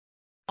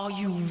Are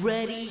you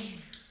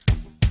ready?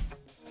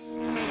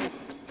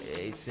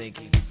 You think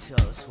you can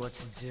tell us what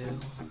to do?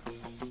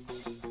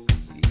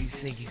 You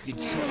think you can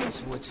tell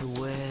us what to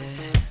wear?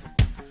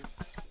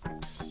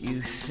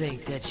 You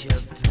think that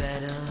you're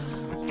better?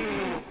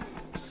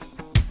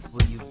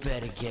 Well, you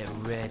better get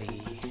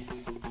ready.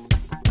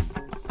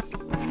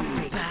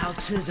 Bow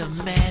to the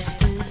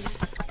masters.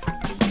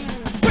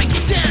 Break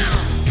it down!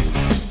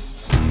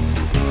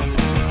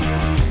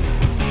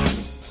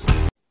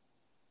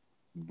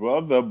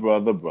 Brother.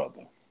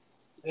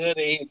 Good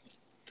evening.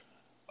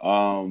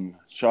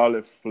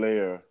 Charlotte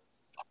Flair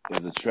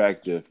is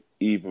attractive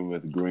even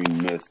with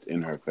green mist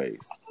in her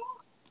face.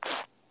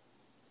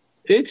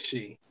 Is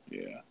she?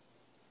 Yeah.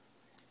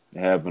 It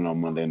happened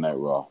on Monday Night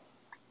Raw.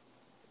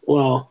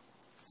 Well,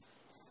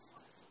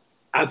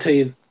 I'll tell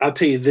you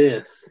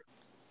this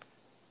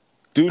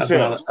Do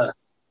tell.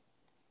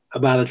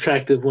 about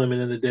attractive women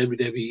in the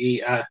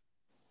WWE.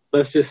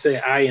 Let's just say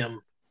I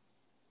am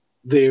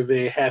very,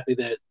 very happy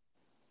that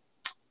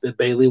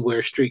Bayley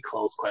wears street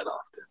clothes quite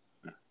often.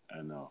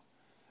 I know.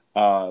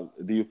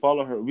 Do you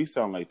follow her? We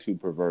sound like two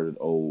perverted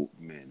old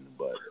men,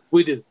 but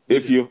we do.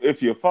 If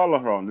you follow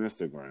her on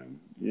Instagram,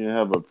 you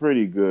have a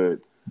pretty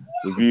good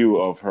view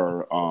of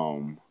her.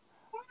 I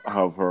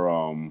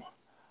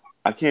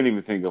can't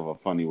even think of a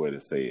funny way to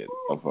say it.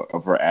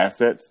 Of her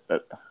assets.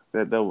 That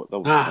was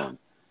fun.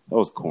 That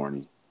was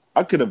corny.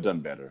 I could have done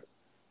better.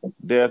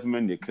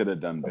 Desmond, you could have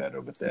done better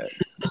with that.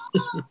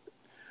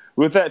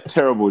 With that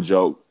terrible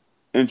joke,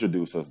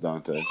 introduce us,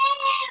 Dante.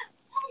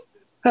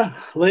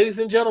 Ladies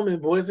and gentlemen,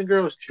 boys and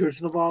girls,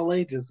 children of all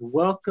ages,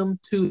 welcome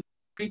to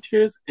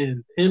Preachers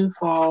in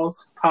Pinfalls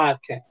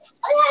podcast.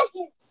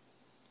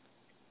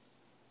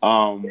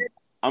 I'm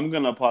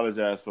going to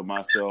apologize for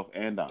myself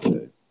and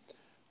Dante.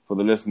 For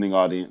the listening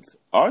audience,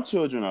 our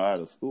children are out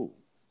of school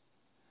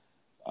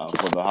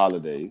for the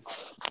holidays,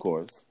 of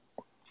course.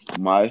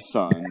 My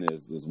son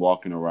is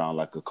walking around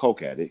like a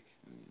coke addict.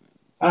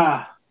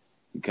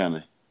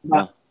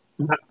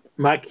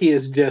 My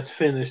kids just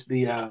finished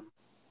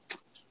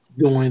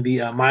doing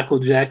the Michael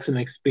Jackson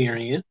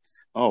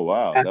Experience. Oh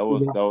wow, that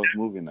was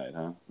movie night,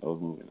 huh? That was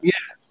movie night. Yeah,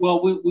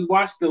 well, we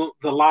watched the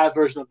live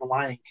version of The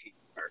Lion King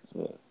first.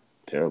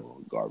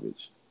 Terrible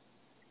garbage.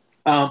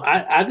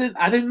 I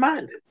didn't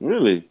mind it.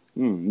 Really?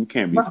 You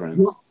can't be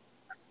friends.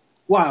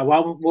 Why?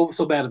 What was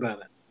so bad about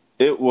it?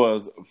 It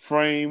was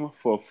frame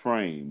for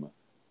frame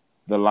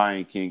The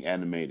Lion King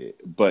animated,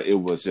 but it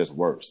was just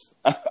worse.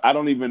 I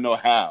don't even know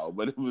how,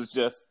 but it was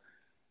just.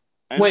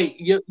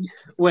 Wait.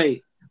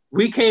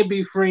 We can't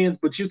be friends,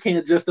 but you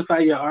can't justify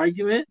your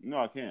argument? No,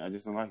 I can't. I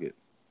just don't like it.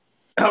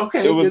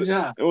 Okay, good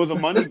job. It was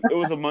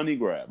a money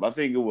grab. I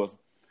think it was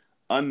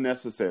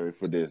unnecessary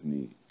for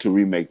Disney to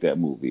remake that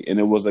movie, and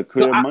it was a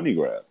clear money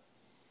grab.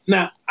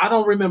 Now, I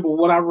don't remember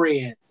what I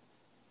read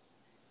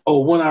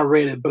or when I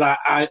read it, but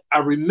I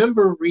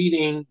remember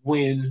reading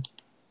when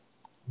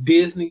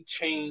Disney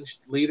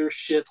changed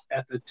leadership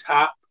at the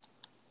top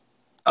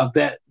of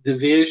that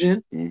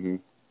division. Mm-hmm.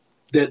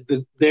 That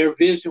their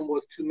vision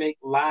was to make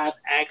live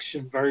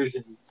action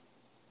versions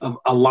of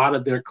a lot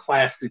of their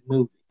classic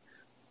movies.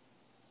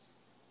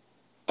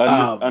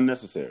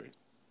 Unnecessary.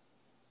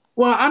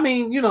 Well, I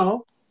mean,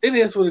 it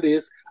is what it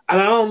is. And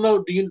I don't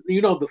know. Do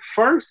you know the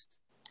first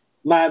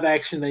live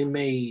action they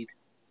made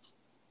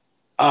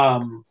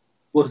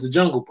was The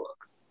Jungle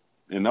Book,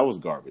 and that was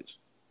garbage.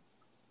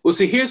 Well,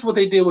 see, here's what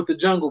they did with The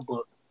Jungle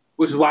Book,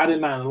 which is why I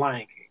didn't mind The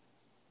Lion King.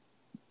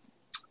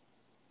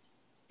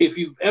 If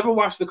you've ever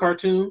watched the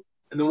cartoon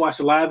and then watch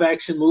a live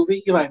action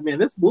movie, you're like, man,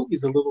 this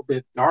movie's a little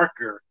bit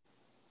darker.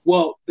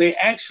 Well, they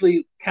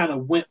actually kind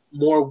of went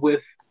more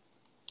with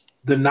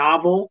the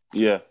novel.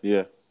 Yeah.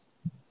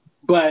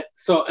 But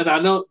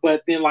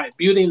then like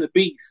Beauty and the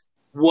Beast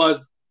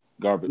was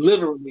garbage.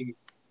 Literally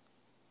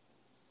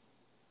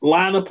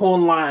line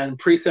upon line,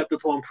 precept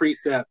upon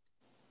precept,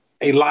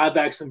 a live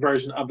action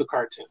version of the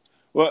cartoon.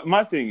 Well,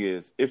 my thing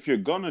is, if you're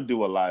gonna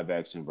do a live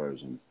action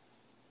version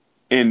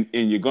and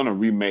you're gonna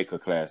remake a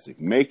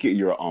classic, make it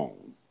your own.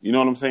 You know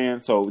what I'm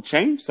saying? So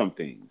change some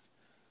things.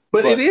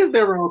 But it is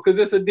their own because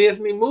it's a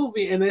Disney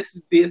movie and it's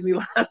a Disney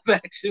live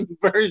action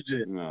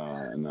version.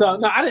 No. So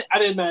no, I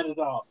didn't mind at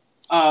all.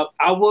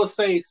 I will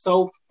say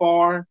so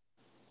far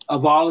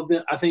of all of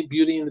them, I think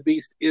Beauty and the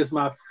Beast is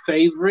my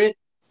favorite.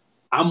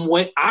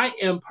 I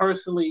am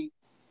personally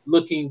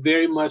looking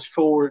very much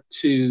forward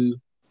to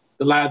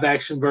the live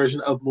action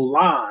version of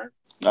Mulan.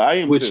 I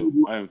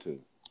am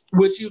too.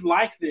 Which you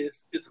like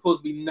this? It's supposed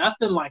to be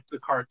nothing like the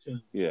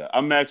cartoon. Yeah,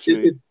 I'm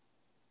actually.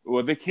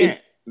 Well, they can't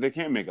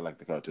make it like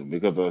the cartoon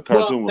because the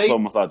cartoon was so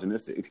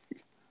misogynistic.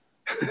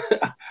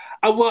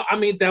 Well, I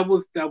mean that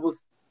was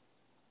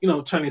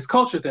Chinese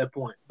culture at that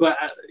point, but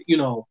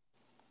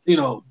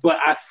but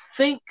I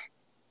think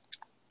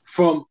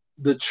from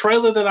the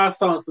trailer that I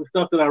saw and some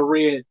stuff that I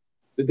read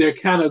that they're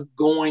kind of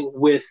going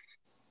with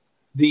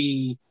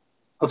the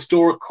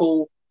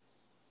historical,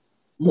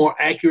 more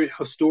accurate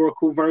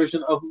historical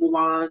version of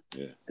Mulan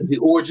and the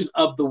origin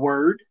of the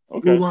word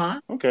Mulan.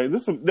 Okay,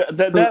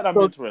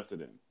 I'm interested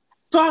in.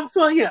 So I'm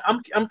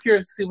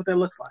curious to see what that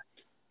looks like.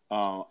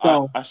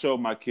 I showed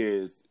my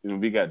kids,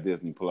 we got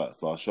Disney Plus,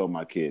 so I showed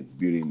my kids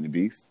Beauty and the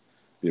Beast,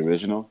 the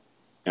original,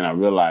 and I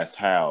realized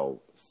how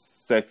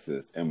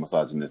sexist and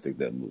misogynistic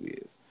that movie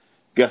is.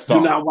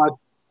 Do not watch.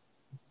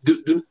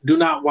 Do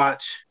not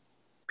watch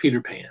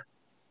Peter Pan.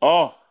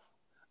 Oh,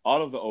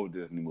 all of the old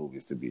Disney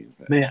movies, to be in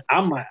fact. Man,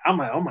 I'm like,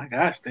 oh my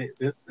gosh,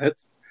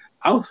 because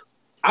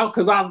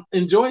I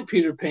enjoyed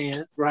Peter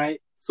Pan,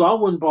 right? So I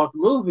wouldn't bought the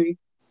movie.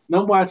 And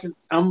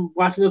I'm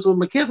watching this with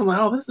my kids. I'm like,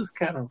 oh, this is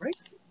kind of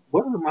racist.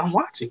 What am I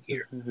watching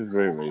here? This is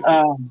very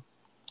racist.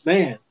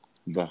 Man,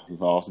 the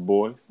Lost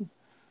Boys.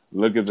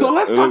 Let's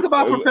talk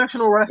about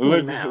professional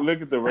wrestling now.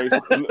 Look at the race.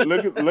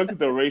 look at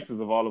the races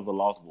of all of the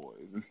Lost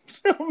Boys.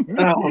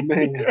 Oh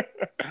man.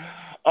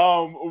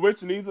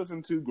 Which leads us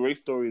into great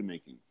story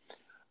making.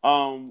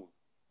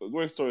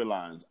 Great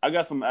storylines. I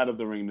got some out of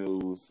the ring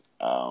news.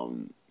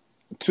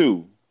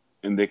 Two,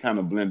 and they kind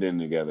of blend in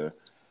together.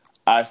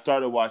 I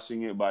started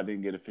watching it, but I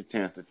didn't get a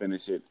chance to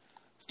finish it.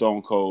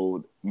 Stone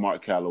Cold,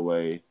 Mark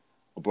Calloway,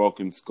 A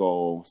Broken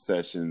Skull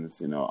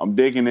sessions. I'm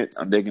digging it.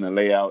 I'm digging the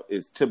layout.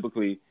 It's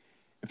typically,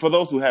 for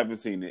those who haven't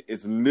seen it,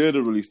 it's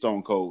literally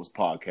Stone Cold's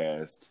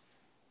podcast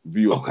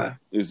view. Okay.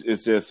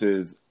 It's just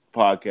his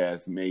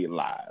podcast made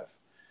live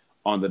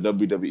on the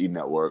WWE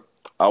network.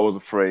 I was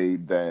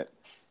afraid that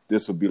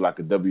this would be like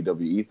a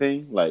WWE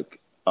thing, like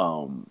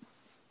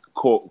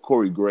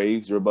Corey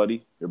Graves, your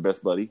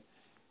best buddy.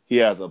 He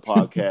has a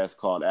podcast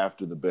called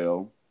After the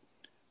Bell,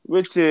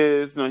 which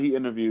is, he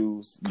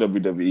interviews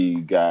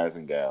WWE guys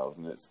and gals,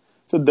 and it's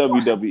a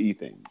WWE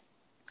thing.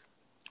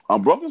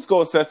 Broken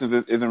Skull Sessions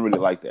isn't really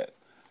like that.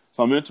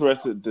 So I'm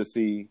interested to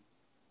see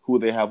who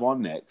they have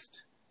on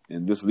next.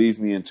 And this leads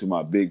me into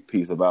my big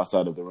piece of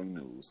outside of the ring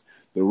news.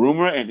 The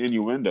rumor and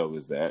innuendo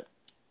is that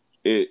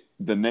the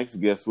next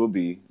guest will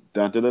be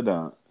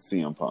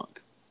CM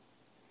Punk.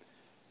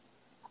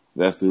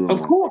 That's the rumor.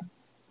 Of course.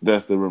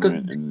 That's the rumor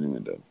and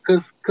innuendo.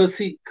 Because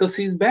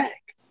he's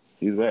back.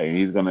 He's back, and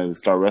he's gonna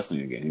start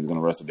wrestling again. He's gonna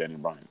wrestle Daniel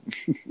Bryan.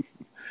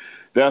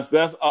 that's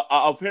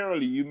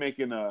apparently you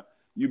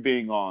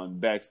being on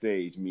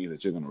backstage means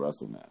that you're gonna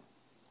wrestle now.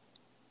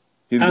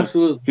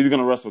 Absolutely. He's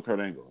gonna wrestle Kurt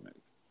Angle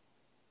next.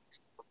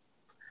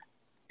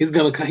 He's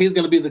gonna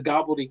be the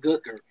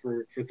gobbledygooker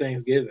for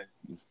Thanksgiving.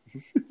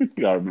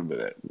 I remember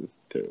that. It's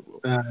terrible.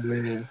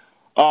 Man.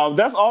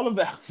 That's all of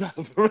the outside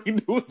of the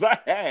ring news I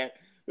had.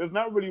 There's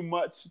not really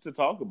much to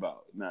talk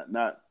about.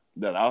 Not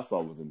that I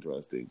saw was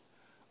interesting.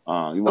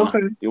 You want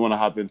to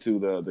hop into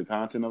the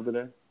content of the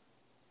day?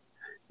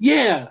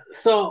 Yeah.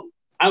 So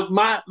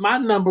my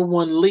number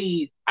one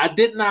lead. I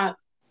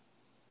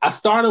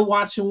started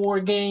watching War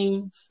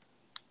Games,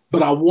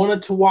 but I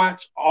wanted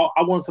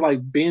to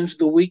like binge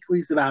the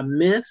weeklies that I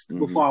missed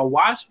before I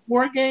watched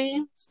War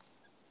Games.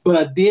 But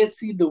I did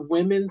see the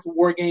women's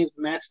War Games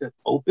match that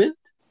opened,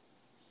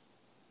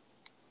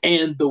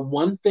 and the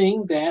one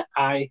thing that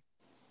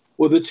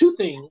the two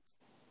things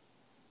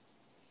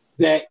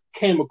that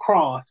came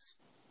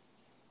across,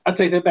 I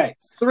take that back.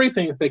 Three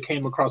things that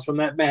came across from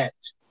that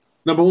match.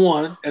 Number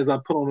one, as I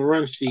put on the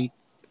run sheet,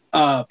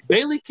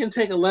 Bayley can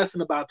take a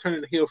lesson about turning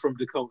the heel from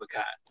Dakota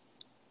Kai.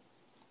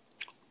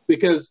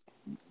 Because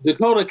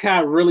Dakota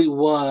Kai really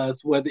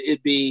was, whether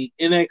it be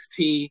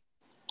NXT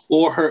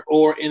or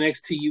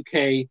NXT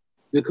UK,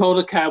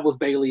 Dakota Kai was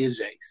Bayley as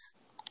Jace.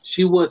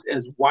 She was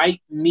as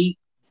white meat,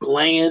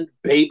 bland,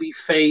 baby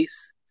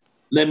face,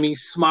 let me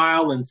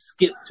smile and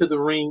skip to the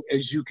ring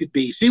as you could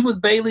be. She was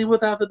Bayley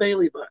without the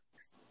Bayley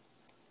buttons.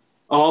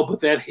 Oh,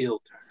 but that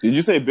heel turn. Did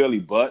you say Bayley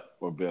butt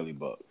or Bayley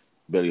bugs?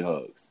 Bayley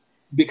hugs?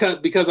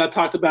 Because I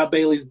talked about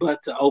Bayley's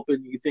butt to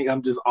open, you think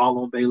I'm just all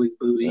on Bayley's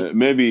booty?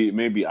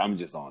 Maybe I'm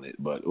just on it,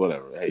 but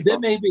whatever. Hey, that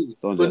may be.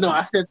 But no,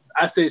 I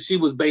said she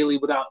was Bayley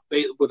without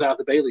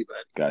the Bayley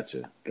buttons.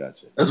 Gotcha.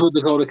 That's what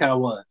Dakota Kai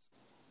was.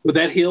 With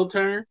that heel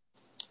turn,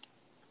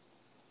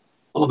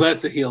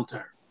 that's a heel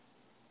turn.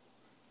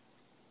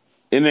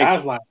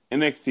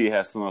 NXT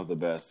has some of the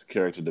best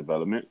character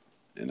development.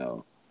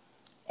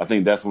 I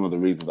think that's one of the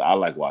reasons I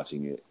like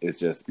watching it. It's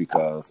just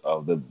because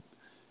of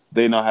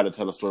they know how to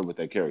tell a story with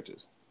their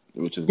characters,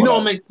 which is what I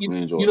really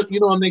enjoy. You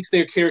know what makes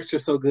their character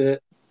so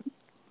good?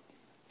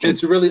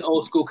 It's a really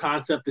old school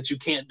concept that you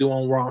can't do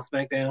on Raw and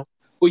SmackDown.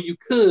 Well, you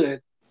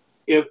could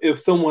if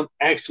someone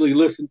actually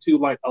listened to,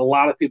 like, a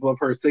lot of people have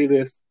heard say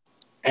this,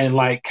 and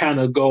like kind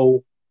of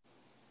go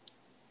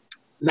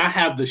not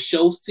have the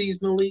show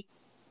seasonally,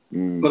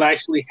 but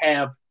actually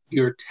have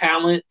your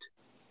talent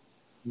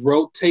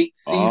rotate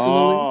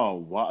seasonally.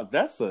 Oh, wow.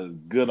 That's a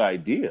good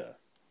idea.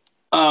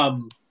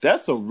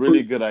 That's a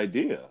really good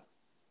idea.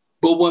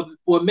 But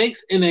what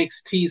makes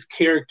NXT's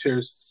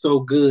characters so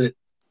good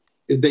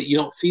is that you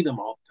don't see them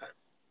all the time.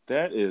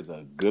 That is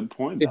a good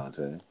point,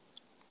 Dante.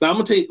 But I'm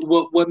going to tell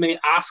you what made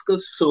Asuka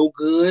so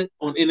good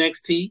on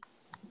NXT.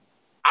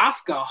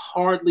 Asuka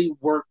hardly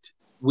worked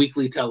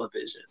weekly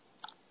television.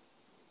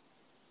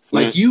 So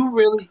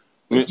you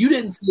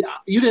didn't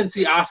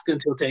see Asuka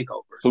until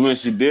TakeOver. So when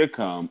she did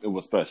come, it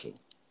was special.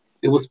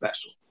 It was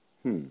special.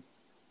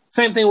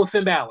 Same thing with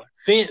Finn Balor.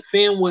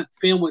 Finn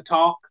would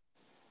talk.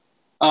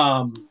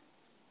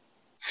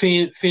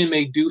 Finn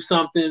may do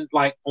something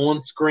like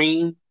on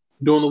screen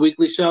during the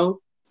weekly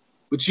show,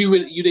 but you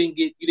didn't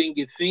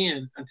get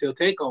Finn until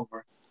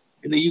Takeover,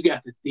 and then you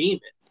got the Demon,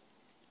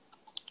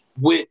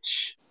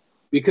 which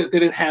because they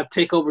didn't have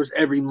takeovers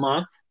every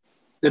month,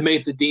 that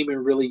made the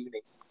Demon really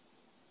unique.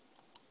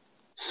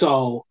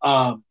 So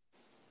I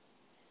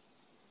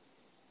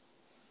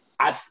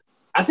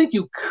think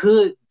you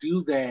could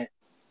do that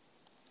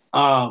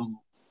on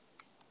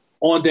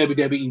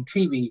WWE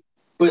TV,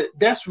 but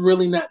that's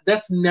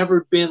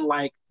never been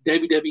like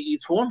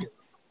WWE's formula.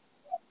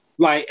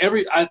 Like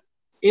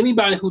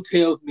anybody who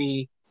tells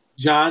me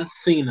John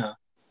Cena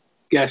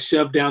got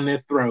shoved down their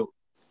throat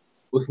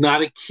was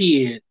not a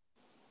kid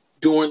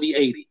during the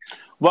 80s.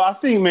 Well, I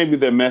think maybe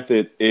their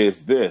method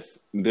is this.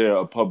 They're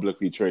a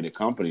publicly traded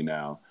company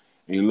now,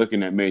 and you're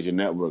looking at major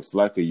networks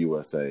like a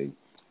USA,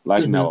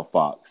 like now a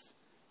Fox.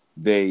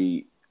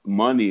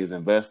 Money is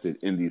invested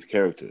in these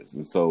characters.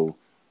 And so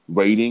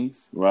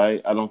ratings,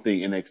 right? I don't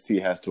think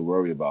NXT has to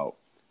worry about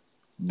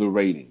the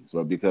ratings,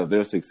 right? Because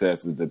their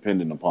success is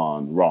dependent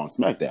upon Raw and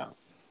SmackDown,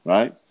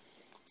 right?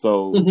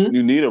 So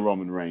you need a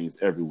Roman Reigns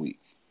every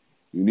week.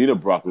 You need a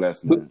Brock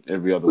Lesnar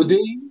every other week. Do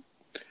you?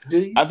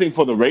 I think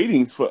for the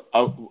ratings,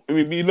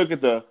 you look at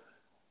the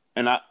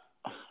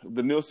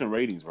Nielsen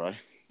ratings, right?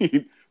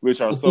 Which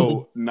are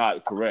so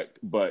not correct.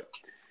 But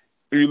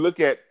if you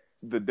look at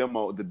the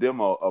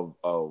demo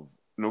of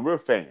we're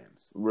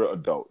fans, we're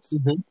adults.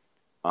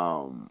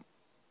 I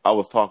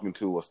was talking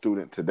to a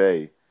student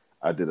today.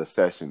 I did a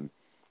session,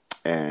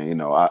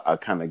 and I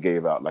kind of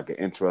gave out like an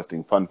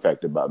interesting fun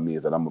fact about me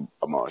is that I'm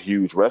a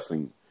huge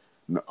wrestling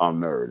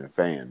nerd and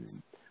fan.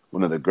 And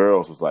one of the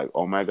girls was like,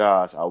 "Oh my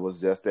gosh, I was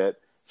just at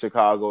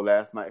Chicago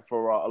last night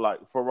for Raw.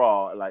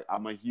 Like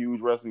I'm a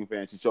huge wrestling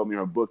fan." She showed me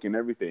her book and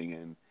everything,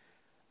 and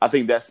I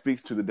think that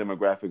speaks to the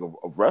demographic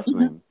of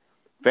wrestling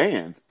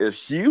fans.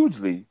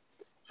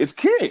 It's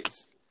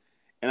kids,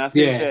 and I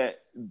think that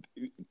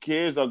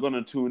kids are going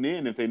to tune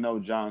in if they know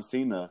John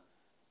Cena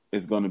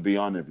is going to be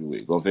on every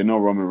week, or if they know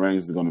Roman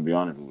Reigns is going to be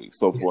on every week,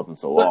 so forth and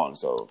so on.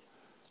 So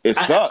it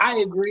sucks. I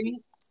agree,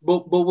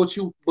 but what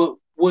you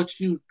would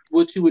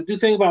do,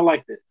 think about it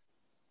like this,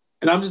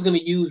 and I'm just going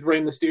to use Rey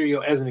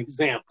Mysterio as an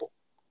example.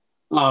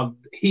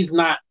 He's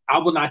not. I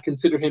would not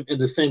consider him in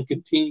the same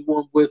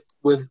continuum with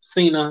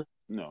Cena.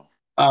 No,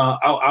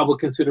 I would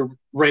consider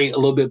Rey a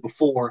little bit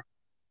before,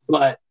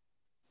 but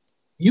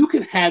you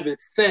can have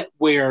it set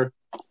where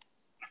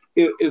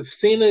if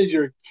Cena is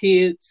your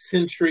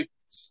kid-centric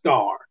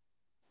star,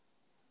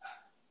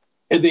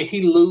 and then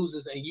he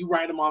loses and you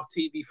write him off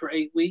TV for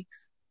 8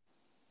 weeks,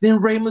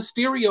 then Rey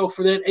Mysterio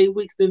for that 8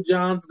 weeks, then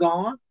John's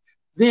gone,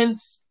 then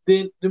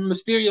the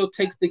Mysterio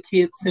takes the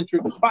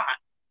kid-centric spot.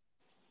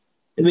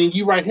 And then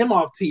you write him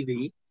off TV,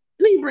 and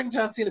then you bring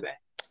John Cena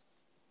back.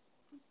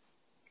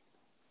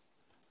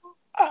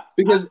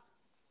 Because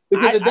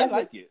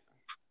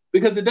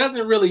it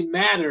doesn't really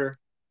matter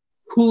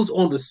who's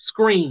on the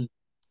screen.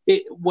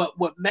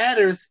 What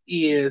matters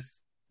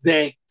is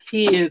that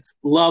kids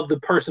love the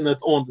person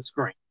that's on the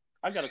screen.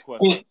 I got a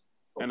question.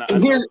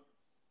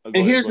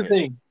 Here's the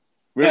thing.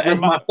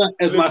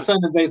 My son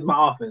invades my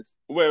office.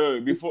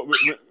 Wait. Before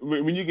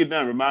when you get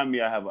done, remind me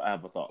I have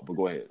a thought. But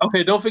go ahead.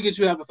 Okay, don't forget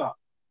you have a thought.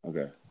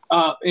 Okay.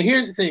 And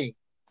here's the thing.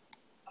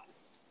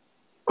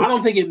 I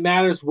don't think it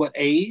matters what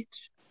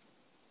age.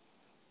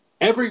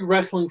 Every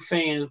wrestling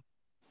fan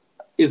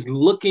is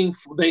looking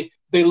for they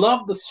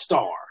love the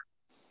star,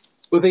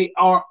 but they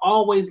are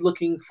always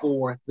looking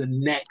for the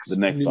next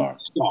star.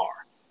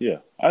 Yeah,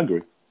 I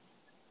agree.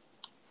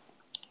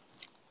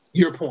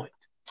 Your point.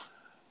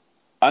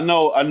 I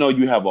know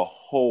you have a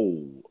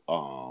whole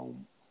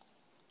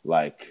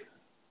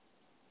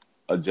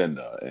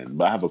agenda,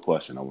 but I have a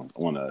question. I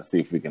want to see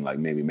if we can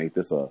maybe make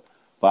this a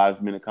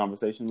 5-minute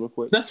conversation real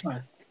quick. That's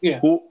fine. Yeah.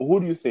 Who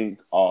do you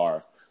think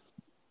are,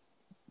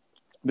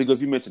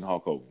 because you mentioned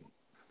Hulk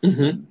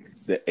Hogan,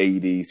 the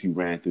 80s, he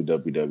ran through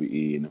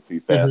WWE, and if we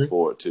fast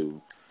forward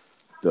to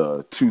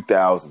the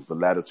 2000s, the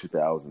latter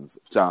 2000s,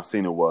 John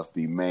Cena was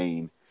the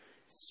main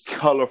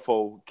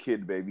colorful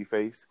kid baby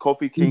face.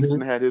 Kofi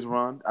Kingston had his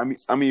run.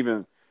 I'm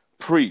even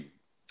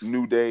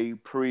pre-New Day,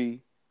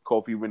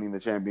 pre-Kofi winning the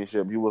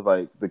championship, he was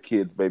like the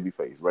kid's baby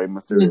face, right?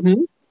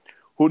 Mysterio.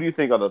 Who do you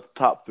think are the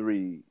top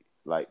 3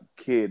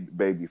 kid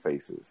baby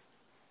faces?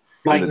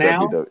 Right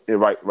now?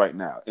 Right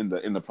now, in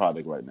the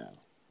product right now.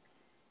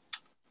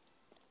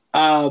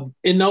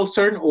 In no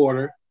certain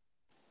order.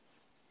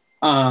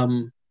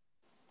 Think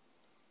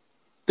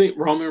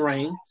Roman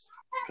Reigns.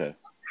 Okay.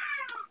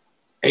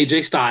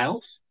 AJ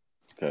Styles.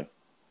 Okay.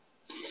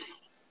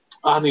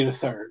 I need a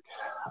third.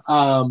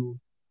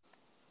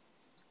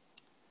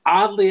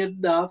 Oddly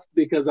enough,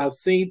 because I've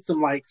seen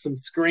some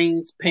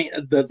screens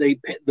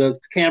the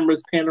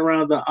cameras pan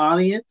around the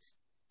audience,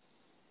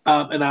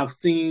 and I've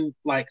seen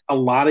a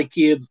lot of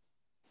kids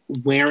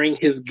wearing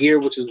his gear,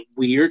 which is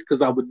weird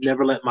because I would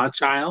never let my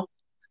child.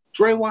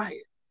 Bray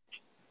Wyatt.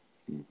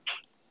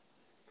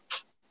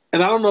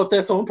 And I don't know if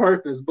that's on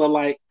purpose, but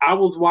I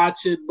was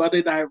watching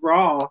Monday Night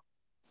Raw,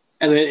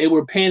 and they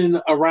were panning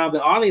around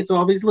the audience, and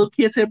all these little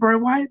kids had Bray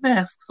Wyatt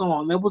masks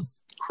on. That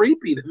was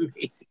creepy to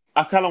me.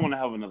 I kind of want to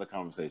have another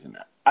conversation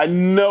now. I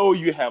know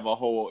you have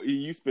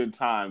you spend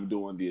time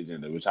doing the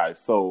agenda,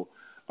 so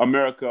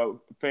America,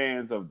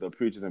 fans of the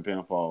Preachers and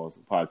Pinfalls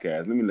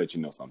podcast, let me let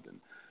you know something.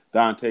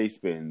 Dante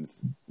spends,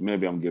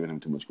 maybe I'm giving him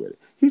too much credit,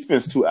 he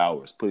spends 2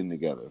 hours putting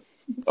together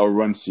a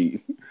run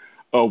sheet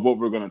of what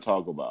we're going to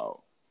talk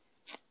about.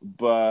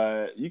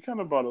 But you kind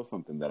of brought up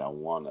something that I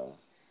want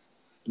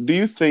to. Do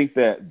you think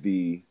that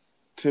the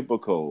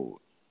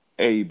typical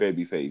A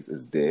babyface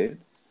is dead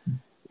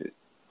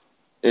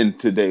in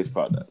today's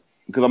product?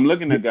 Because I'm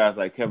looking at guys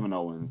like Kevin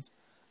Owens.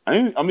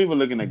 I'm even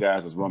looking at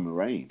guys as Roman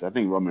Reigns. I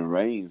think Roman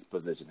Reigns'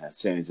 position has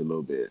changed a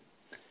little bit.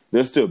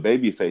 They're still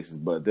baby faces,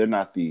 but they're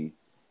not the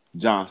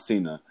John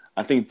Cena.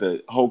 I think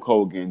the Hulk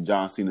Hogan,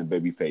 John Cena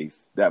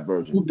babyface, that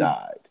version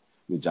died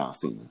with John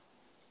Cena.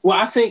 Well,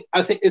 I think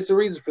it's the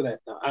reason for that,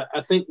 though.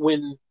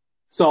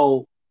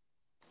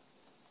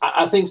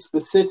 I think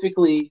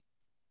specifically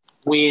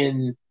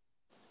when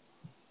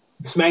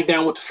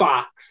SmackDown went to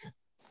Fox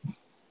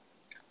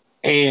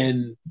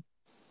and,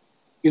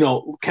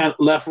 kind of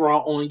left Raw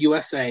on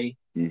USA,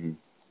 and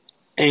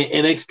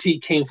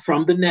NXT came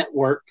from the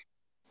network,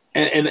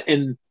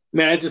 and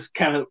man, it just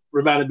kind of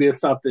reminded me of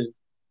something,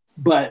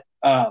 but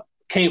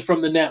came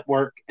from the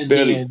network, and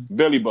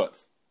Belly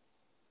butts.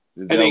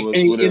 Is that what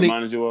it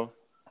reminded you of?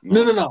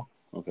 No.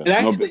 Okay.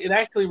 It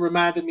actually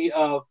reminded me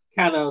of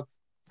kind of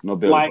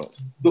like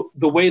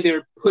the way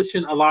they're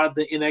pushing a lot of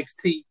the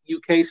NXT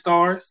UK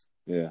stars.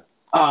 Yeah.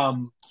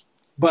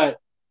 But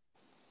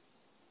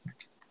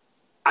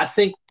I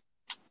think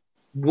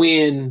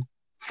when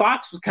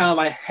Fox was kind of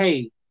like,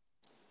 hey,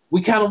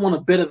 we kind of want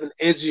a bit of an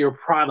edgier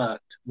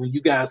product when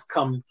you guys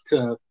come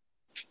to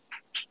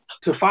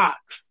Fox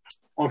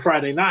on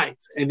Friday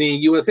nights. And then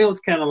USA was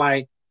kind of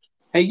like,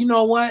 hey, you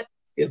know what?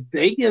 If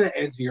they get an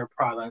edgier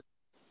product,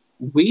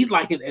 we'd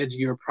like an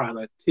edgier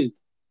product too.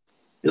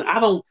 And I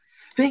don't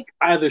think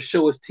either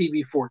show is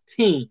TV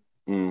 14.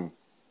 I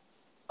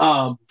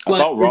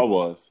thought Raw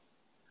was.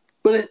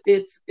 But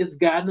it's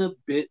gotten a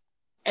bit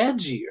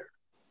edgier.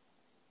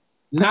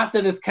 Not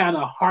that it's kind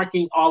of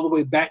harking all the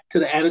way back to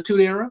the Attitude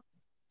Era,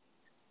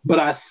 but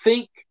I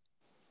think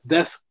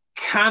that's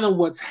kind of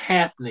what's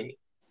happening.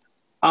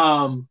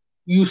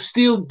 You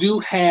still do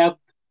have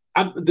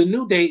the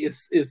New Day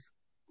is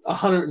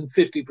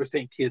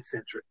 150% kid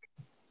centric.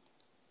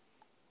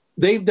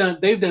 They've done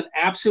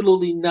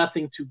absolutely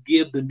nothing to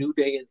give the New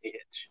Day an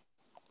edge.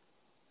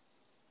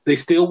 They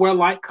still wear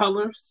light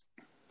colors.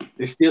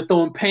 They're still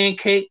throwing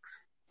pancakes.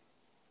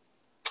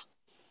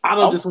 I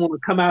don't just want to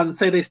come out and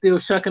say they still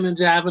shucking and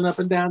jiving up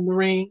and down the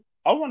ring.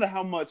 I wonder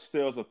how much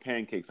sales of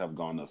pancakes have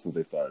gone up since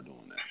they started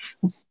doing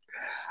that.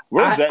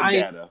 Where's that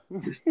data?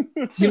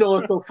 You know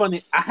what's so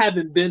funny? I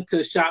haven't been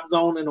to Shop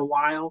Zone in a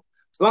while.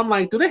 So I'm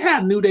like, do they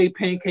have New Day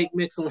pancake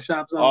mix on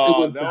Shop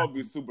Zone? That would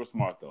be super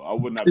smart, though. I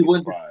would not be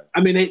surprised.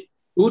 I mean,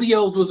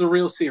 Udio's was a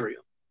real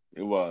cereal.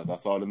 It was. I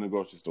saw it in the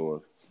grocery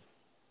store.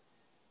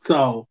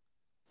 So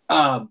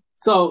I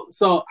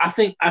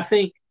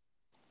think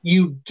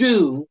you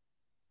do,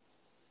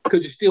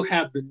 because you still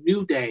have the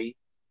New Day.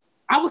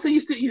 I would say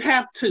you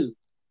have two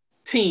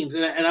teams,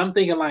 and I'm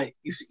thinking like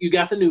you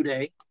got the New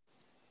Day,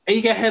 and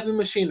you got Heavy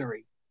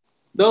Machinery.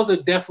 Those are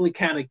definitely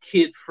kind of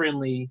kid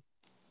friendly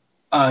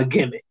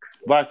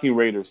gimmicks. Viking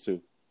Raiders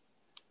too.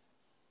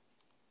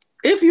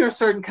 If you're a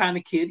certain kind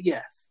of kid,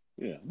 yes.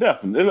 Yeah,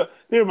 definitely.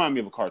 They remind me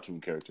of a cartoon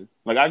character.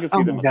 Like I can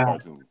see them as a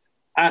cartoon.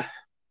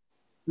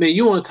 Man,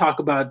 you want to talk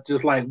about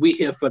just like we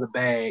here for the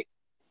bag?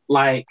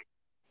 Like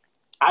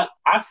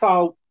I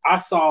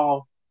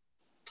saw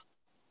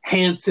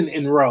Hanson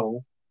and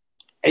Rowe,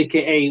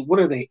 aka what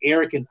are they?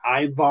 Eric and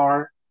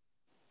Ivar.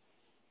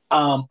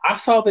 I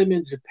saw them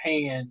in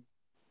Japan.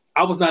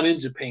 I was not in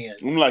Japan.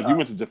 I'm like, you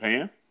went to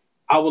Japan?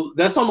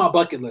 That's on my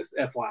bucket list,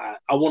 FYI.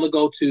 I want to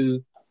go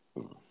to.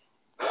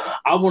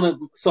 I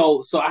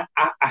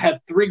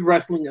have 3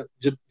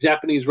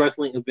 Japanese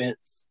wrestling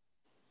events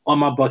on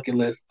my bucket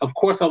list. Of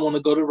course, I want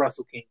to go to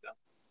Wrestle Kingdom.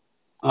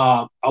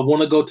 I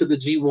want to go to the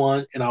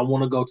G1, and I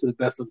want to go to the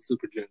Best of the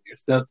Super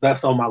Juniors.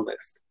 That's on my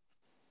list.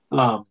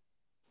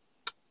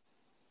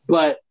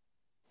 But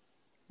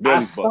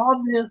I saw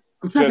them.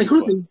 I'm trying to think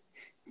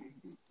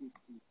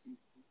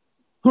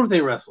who do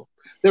they wrestle?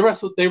 They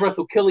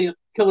wrestle Killer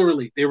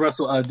Elite. They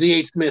wrestle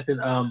D.H. Smith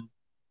and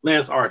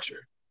Lance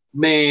Archer.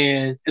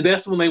 Man, and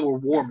that's when they were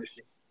War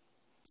Machine.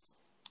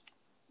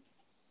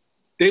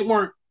 They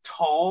weren't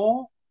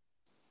tall,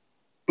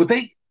 but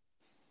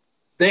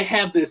they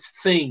have this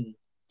thing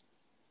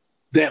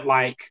that,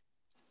 like,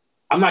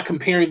 I'm not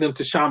comparing them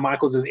to Shawn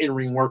Michaels as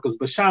in-ring workers,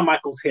 but Shawn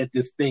Michaels had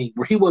this thing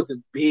where he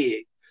wasn't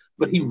big,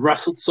 but he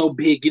wrestled so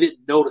big you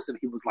didn't notice that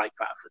he was like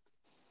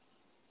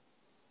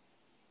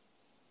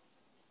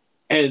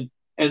 5'.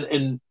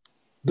 And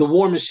the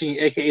War Machine,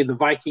 aka the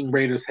Viking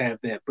Raiders, have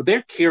that, but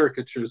they're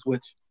caricatures,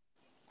 which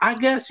I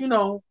guess,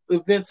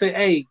 if Vince say,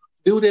 hey,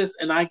 do this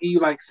and I give you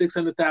like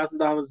 $600,000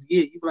 a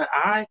year, you'd be like,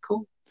 all right,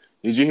 cool.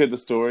 Did you hear the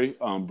story?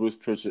 Bruce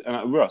Pritchard,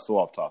 and we're so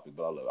off topic,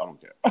 but I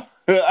don't care.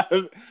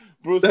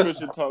 Bruce That's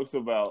Pritchard talks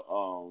about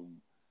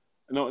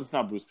no, it's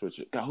not Bruce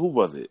Pritchard. God, who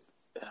was it?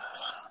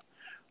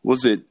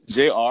 Was it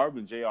JR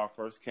when JR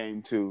first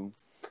came to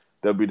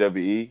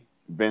WWE?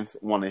 Vince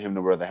wanted him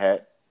to wear the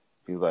hat.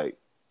 He's like,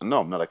 "No,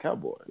 I'm not a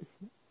cowboy."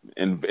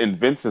 In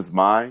Vince's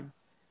mind,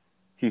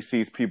 he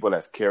sees people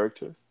as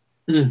characters,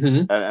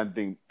 mm-hmm.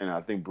 and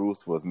I think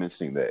Bruce was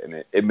mentioning that,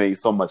 and it made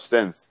so much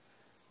sense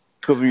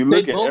because when you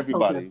look at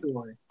everybody,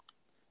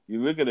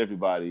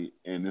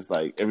 and it's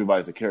like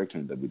everybody's a character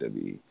in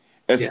WWE,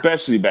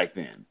 especially back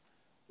then.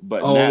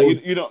 But now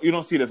you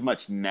don't see it as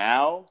much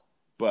now.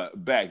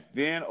 But back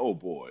then, oh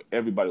boy,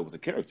 everybody was a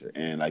character,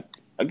 and like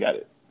I got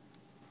it.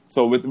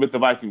 So with the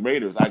Viking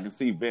Raiders, I can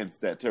see Vince,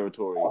 that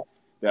territory,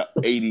 that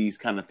 '80s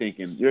kind of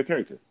thinking. You're a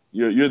character.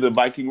 You're the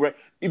Viking Raiders.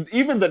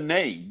 Even the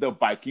name, the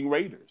Viking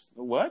Raiders.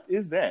 What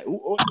is that?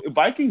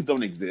 Vikings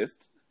don't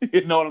exist.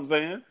 You know what I'm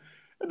saying?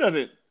 It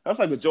doesn't. That's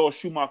like a Joel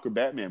Schumacher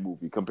Batman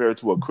movie compared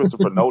to a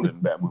Christopher Nolan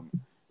Batman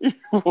movie.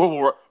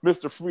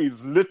 Mr. Freeze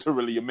is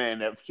literally a man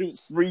that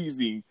shoots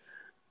freezing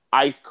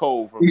ice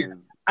cold from his.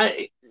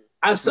 And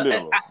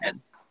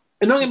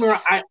don't get me wrong,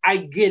 I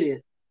get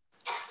it.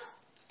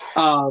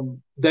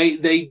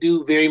 They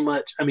do very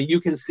much. I mean, you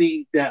can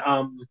see that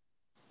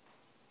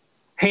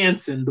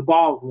Hansen, the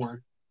bald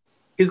one,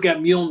 he's got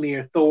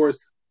Mjolnir,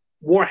 Thor's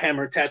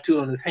Warhammer tattooed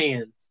on his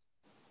hands.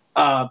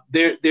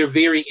 They're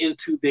very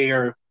into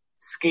their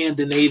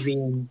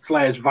Scandinavian /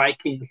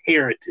 Viking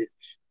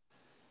heritage,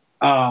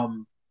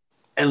 and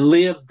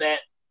live that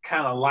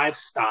kind of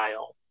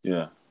lifestyle.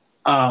 Yeah.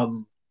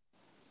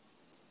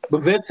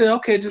 But Vince said,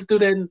 "Okay, just do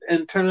that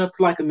and turn it up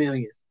to like $1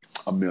 million."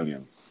 $1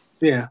 million.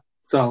 Yeah.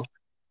 So,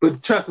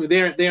 but trust me,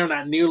 they are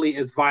not nearly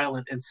as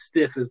violent and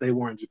stiff as they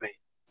were in Japan.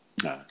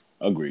 Nah,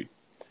 agreed.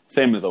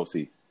 Same as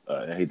OC.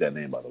 I hate that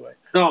name, by the way.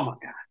 Oh my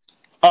god.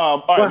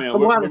 All right, man.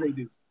 What do they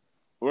do?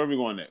 Where are we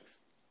going next?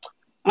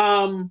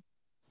 I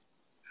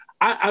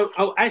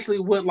actually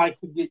would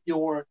like to get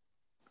your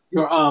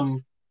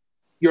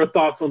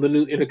thoughts on the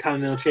new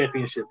Intercontinental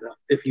Championship, though,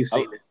 if you've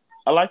seen it.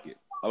 I like it.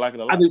 I like it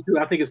a lot. I do too.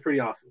 I think it's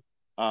pretty awesome.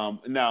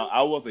 Now,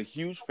 I was a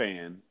huge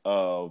fan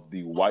of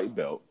the white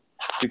belt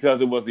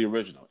because it was the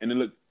original.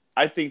 And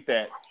I think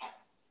that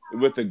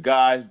with the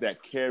guys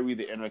that carry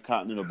the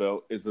Intercontinental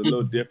belt, it's a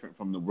little different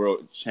from the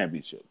World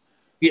Championship.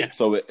 Yes.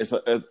 So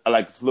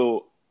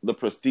the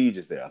prestige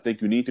is there. I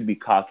think you need to be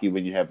cocky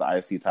when you have the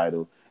IC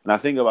title. And I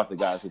think about the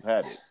guys who've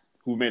had it,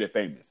 who made it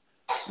famous.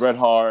 Bret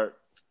Hart,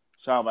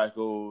 Shawn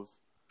Michaels,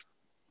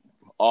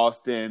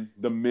 Austin,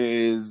 The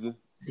Miz,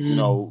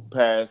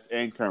 past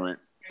and current.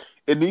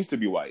 It needs to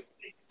be white.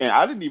 And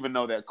I didn't even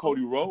know that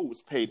Cody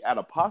Rhodes paid out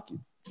of pocket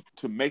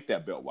to make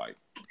that belt white.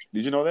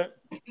 Did you know that?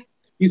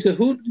 You said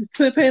who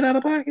paid out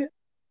of pocket?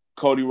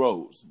 Cody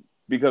Rhodes.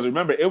 Because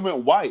remember, it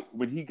went white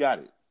when he got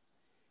it.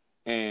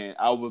 And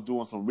I was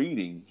doing some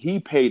reading. He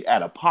paid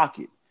out of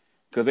pocket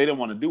because they didn't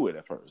want to do it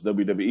at first.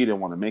 WWE didn't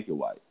want to make it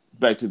white.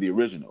 Back to the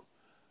original.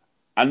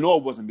 I know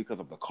it wasn't because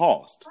of the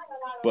cost,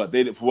 but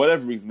for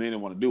whatever reason, they didn't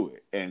want to do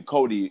it. And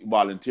Cody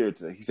volunteered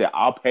he said,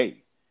 I'll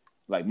pay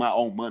like my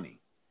own money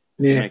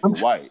to make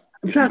it white.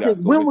 I'm trying to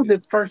think, when was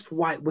it first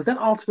white? Was that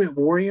Ultimate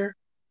Warrior?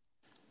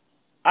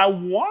 I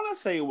want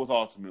to say it was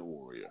Ultimate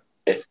Warrior.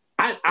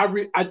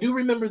 I do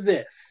remember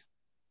this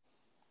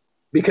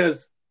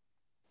because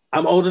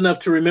I'm old enough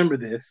to remember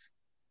this.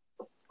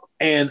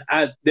 And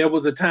there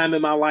was a time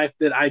in my life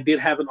that I did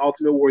have an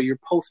Ultimate Warrior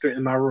poster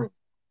in my room.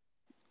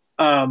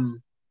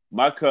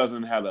 My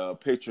cousin had a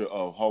picture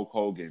of Hulk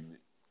Hogan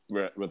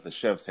with the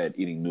chef's head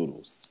eating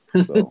noodles.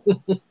 So.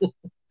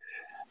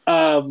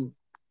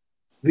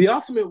 The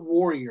Ultimate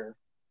Warrior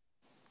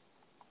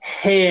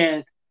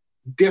had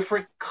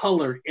different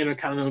colored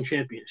Intercontinental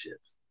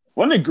Championships.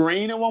 Wasn't it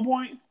green at one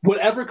point?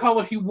 Whatever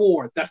color he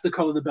wore, that's the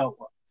color the belt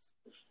was.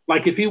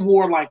 Like if he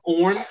wore like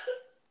orange,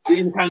 the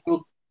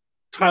Intercontinental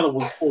title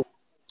was orange.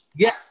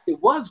 Yes,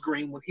 it was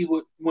green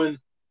when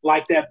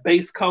like that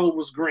base color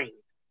was green.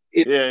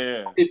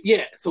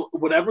 So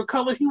whatever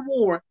color he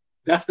wore,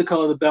 that's the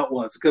color the belt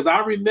was. Because I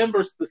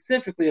remember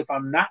specifically, if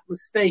I'm not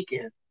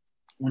mistaken,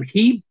 when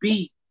he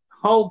beat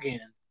Hogan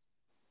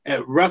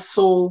at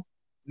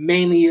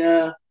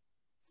WrestleMania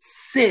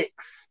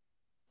 6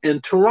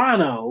 in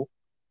Toronto,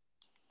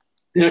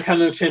 the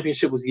Intercontinental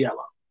Championship was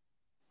yellow.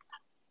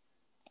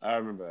 I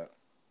remember that.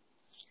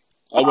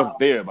 I wasn't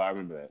there, but I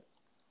remember that.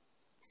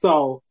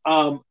 So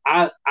I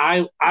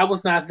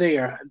was not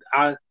there.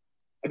 I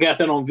got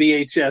that on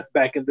VHS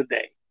back in the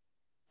day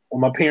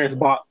when my parents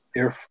bought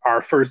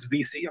our first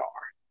VCR,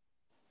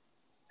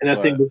 and that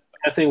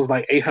thing was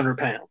like 800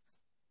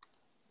 pounds.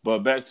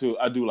 But back to,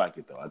 I do like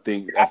it though. I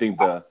think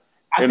the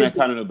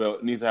Intercontinental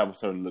belt needs to have a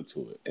certain look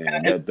to it,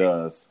 and that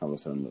does have a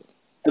certain look.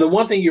 And the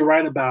one thing you're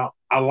right about,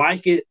 I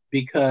like it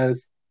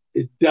because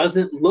it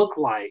doesn't look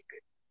like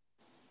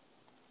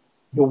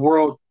the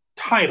world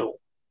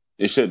title.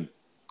 It shouldn't.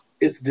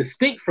 It's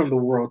distinct from the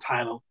world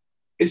title.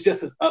 It's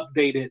just an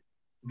updated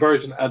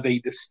version of a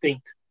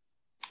distinct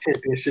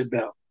championship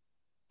belt.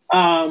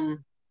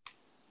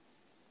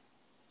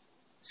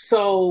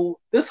 So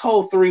this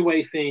whole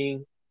three-way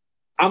thing,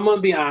 I'm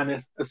gonna be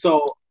honest.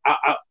 So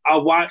I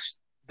watched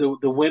the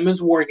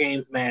women's War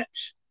Games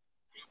match.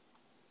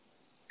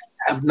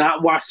 Have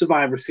not watched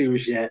Survivor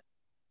Series yet.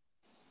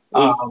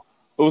 It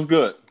was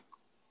good.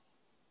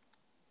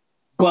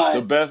 But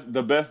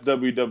the best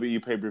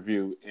WWE pay per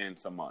view in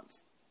some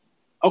months.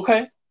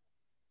 Okay,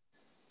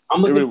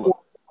 I'm looking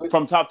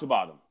from top to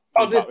bottom.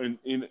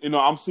 And,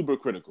 I'm super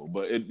critical,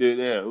 but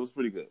it was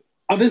pretty good.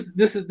 Oh,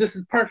 this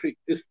is perfect.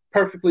 It's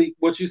perfectly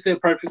what you said.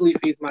 Perfectly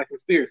feeds my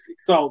conspiracy.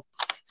 So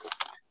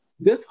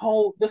this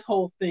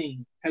whole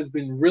thing has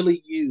been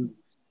really used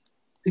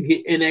to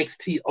get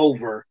NXT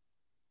over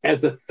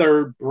as a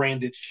third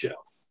branded show.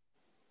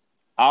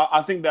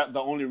 I think that the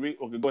only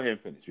okay, go ahead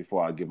and finish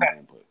before I give my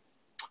input.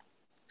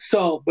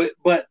 So,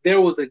 but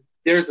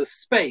there's a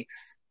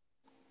space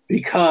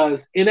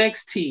because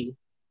NXT,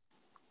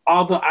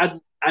 although I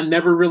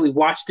never really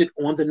watched it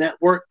on the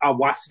network, I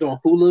watched it on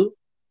Hulu.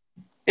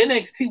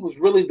 NXT was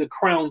really the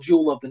crown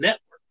jewel of the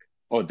network.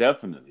 Oh,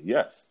 definitely,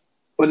 yes.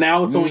 But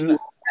now it's on USA.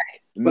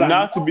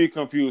 Not to be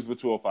confused with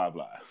 205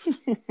 Live.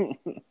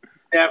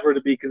 Never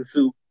to be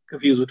confused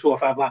with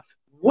 205 Live.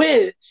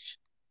 Which,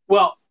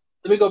 well,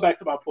 let me go back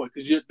to my point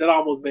because that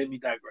almost made me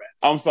digress.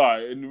 I'm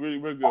sorry.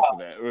 We're good for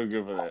that. We're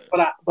good for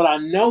that. But I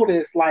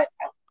noticed, like,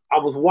 I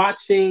was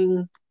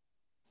watching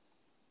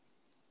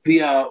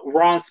the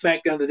Raw and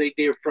SmackDown that they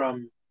did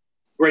from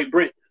Great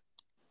Britain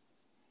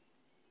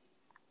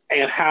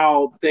and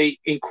how they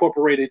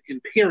incorporated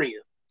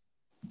Imperium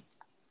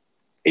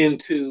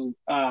into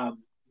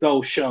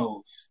those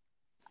shows.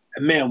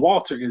 And man,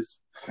 Walter is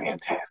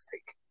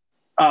fantastic.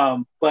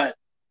 But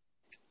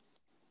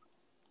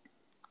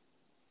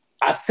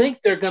I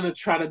think they're going to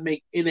try to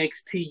make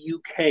NXT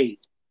UK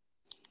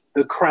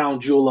the crown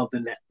jewel of the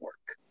network.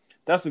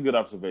 That's a good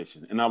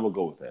observation, and I will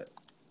go with that.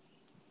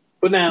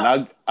 But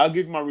now, I'll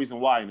give you my reason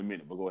why in a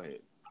minute, but go ahead.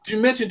 You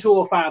mentioned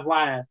 205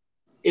 Live.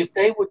 If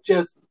they would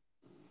just,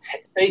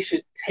 they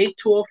should take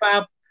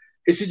 205.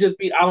 It should just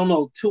be,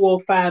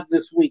 205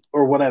 this week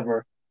or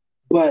whatever.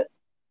 But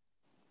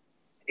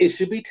it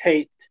should be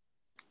taped,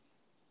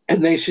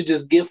 and they should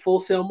just give Full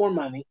Sail more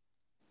money,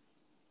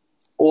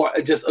 or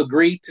just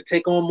agree to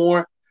take on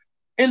more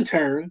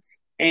interns,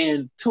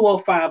 and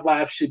 205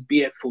 Live should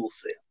be at Full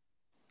Sail.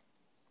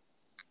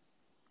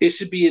 It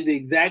should be in the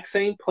exact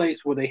same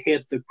place where they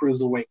had the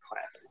Cruiserweight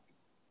Classic.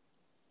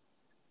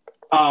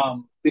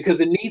 Because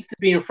it needs to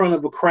be in front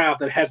of a crowd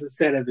that hasn't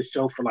sat at the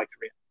show for like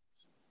 3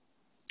 hours.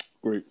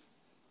 Great.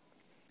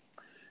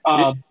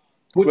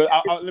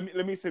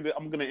 Let me say that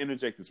I'm going to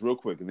interject this real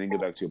quick and then get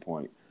back to your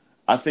point.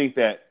 I think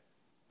that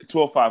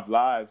 205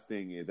 Live's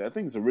thing is, I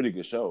think it's a really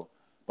good show,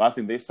 but I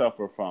think they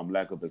suffer from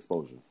lack of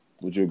exposure.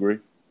 Would you agree?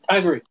 I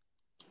agree.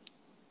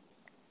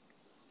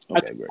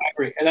 Okay, great. I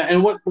agree.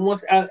 And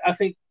once I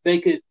think they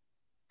could,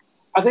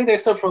 I think they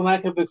suffer from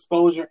lack of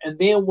exposure. And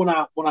then when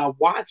I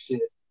watch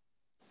it,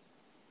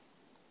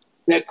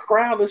 that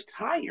crowd is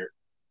tired.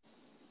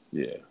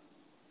 Yeah.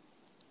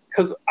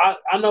 Because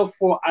I know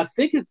I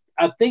think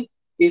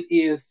it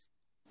is.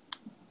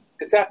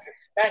 It's after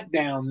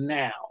SmackDown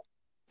now.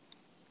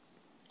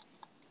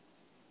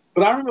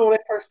 But I remember when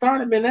they first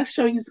started, man, that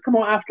show used to come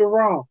on after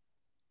Raw.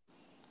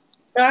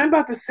 Man, I'm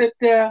about to sit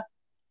there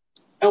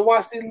and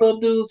watch these little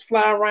dudes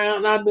fly around,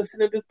 and I've been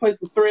sitting at this place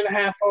for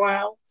 3.5, 4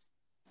 hours.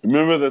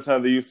 Remember that's how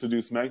they used to do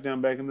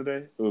SmackDown back in the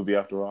day? It would be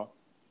after Raw.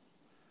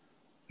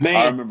 Man,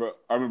 I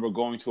remember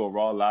going to a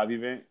Raw live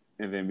event,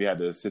 and then we had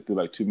to sit through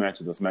like 2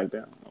 matches of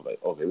SmackDown. I was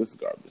like, okay, this is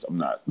garbage.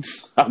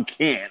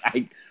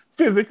 I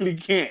physically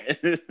can't.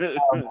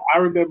 I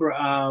remember,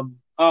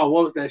 what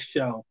was that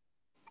show?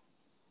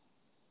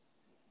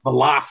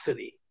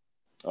 Velocity.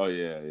 Oh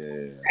yeah.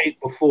 Right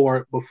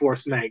before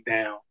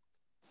SmackDown.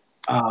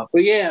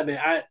 But yeah,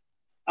 man,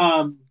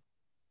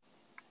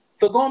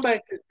 so going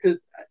back to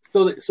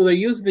so they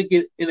used it to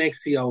get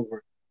NXT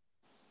over.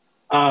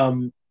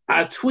 I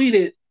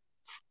tweeted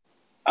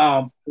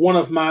one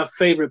of my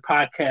favorite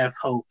podcast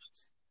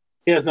hosts.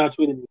 He has not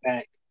tweeted me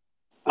back.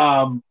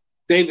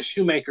 David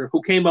Shoemaker,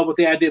 who came up with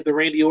the idea of the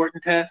Randy Orton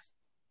test,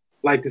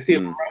 like to see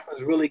if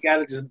wrestlers really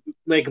got it, just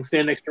make them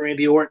stand next to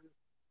Randy Orton.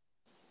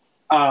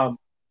 And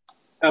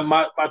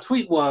my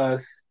tweet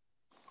was,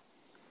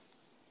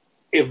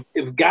 if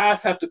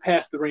guys have to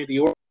pass the Randy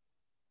Orton,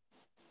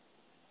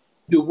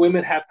 do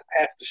women have to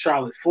pass the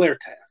Charlotte Flair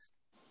test?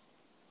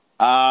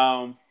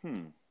 Hold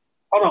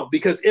on,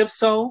 because if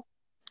so,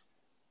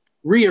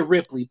 Rhea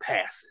Ripley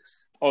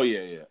passes. Oh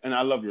yeah, and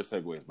I love your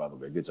segues, by the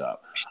way. Good job.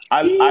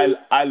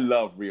 I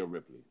love Rhea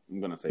Ripley.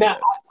 I'm gonna say now,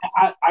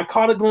 that. I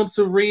caught a glimpse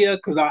of Rhea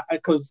because I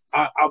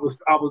was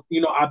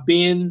I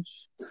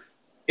binge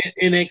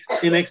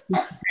NXT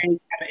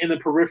in the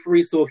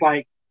periphery, so it's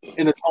like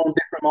in its own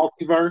different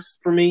multiverse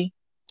for me.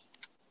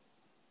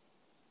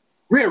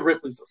 Rhea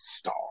Ripley's a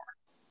star.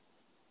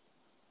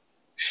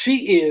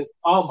 She is,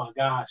 oh my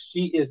gosh,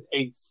 she is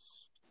a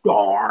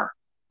star.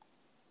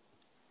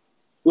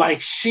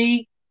 Like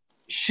she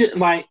should,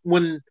 like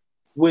when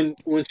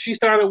she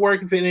started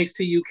working for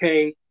NXT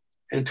UK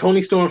and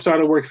Tony Storm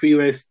started working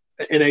for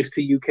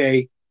NXT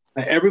UK,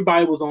 Now,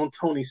 everybody was on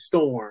Toni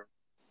Storm,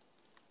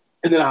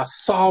 and then I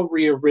saw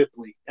Rhea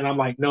Ripley, and I'm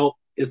like, nope,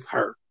 it's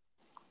her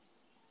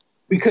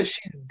because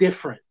she's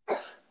different,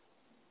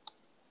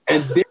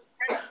 and different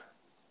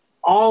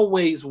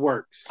always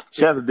works.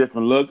 She has a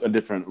different look, a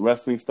different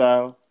wrestling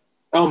style.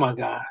 Oh my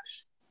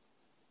gosh!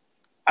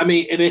 I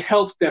mean, and it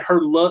helps that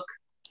her look,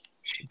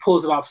 she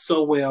pulls it off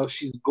so well.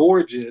 She's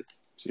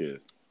gorgeous. She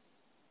is,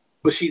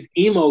 but she's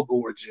emo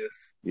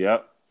gorgeous.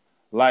 Yep,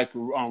 like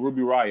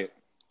Ruby Riott.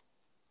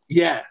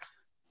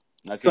 Yes.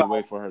 I can't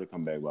wait for her to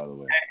come back, by the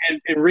way.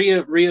 And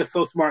Rhea's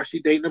so smart. She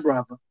dating her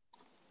brother.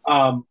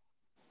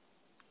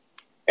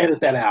 Edit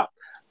that out.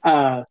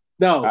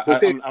 No.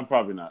 I'm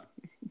probably not.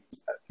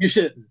 You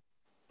shouldn't.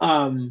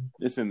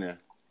 It's in there.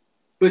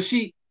 But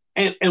she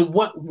and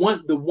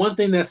the one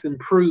thing that's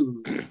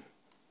improved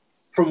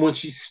from when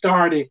she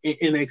started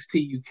in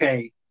NXT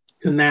UK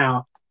to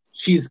now,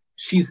 she's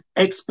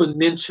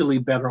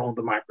exponentially better on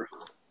the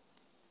microphone.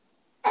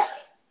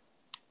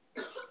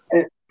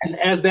 And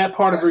as that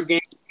part of her game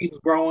keeps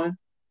growing,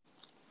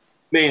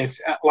 man,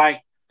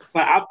 like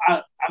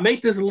I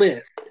make this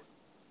list,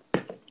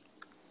 and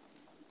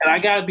I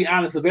gotta be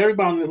honest. Of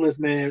everybody on this list,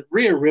 man,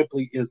 Rhea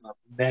Ripley is a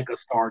mega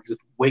star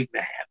just waiting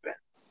to happen.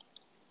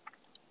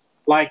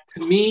 Like,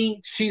 to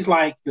me, she's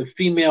like the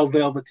female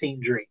Velveteen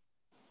Dream.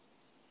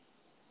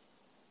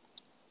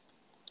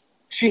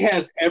 She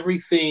has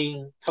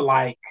everything to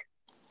like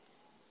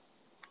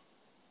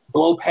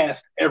blow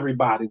past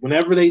everybody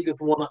whenever they just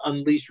want to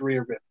unleash Rhea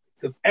Ripley.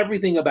 Because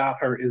everything about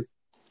her is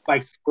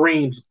like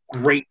screams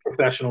great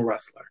professional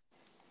wrestler.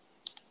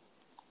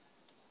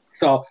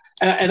 So,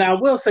 and I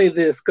will say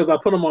this because I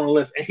put him on the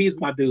list, and he's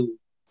my dude.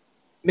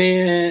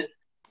 Man,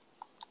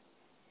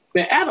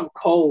 Adam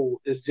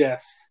Cole is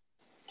just.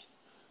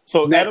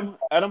 So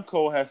Adam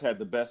Cole has had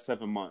the best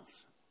 7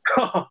 months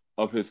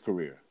of his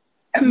career,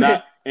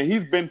 and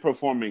he's been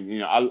performing. You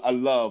know,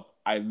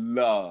 I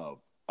love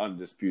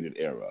Undisputed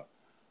Era.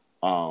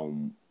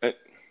 And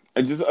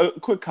just a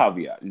quick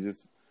caveat.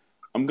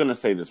 I'm gonna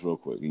say this real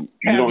quick. You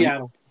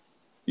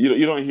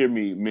don't hear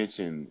me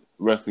mention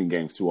wrestling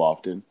games too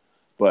often,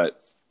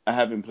 but I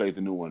haven't played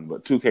the new one.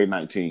 But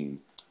 2K19,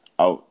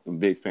 I'm a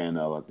big fan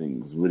of. I think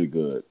it was really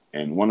good.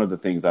 And one of the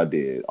things I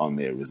did on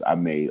there was I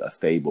made a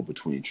stable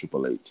between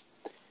Triple H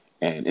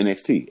and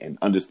NXT and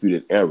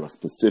Undisputed Era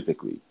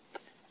specifically.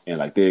 And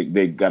like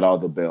they got all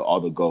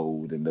the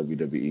gold in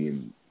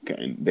WWE,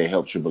 and they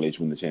helped Triple H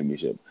win the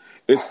championship.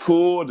 It's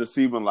cool to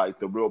see when like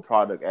the real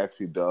product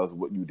actually does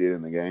what you did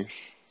in the game.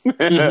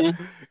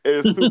 Mm-hmm.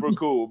 It's super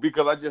cool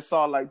because I just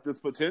saw like this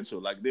potential.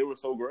 Like they were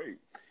so great.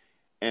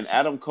 And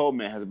Adam Cole,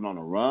 man, has been on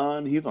a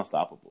run. He's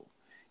unstoppable.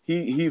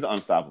 He's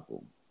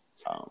unstoppable.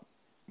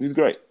 He's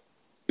great.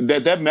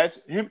 That match,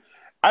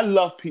 I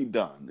love Pete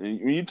Dunne.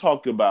 And when you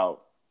talk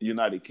about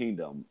United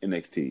Kingdom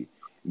NXT,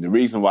 the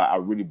reason why I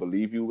really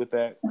believe you with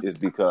that is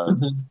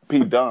because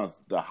Pete Dunne's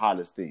the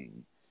hottest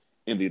thing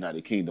in the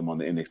United Kingdom on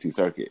the NXT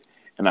circuit.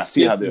 And I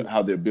see how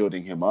they're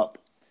building him up.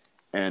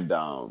 And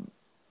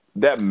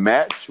that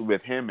match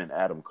with him and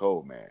Adam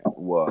Cole, man,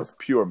 was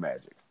pure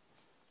magic.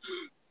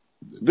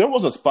 There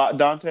was a spot,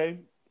 Dante.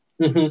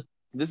 Mm-hmm.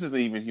 This isn't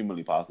even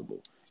humanly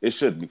possible. It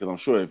shouldn't, because I'm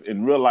sure if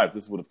in real life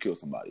this would have killed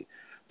somebody.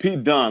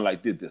 Pete Dunne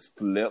like did this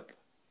flip.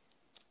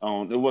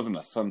 It wasn't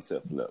a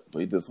sunset flip, but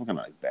he did some kind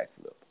of like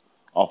backflip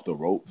off the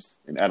ropes,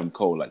 and Adam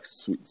Cole like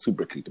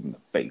super kicked him in the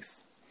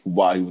face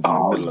while he was in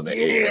the middle of the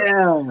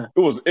air.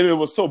 It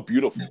was so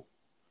beautiful. It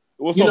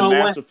was so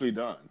masterfully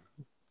done.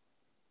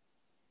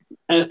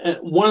 And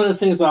one of the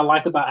things I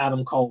like about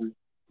Adam Cole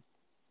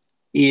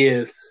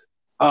is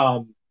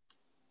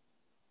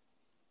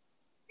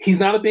he's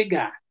not a big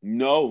guy.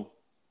 No.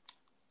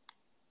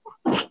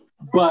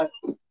 But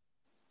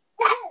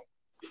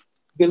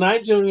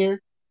Goodnight Jr.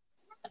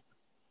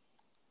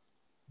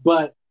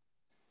 But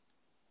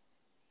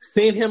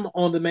seeing him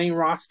on the main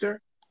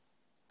roster,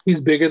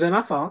 he's bigger than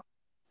I thought.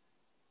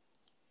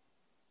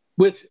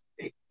 Which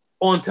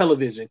on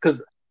television,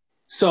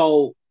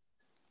 so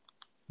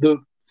the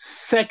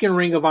second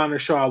Ring of Honor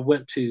show I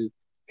went to,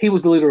 he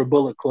was the leader of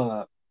Bullet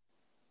Club.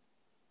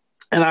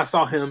 And I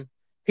saw him.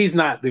 He's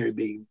not very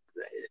big.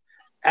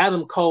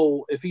 Adam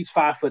Cole, if he's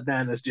 5'9",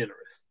 that's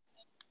generous.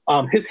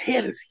 His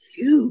head is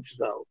huge,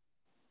 though,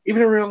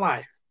 even in real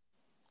life.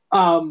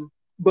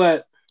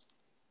 But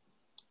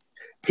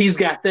he's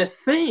got that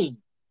thing.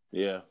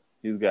 Yeah,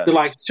 he's got it.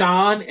 Like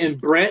Shawn and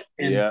Brett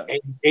and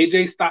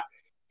AJ Styles.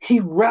 He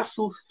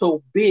wrestles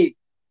so big,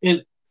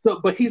 and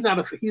so, but he's not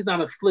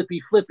a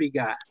flippy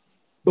guy.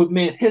 But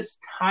man, his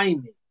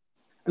timing,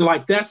 and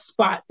like that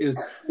spot is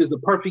the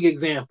perfect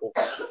example.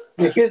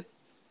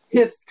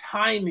 His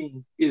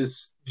timing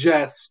is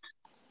just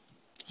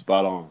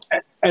spot on,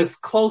 as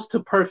close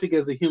to perfect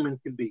as a human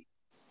can be.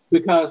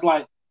 Because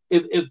like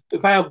if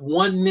I have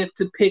one nit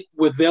to pick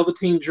with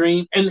Velveteen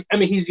Dream, and I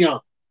mean he's young,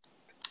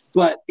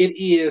 but it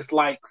is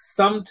like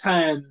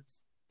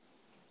sometimes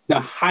the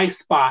high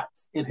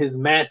spots in his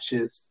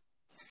matches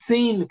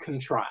seem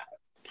contrived.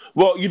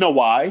 Well, you know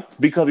why?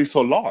 Because he's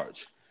so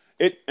large.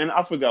 And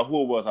I forgot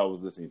who it was I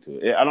was listening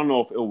to. I don't know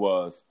if it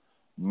was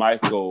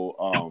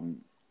Michael,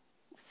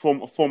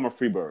 former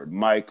Freebird,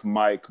 Michael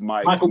Mike.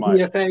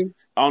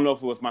 PFAs. I don't know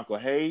if it was Michael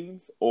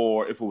Haynes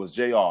or if it was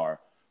JR,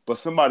 but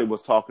somebody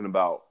was talking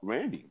about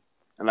Randy.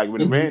 And like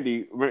when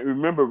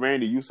remember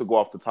Randy used to go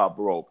off the top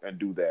rope and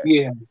do that.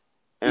 Yeah.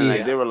 And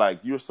like they were like,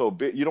 "You're so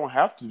big, you don't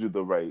have to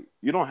do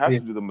you don't have to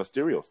do the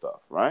Mysterio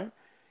stuff, right?"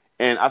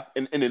 And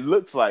it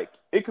looks like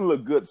it can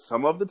look good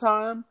some of the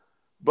time,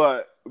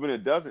 but when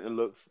it doesn't, it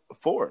looks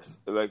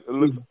forced. Like it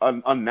looks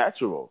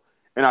unnatural.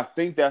 And I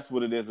think that's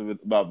what it is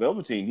about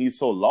Velveteen. He's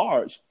so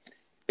large.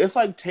 It's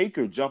like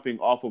Taker jumping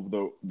off of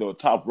the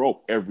top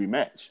rope every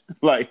match.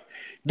 Like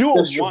do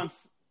it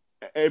once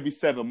every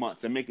 7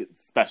 months and make it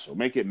special,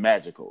 make it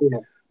magical. Yeah.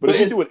 But if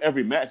you do it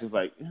every match, it's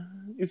like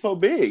he's so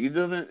big. It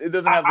doesn't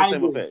have the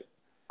same effect.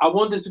 I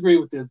won't disagree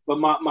with this, but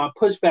my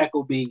pushback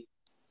will be,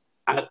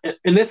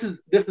 and this is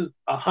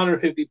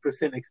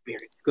 150%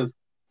 experience because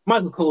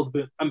Adam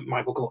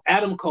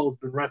Cole's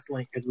been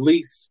wrestling at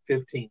least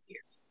 15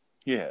 years.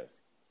 Yes.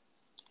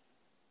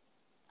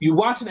 You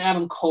watch an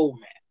Adam Cole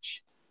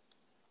match,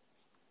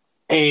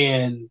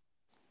 and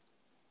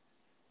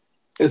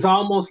it's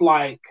almost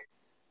like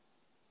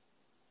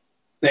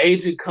the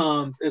agent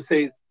comes and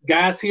says,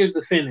 "Guys, here's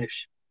the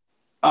finish.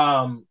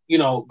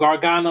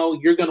 Gargano,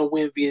 you're going to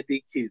win via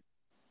DQ."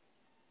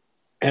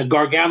 And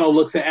Gargano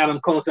looks at Adam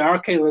Cole and says,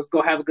 "Okay, let's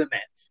go have a good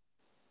match."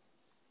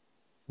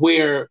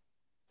 Where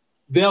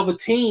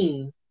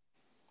Velveteen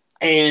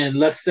and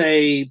let's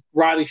say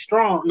Roddy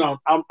Strong, no,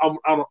 I don't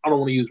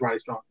want to use Roddy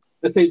Strong.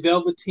 Let's say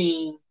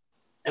Velveteen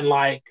and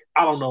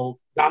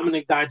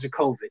Dominic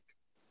Dijakovic,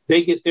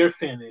 they get their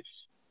finish.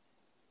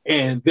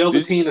 And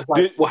Velveteen is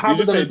like, "Well, how are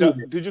we going to do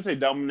this?" Did you say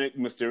Dominic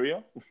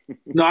Mysterio?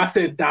 No, I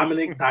said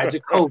Dominic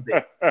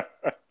Dijakovic.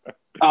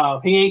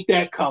 He ain't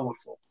that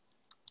colorful.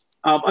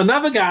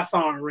 Another guy I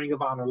saw in Ring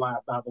of Honor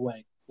live, by the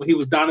way, when he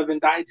was Donovan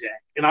Dijak.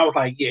 And I was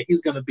like, yeah,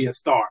 he's going to be a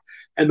star.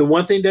 And the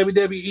one thing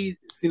WWE,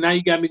 see, now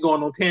you got me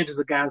going on tangents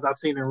of guys I've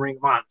seen in Ring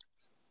of Honor.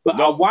 But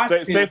no, I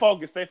watched stay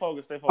focused.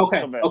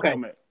 Okay, okay.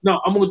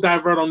 No, I'm going to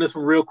divert on this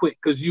one real quick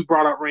because you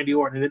brought up Randy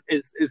Orton. And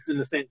it's in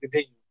the same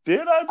continuum.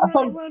 Did I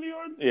bring up Randy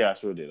Orton? Yeah, I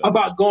sure did.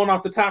 About going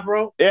off the top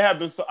rope? It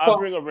happens. I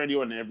bring up Randy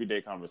Orton in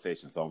everyday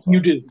conversation, so I'm sorry.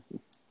 You do.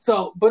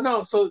 So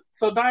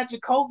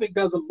Dijakovic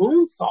does a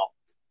moonsault.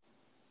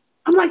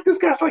 I'm like, this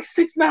guy's like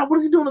 6'9". What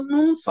is he doing a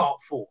moonsault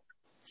for?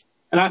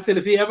 And I said,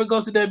 if he ever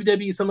goes to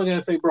WWE, someone's going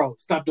to say, bro,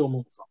 stop doing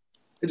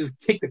moonsaults. It just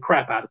kick the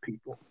crap out of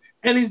people.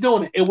 And he's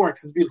doing it. It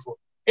works. It's beautiful.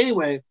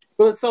 Anyway,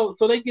 but so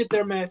they get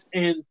their match,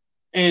 and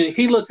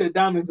he looks at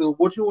Dominic and says,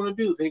 what you want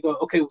to do? And he goes,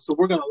 okay, so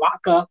we're going to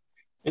lock up.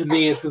 And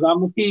then since I'm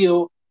the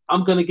heel,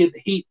 I'm going to get the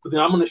heat, but then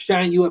I'm going to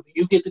shine you up, and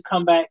you get to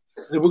come back,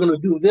 and then we're going to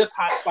do this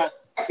hot spot.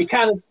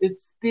 It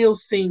still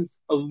seems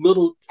a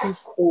little too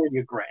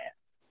choreographed.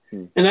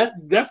 And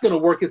that's going to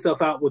work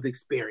itself out with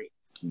experience.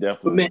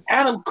 Definitely. But man,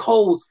 Adam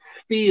Cole's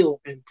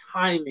feel and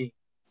timing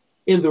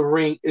in the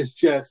ring is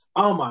just,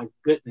 oh my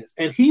goodness.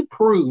 And he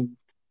proved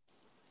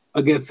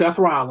against Seth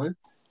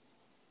Rollins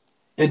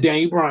and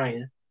Daniel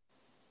Bryan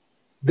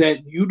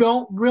that you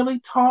don't really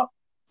talk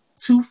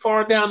too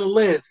far down the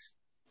list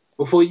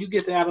before you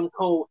get to Adam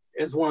Cole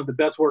as one of the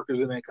best workers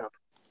in that company.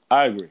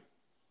 I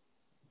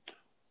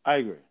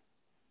agree.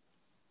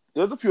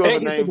 There's a few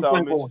other names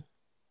I'll mention.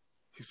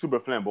 He's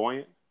super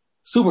flamboyant.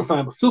 Super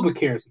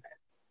charismatic.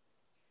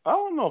 I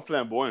don't know if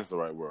flamboyant is the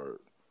right word.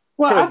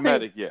 Well,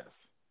 charismatic,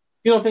 yes.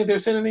 You don't think they're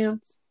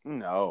synonyms?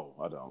 No,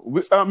 I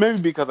don't. Maybe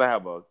because I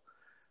have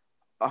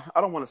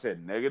I don't want to say a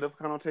negative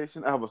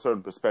connotation. I have a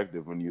certain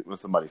perspective when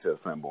somebody says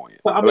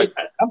flamboyant. Well, I mean,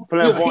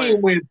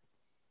 flamboyant.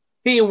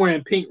 He ain't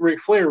wearing pink Ric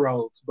Flair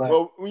robes.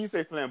 But when you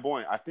say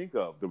flamboyant, I think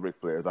of the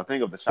Ric Flairs. I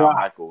think of the Shawn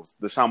Michaels.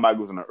 The Shawn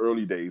Michaels in the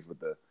early days with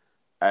the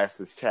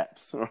assless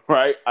chaps,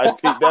 right? I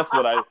think that's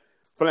what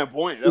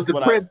flamboyant. That's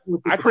what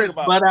I think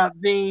about.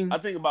 I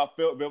think about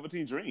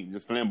Velveteen Dream,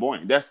 just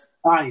flamboyant. That's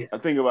I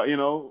think about,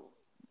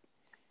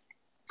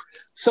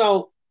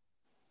 So,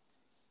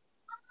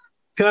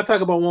 can I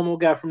talk about one more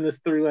guy from this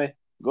three-way?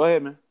 Go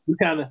ahead, man.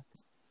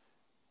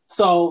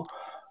 So,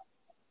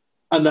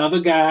 another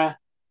guy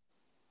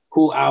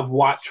who I've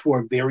watched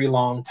for a very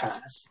long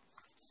time,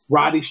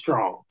 Roddy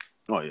Strong.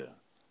 Oh yeah.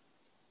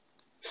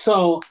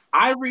 So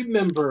I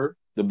remember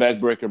the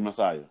backbreaker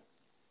Messiah.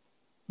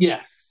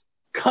 Yes.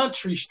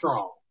 Country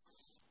Strong.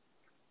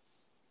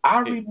 I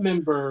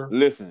remember.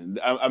 Listen,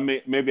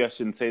 maybe I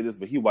shouldn't say this,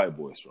 but he white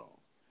boy strong.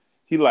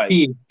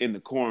 He in the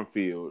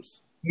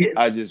cornfields. Yes.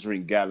 I just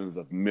drink gallons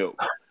of milk.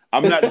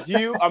 I'm not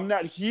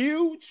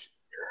huge,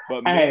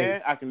 but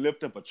man, I can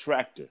lift up a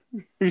tractor.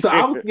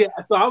 So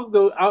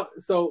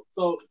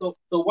the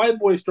white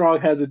boy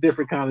strong has a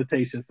different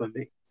connotation for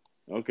me.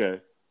 Okay.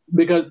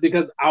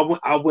 Because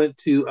I went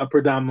to a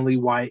predominantly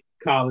white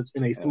college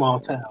in a small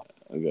town.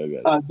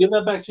 Okay. Give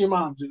that back to your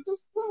mom,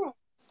 Juice.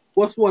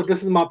 What's what?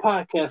 This is my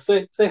podcast.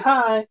 Say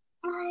hi.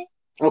 Hi.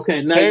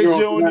 Okay, now hey,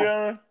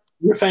 Junior.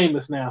 You're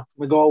famous now.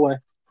 Go away.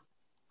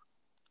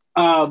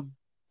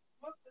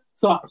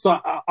 So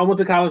I went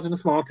to college in a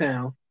small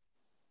town.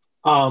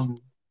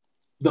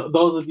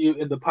 Those of you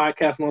in the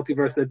podcast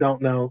multiverse that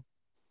don't know,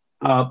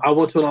 I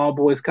went to an all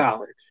boys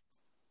college.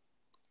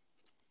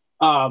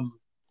 Um,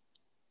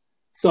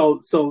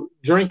 so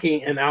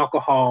drinking and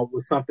alcohol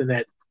was something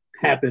that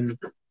happened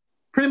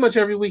pretty much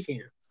every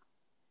weekend.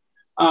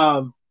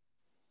 Um,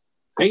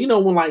 and you know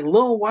when like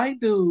little white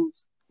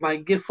dudes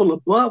like get full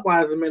of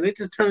Budweiser, man, they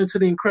just turn into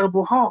the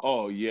Incredible Hulk.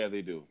 Oh yeah,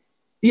 they do.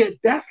 Yeah,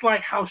 that's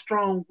like how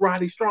strong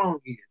Roddy Strong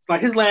is.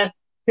 Like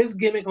his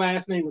gimmick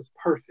last name is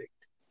Perfect.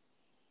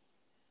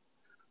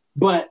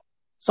 But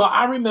so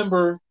I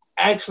remember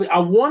actually, I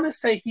want to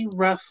say he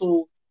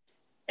wrestled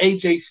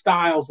AJ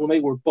Styles when they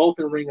were both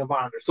in Ring of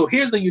Honor. So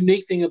here's the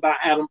unique thing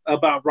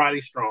about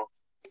Roddy Strong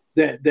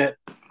that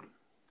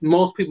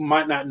most people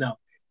might not know.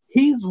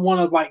 He's one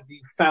of like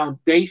the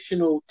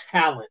foundational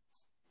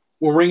talents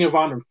when Ring of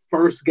Honor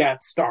first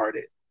got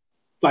started.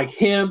 Like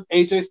him,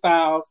 AJ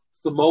Styles,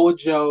 Samoa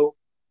Joe.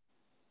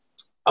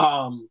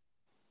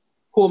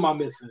 Who am I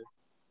missing?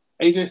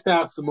 AJ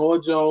Styles,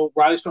 Samoa Joe,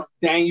 Roddy Strong,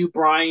 Daniel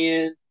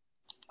Bryan,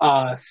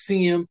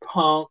 CM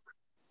Punk,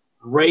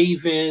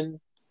 Raven,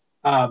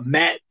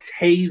 Matt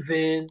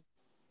Taven,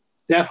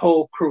 that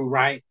whole crew,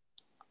 right?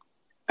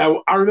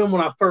 I remember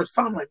when I first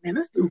saw him, like, man,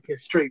 this dude can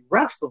straight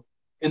wrestle.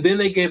 And then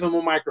they gave him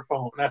a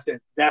microphone, and I said,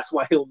 that's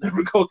why he'll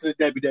never go to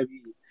the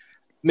WWE.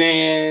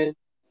 Man,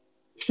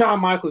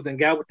 Shawn Michaels then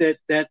got with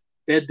that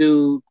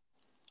dude,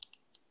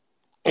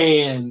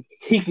 and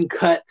he can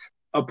cut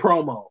a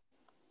promo.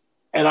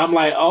 And I'm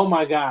like, oh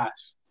my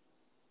gosh.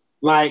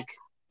 Like,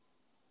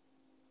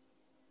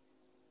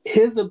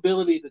 his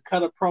ability to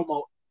cut a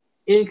promo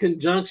in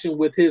conjunction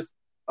with his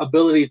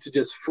ability to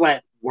just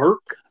flat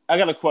work. I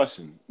got a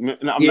question. No,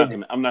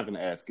 I'm not gonna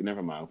ask it.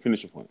 Never mind.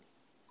 Finish your point.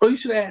 Oh, you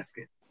should ask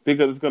it.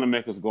 Because it's gonna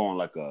make us go on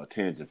like a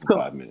tangent for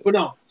 5 minutes. But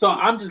no, so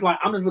I'm just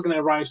looking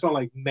at Roddy Strong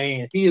like,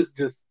 man, he has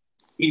just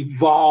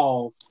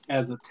evolved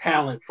as a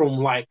talent from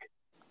like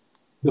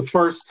the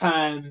first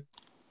time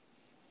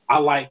I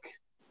like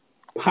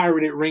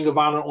pirated Ring of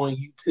Honor on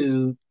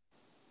YouTube,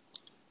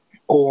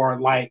 or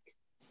like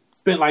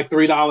spent like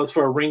 $3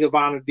 for a Ring of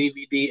Honor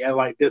DVD at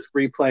like Disc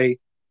Replay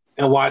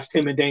and watched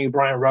him and Daniel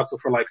Bryan wrestle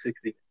for like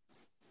 60 minutes.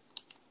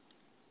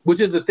 Which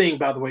is the thing,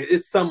 by the way.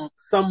 It's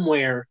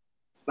somewhere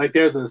like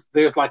there's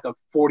like a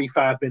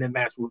 45-minute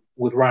match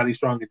with Roddy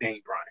Strong and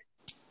Daniel Bryan.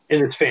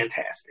 And it's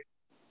fantastic.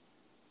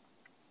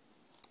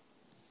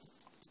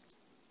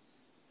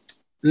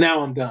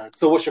 Now I'm done.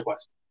 So what's your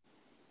question?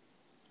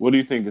 What do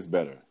you think is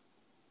better?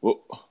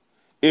 Well,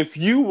 if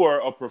you were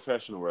a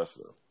professional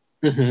wrestler,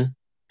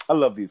 I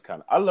love these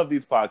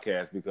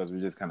podcasts because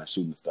we're just kind of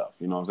shooting stuff.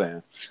 You know what I'm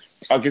saying?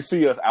 I can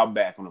see us out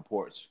back on the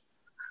porch,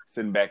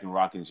 sitting back in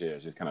rocking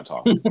chairs, just kind of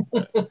talking.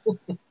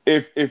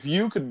 If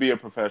you could be a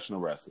professional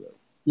wrestler,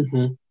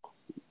 you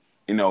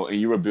know, and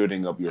you were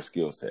building up your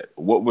skill set,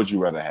 what would you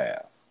rather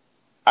have?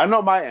 I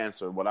know my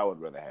answer. What I would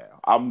rather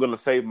have. I'm gonna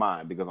save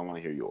mine because I want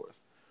to hear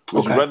yours.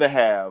 Would you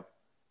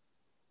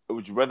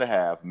rather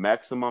have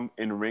maximum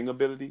in-ring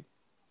ability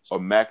or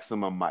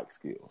maximum mic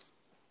skills?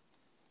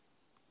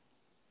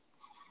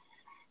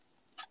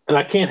 And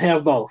I can't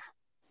have both.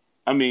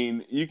 I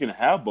mean, you can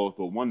have both,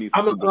 but one needs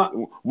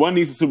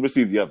to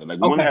supersede the other. Like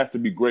one has to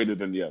be greater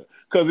than the other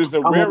because it's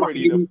a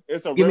rarity.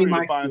 It's a rarity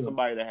to find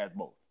somebody that has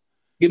both.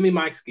 Give me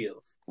mic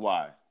skills.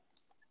 Why?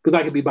 Because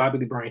I could be Bobby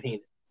the Brain Heenan.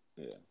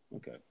 Yeah.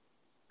 Okay.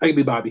 I could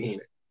be Bobby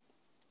Heenan.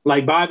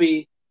 Like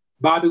Bobby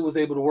was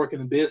able to work in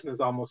the business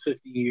almost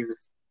 50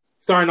 years,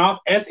 starting off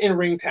as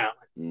in-ring talent,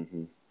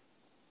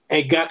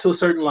 and got to a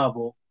certain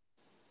level,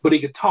 but he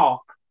could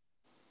talk.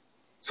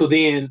 So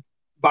then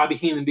Bobby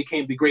Heenan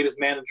became the greatest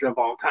manager of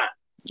all time.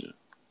 Yeah.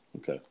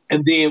 Okay.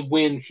 And then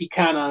when he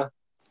kind of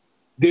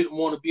didn't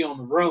want to be on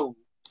the road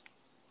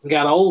and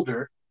got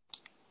older,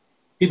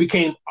 he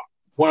became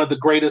one of the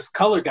greatest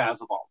color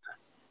guys of all time.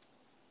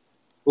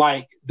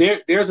 Like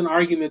there's an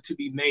argument to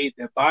be made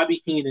that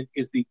Bobby Heenan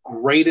is the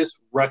greatest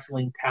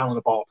wrestling talent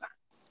of all time.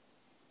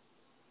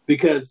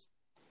 Because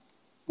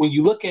when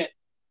you look at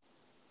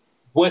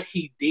what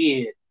he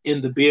did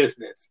in the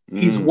business,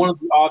 he's one of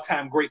the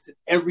all-time greats in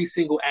every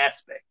single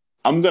aspect.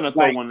 I'm gonna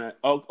throw one that.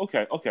 Oh,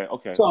 okay.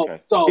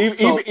 So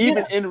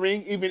even in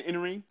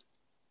ring.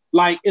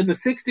 Like in the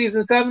 60s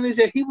and 70s,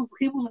 yeah, he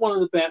was one of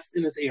the best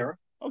in his era.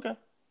 Okay.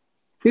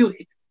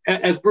 He,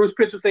 as Bruce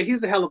Prichard would say,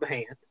 he's a hell of a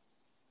hand.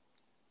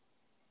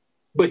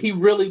 But he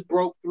really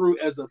broke through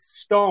as a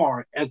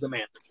star as a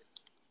manager.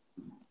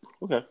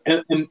 Okay.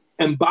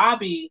 And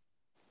Bobby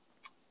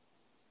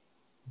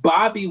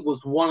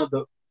was one of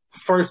the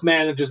first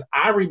managers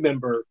I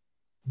remember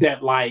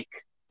that like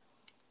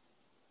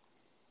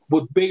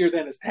was bigger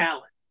than his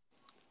talent.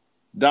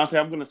 Dante,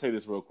 I'm going to say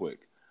this real quick.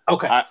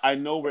 Okay. I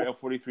know we're at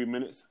 43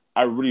 minutes.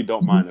 I really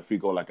don't mind if we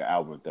go like an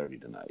hour and 30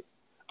 tonight.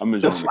 I'm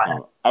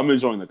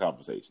enjoying the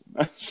conversation.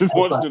 I just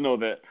want you to know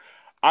that.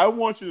 I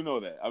want you to know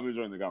that. I'm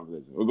enjoying the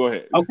conversation. Well, go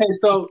ahead. Okay,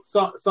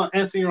 so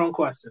answer your own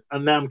question.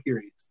 And now I'm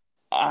curious.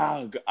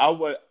 I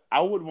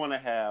would want to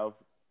have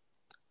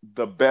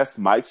the best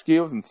mic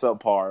skills and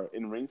subpar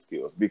in ring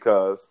skills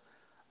because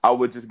I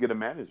would just get a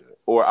manager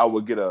or I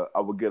would get a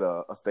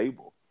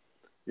stable.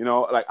 You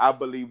know, like I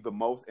believe the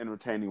most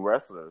entertaining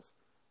wrestlers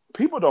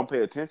people don't pay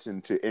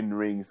attention to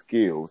in-ring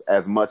skills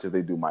as much as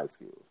they do mic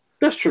skills.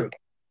 That's true.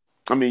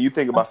 I mean, you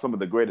think about some of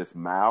the greatest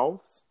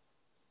mouths,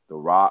 The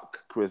Rock,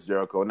 Chris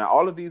Jericho. Now,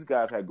 all of these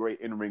guys had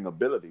great in-ring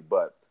ability,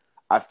 but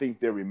I think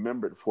they're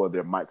remembered for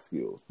their mic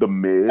skills. The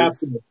Miz,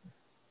 Absolutely.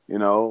 you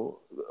know,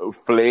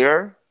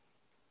 Flair,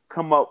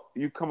 come up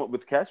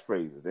with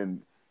catchphrases,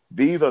 and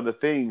these are the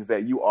things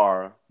that you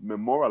are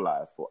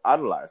memorialized for,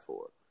 idolized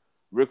for.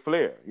 Ric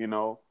Flair, you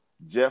know,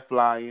 jet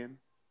flying,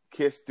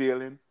 kiss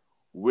stealing,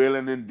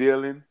 wheeling and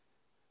dealing,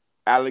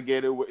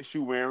 alligator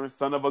shoe wearing,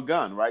 son of a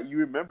gun, right? You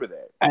remember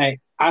that. Hey,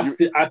 I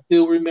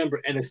still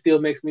remember, and it still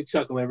makes me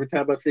chuckle every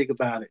time I think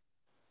about it.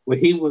 When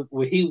he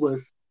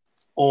was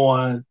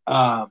on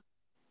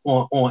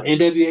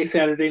NWA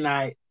Saturday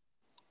Night,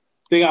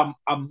 I think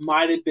I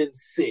might have been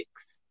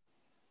 6.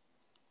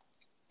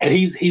 And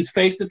he's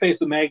face to face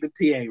with Magnum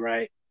TA,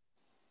 right?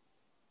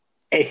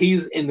 And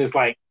he's in this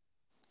like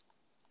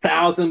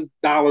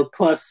 $1,000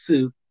 plus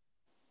suit.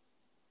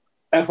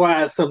 That's why I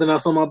had something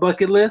else on my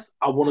bucket list.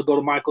 I want to go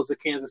to Michael's of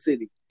Kansas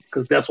City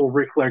because that's where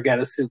Ric Flair got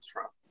his suits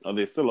from. Oh,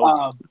 they're still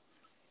open.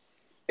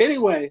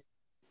 Anyway,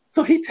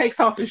 so he takes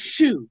off his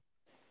shoe.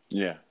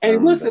 Yeah. And he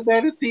looks at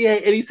Magnum TA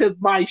and he says,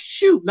 "My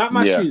shoe, not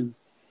my shoe.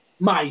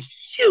 My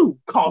shoe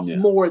costs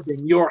more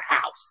than your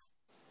house."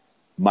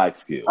 Mic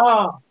skills.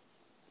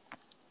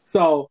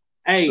 So,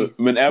 hey.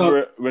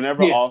 Whenever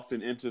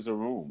Austin enters a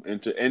room,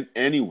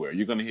 anywhere,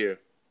 you're going to hear,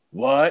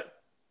 "What?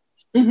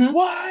 Mm-hmm.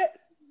 What?"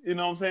 You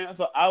know what I'm saying?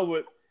 So I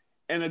would,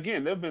 and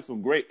again, there have been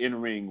some great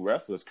in-ring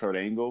wrestlers, Kurt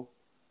Angle,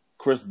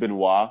 Chris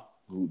Benoit,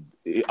 who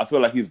I feel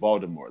like he's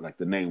Voldemort, like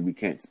the name we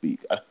can't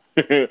speak.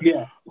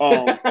 Yeah.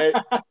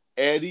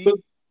 Eddie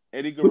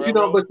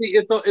Guerrero. But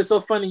you know, it's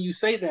so funny you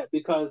say that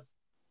because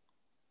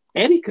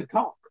Eddie could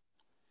talk.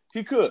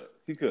 He could.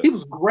 He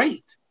was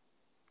great.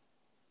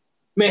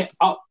 Man,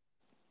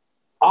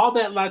 all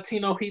that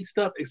Latino Heat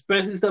stuff,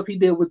 especially stuff he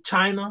did with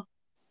China,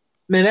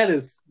 man, that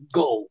is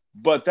gold.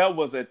 But that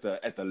was at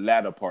the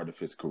latter part of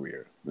his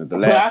career, the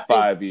last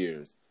 5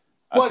 years.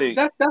 I think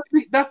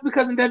that's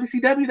because in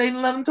WCW they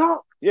didn't let him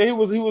talk. Yeah, he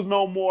was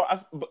no more.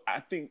 I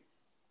think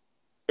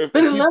they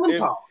didn't let him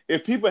talk.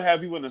 If people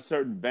have you in a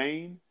certain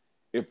vein,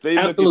 if they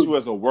look at you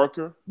as a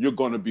worker, you're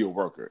going to be a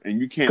worker,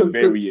 and you can't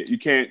vary it. You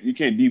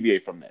can't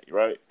deviate from that,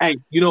 right? Hey,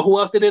 you know who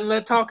else they didn't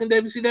let talk in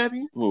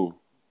WCW? Who?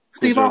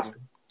 Steve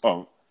Austin.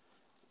 Oh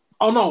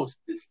no,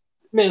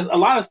 man! A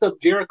lot of stuff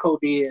Jericho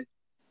did,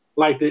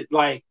 like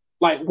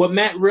what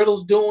Matt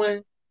Riddle's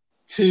doing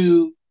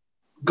to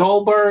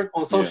Goldberg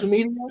on social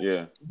media.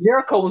 Yeah,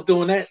 Jericho was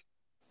doing that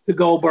to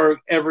Goldberg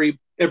every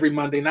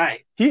Monday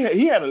night. He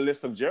had a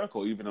list of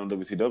Jericho even on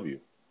WCW.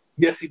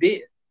 Yes, he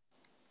did.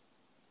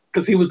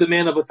 Because he was the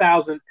man of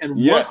 1,000 and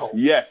yes.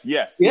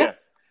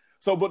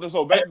 So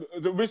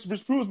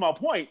which proves my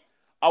point.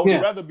 I would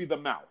rather be the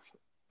mouth,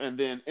 and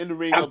then in the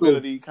ring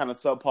ability kind of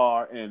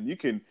subpar, and you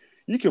can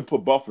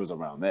put buffers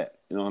around that.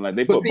 You know, like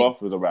they put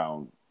buffers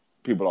around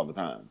people all the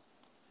time.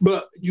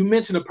 But you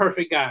mentioned a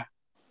perfect guy.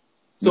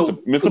 So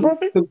Mr.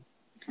 Perfect?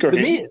 The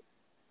Miz.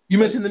 You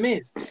mentioned the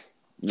Miz.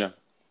 Yeah.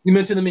 You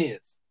mentioned the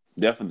Miz.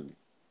 Definitely.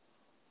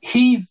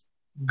 He's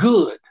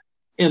good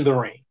in the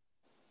ring.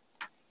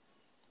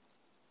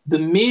 The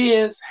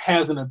Miz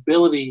has an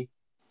ability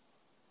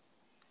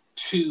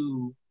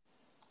to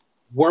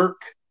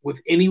work with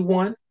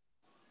anyone,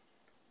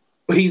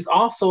 but he's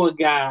also a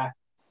guy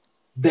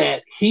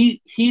that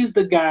he's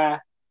the guy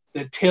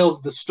that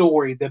tells the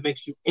story that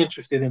makes you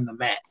interested in the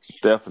match.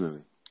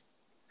 Definitely.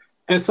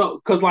 And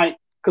so, because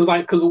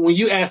when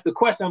you ask the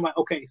question, I'm like,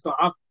 okay, so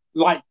I'm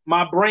like,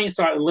 my brain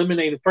started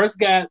eliminating. First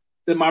guy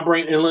that my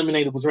brain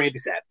eliminated was Randy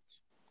Savage,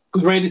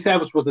 because Randy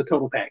Savage was a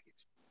total package.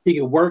 He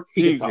could work,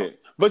 he could talk.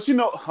 But you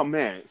know, oh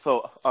man,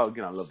 so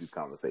again, I love these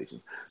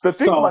conversations. So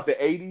think about the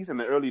 80s and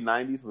the early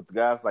 90s with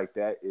guys like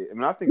that. I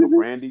mean, I think of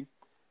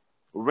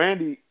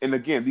Randy, and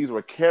again, these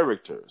were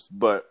characters,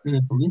 but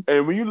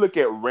and when you look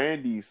at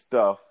Randy's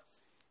stuff,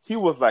 he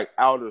was like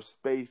outer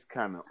space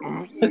kind of.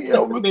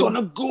 We're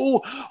gonna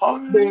go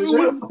on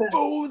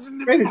UFOs and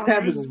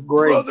the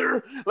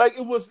brother. Like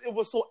it was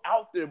so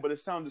out there, but it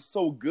sounded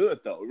so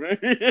good though, right?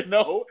 You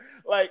know,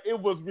 like it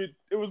was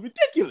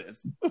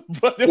ridiculous,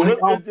 but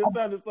it just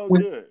sounded so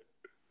good.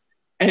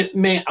 And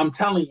man, I'm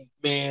telling you,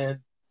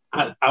 man,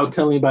 I'll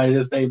tell anybody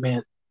this day,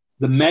 man,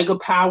 the Mega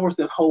Powers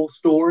that whole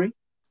story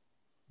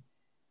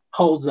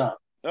holds up.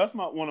 That's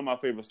one of my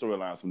favorite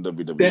storylines from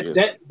WWE.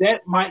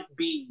 That might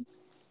be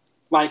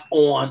like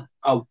on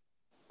a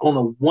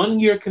 1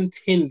 year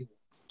continuum.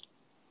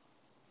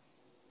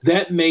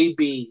 That may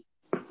be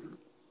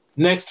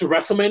next to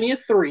WrestleMania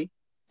 3.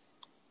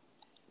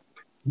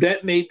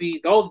 That may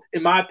be those,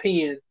 in my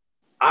opinion,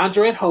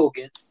 Andre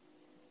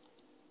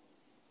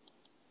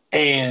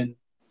and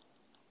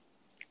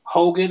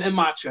Hogan and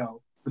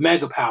Macho, the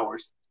Mega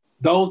Powers.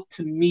 Those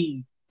to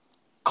me,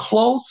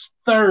 close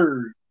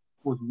third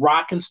with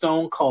Rock and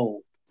Stone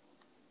Cold.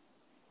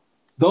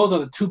 Those are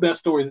the two best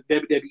stories that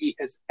WWE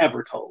has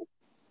ever told.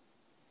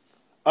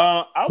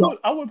 I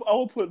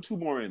would put two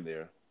more in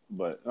there,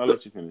 but I'll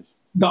let you finish.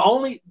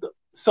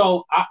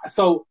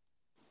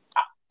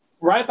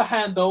 right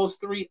behind those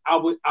three, I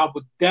would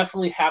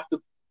definitely have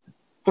to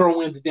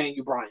throw in the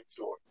Daniel Bryan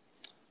story.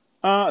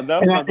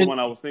 That's not the one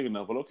I was thinking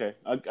of, but okay.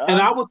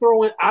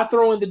 I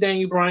throw in the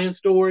Daniel Bryan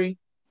story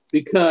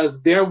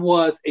because there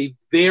was a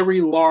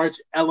very large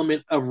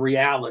element of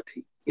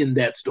reality in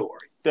that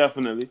story.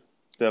 Definitely.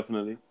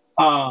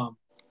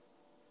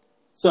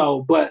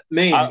 So, but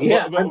man,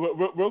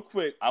 real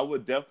quick, I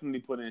would definitely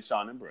put in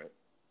Shawn and Brett.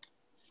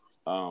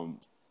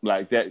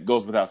 Like that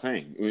goes without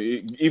saying.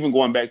 Even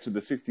going back to the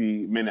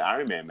 60-minute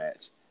Iron Man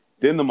match,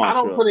 then the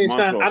Montreal.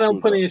 I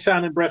don't put in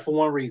Shawn and Brett for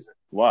one reason.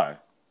 Why?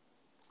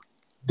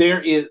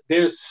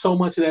 There's so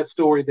much of that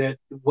story that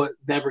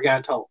never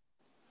got told.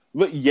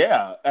 But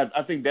yeah,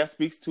 I think that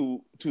speaks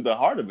to the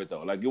heart of it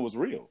though. Like it was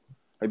real.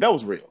 Like that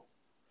was real.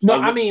 No,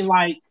 I mean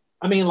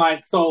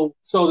so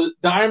the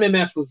Iron Man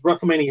match was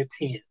WrestleMania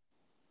 10.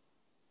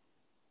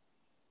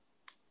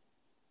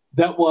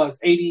 That was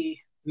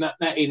 80, not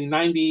 80,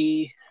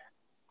 90,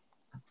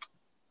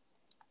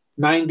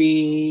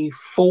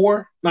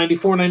 94,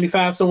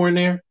 95, somewhere in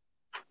there.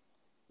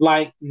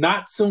 Like,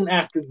 not soon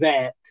after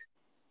that,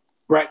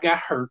 Brett got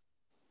hurt.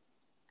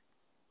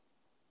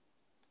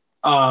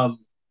 Well,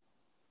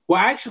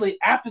 actually,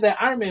 after that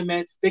Iron Man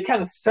match, they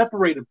kind of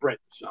separated Brett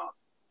and Shawn.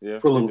 Yeah,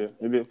 for a little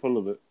bit. They did for a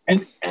little bit.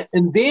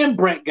 And then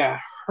Brett got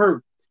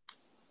hurt.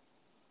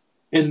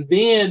 And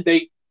then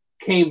they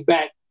came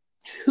back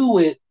to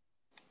it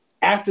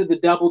after the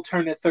double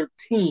turn at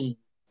 13.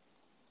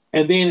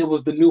 And then it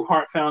was the New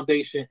Heart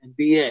Foundation and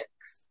DX.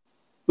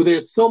 But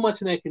there's so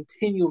much in that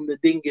continuum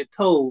that didn't get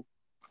told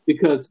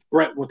because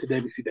Brett went to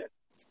WCW.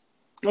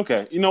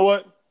 Okay, you know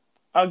what?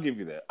 I'll give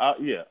you that.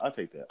 I'll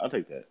take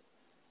that.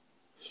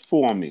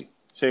 Fool on me.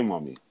 Shame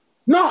on me.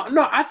 No,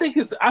 I think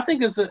it's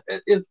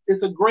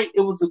a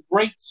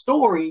great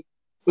story,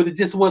 but it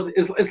just wasn't.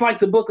 It's like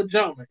the Book of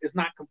Jonah. It's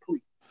not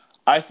complete.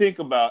 I think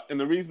about, and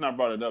the reason I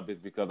brought it up is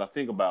because I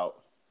think about,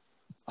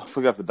 I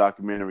forgot the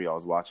documentary I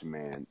was watching,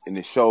 man, and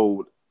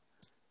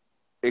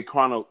it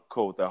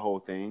chronicled that whole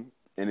thing,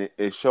 and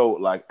it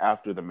showed like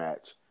after the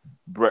match,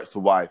 Brett's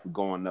wife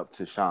going up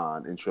to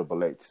Shawn and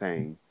Triple H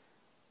saying,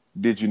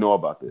 "Did you know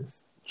about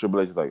this?"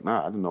 Triple H is like,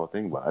 "Nah, I didn't know a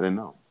thing about it. I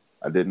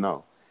didn't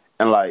know,"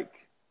 and like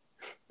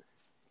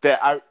that,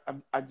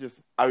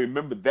 I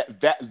remember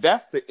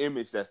that's the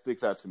image that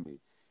sticks out to me,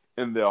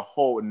 in the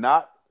whole,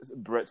 not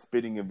Brett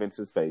spitting in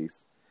Vince's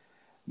face,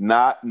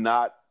 not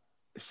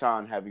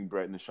Shawn having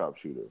Brett in the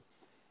sharpshooter.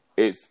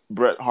 It's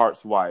Bret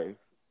Hart's wife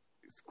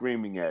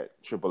screaming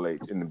at Triple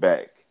H in the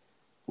back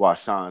while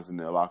Shawn's in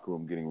the locker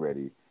room getting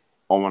ready.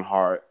 Owen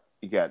Hart,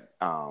 you got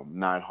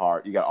Nine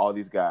Hart, you got all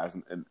these guys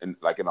in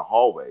like in a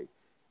hallway,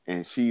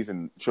 and she's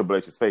in Triple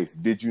H's face.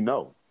 Did you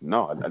know?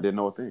 No, I didn't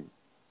know a thing.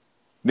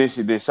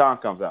 Then Shawn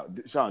comes out.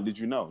 Shawn, did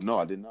you know? No,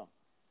 I didn't know.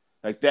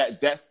 Like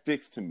that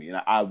sticks to me,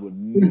 and I would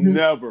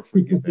never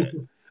forget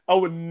that. I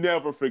would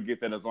never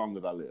forget that as long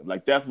as I live.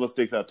 Like that's what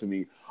sticks out to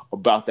me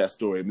about that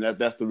story. I mean,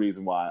 that's the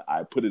reason why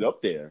I put it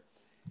up there.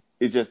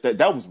 It's just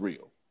that was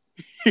real.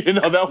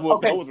 That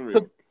was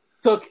real.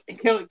 So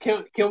can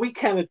we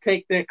kind of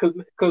take that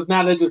because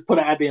now that just put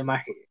an idea in my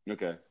head.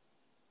 Okay,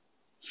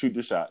 shoot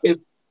your shot.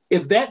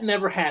 If that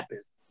never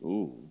happens, I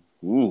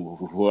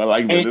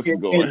like where this is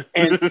going.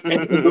 And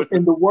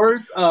in the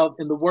words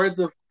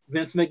of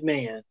Vince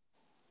McMahon,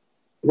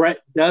 Brett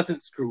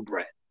doesn't screw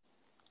Brett.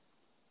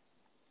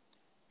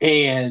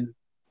 And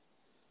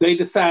they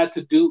decide,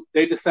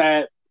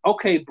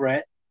 okay,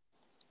 Brett,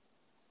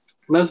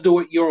 let's do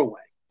it your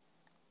way.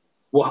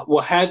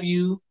 We'll have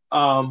you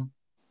go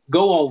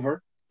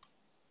over,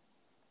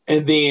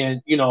 and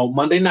then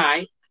Monday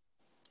night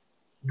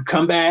you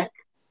come back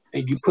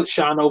and you put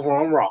Shawn over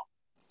on Raw.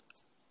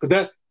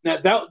 Because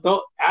that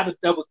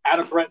was out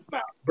of Brett's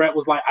mouth. Brett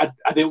was like,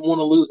 I didn't want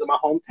to lose in my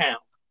hometown,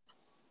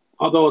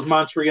 although it's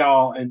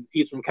Montreal and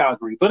he's from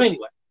Calgary. But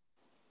anyway.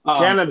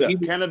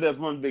 Canada is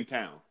one big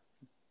town.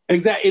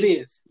 Exactly, it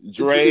is.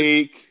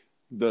 Drake,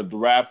 the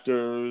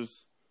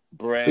Raptors,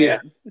 Brett. Yeah.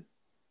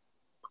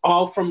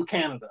 All from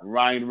Canada.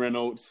 Ryan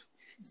Reynolds.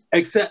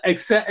 Except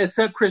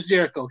Chris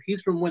Jericho.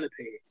 He's from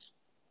Winnipeg.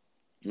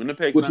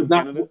 Winnipeg's not in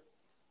Canada?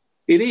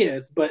 It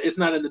is, but it's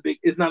not in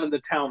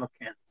the town of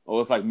Canada. Oh,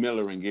 it's like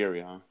Miller and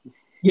Gary, huh?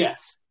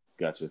 Yes.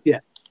 Gotcha. Yeah.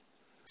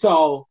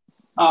 So,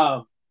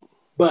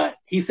 but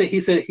he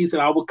said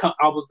I would come.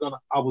 I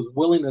was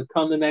willing to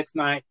come the next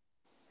night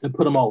and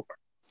put him over.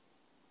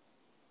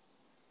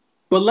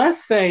 But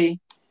let's say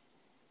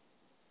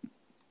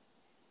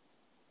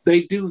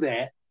they do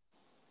that,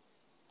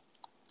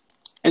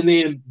 and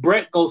then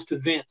Brett goes to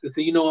Vince and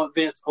says, "You know what,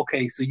 Vince?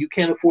 Okay, so you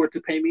can't afford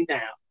to pay me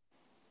now,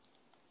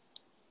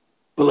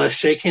 but let's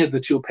shake hands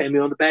that you'll pay me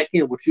on the back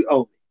end what you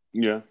owe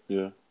me."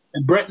 Yeah.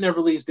 And Brett never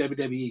leaves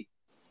WWE.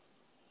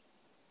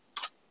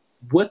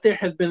 Would there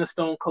have been a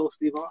Stone Cold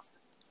Steve Austin?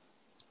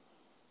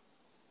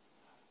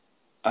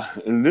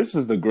 And this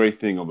is the great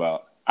thing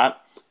about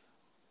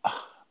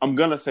I'm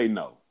gonna say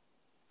no.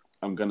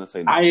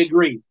 I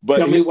agree. But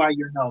tell me why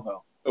you're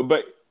no, though.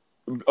 But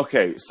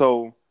okay,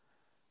 so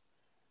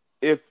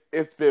if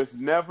there's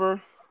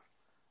never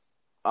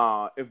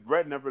if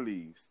Brett never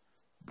leaves,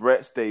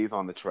 Brett stays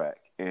on the track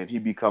and he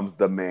becomes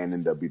the man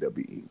in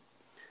WWE.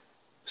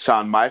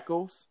 Shawn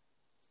Michaels,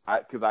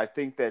 because I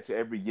think that to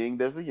every yin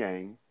there's a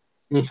yang.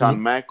 Mm-hmm.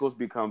 Shawn Michaels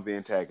becomes the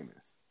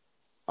antagonist,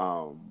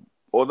 or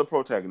the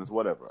protagonist,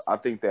 whatever. I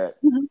think that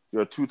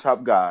your two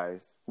top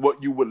guys,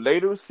 what you would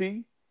later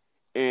see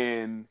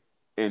in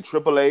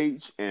Triple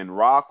H and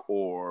Rock,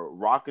 or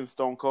Rock and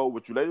Stone Cold,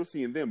 what you later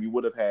see in them, you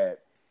would have had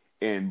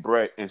in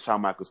Brett and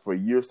Shawn Michaels for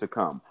years to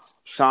come.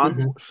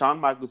 Shawn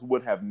Michaels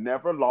would have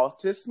never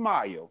lost his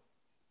smile.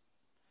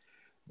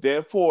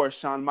 Therefore,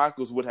 Shawn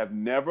Michaels would have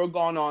never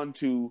gone on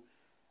to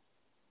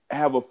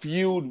have a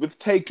feud with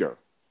Taker,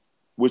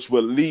 which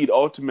would lead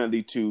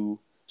ultimately to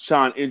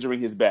Shawn injuring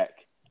his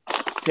back,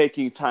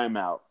 taking time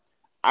out.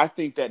 I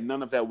think that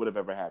none of that would have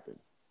ever happened.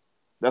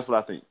 That's what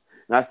I think.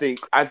 And I think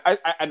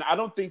I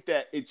don't think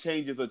that it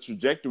changes the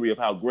trajectory of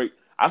how great.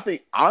 I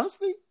think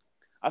honestly,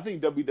 I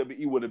think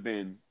WWE would have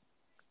been,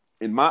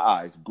 in my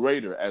eyes,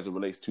 greater as it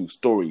relates to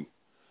story.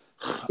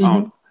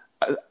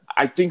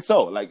 I think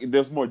so. Like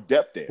there's more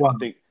depth there. Wow.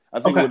 I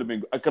think it would have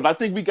been, because I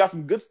think we got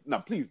some good. Now,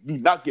 please do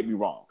not get me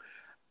wrong.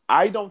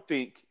 I don't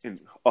think,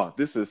 and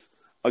this is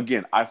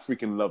again, I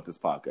freaking love this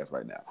podcast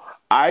right now.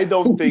 I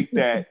don't think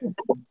that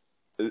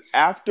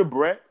after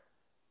Brett,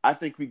 I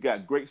think we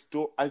got great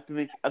story. I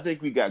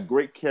think we got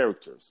great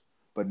characters,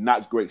 but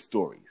not great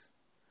stories.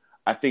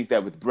 I think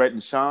that with Brett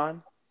and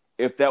Shawn,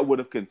 if that would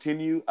have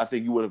continued, I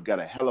think you would have got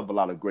a hell of a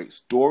lot of great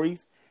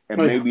stories,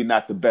 and maybe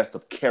not the best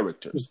of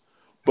characters.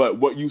 But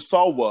what you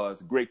saw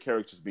was great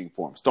characters being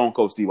formed. Stone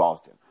Cold Steve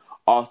Austin.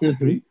 Austin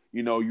 3,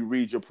 you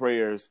read your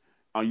prayers,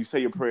 you say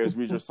your prayers,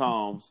 read your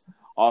Psalms.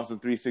 Austin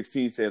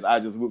 3:16 says, I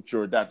just whooped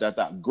your ...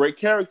 Great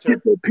character.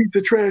 Get that piece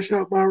of trash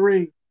out my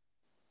ring.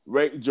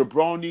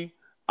 Jabroni,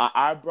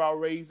 eyebrow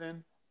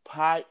raising,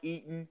 pie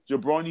eating,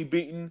 jabroni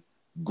beating.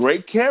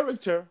 Great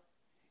character.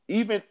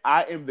 Even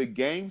I Am the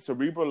Game,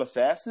 Cerebral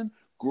Assassin.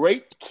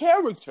 Great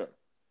character.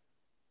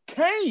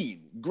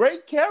 Kane,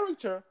 great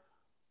character.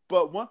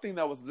 But one thing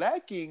that was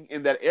lacking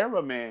in that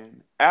era,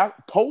 man,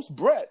 post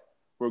Brett,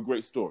 were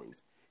great stories.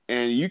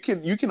 And you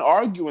can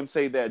argue and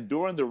say that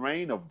during the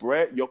reign of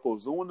Brett,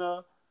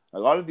 Yokozuna, a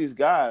lot of these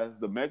guys,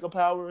 the mega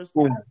powers,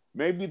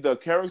 maybe the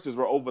characters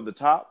were over the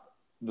top.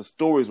 The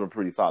stories were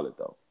pretty solid,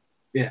 though.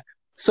 Yeah.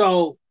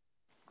 So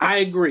I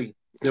agree.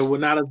 There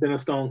would not have been a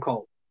Stone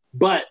Cold.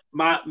 But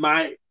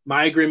my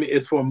agreement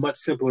is for a much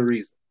simpler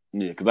reason.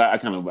 Yeah, because I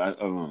don't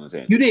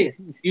understand. You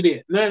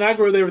did. No, and I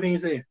agree with everything you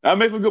said. I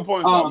made some good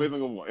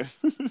points.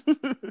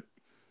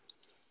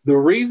 The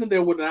reason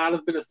there would not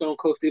have been a Stone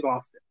Cold Steve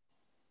Austin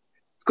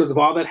is because if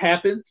all that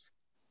happens,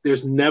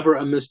 there's never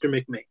a Mr.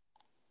 McMahon.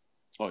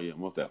 Oh, yeah,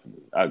 most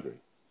definitely. I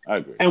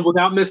agree. And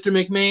without Mr.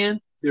 McMahon,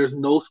 there's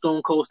no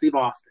Stone Cold Steve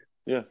Austin.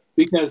 Yeah.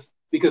 Because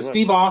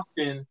Steve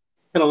Austin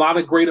had a lot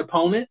of great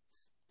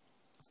opponents,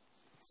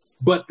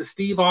 but the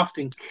Steve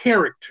Austin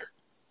character,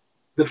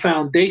 the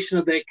foundation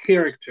of that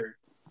character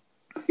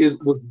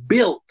was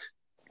built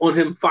on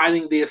him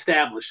fighting the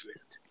establishment.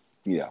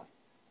 Yeah.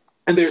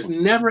 And there's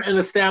never an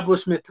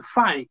establishment to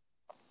fight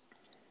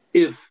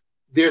if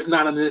there's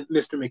not a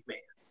Mr.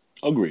 McMahon.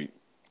 Agreed.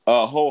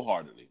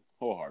 Wholeheartedly.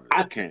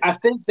 I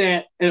think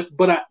that,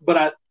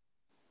 but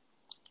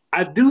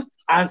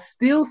I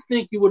still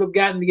think you would have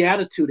gotten the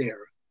Attitude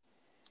Era.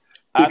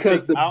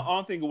 Because I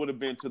don't think it would have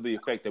been to the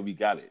effect that we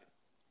got it.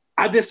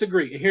 I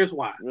disagree, and here's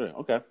why. Yeah,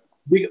 okay.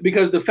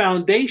 Because the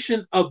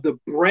foundation of the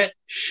Brett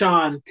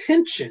Shawn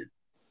tension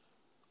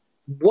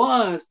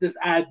was this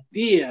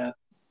idea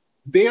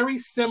very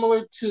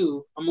similar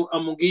to, I'm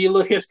going to give you a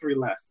little history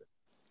lesson.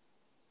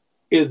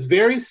 It's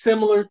very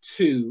similar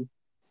to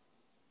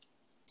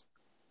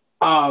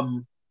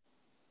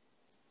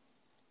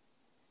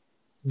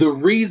the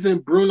reason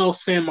Bruno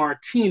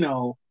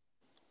Sammartino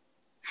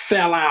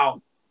fell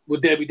out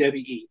with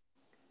WWE.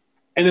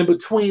 And in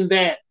between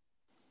that,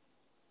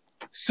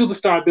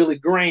 superstar Billy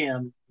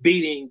Graham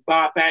beating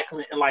Bob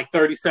Backlund in like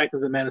 30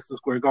 seconds at Madison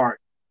Square Garden.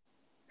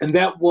 And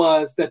that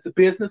was that the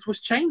business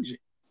was changing.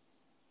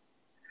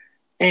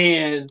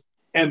 And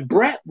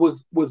Brett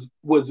was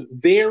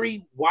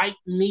very white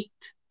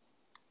meat,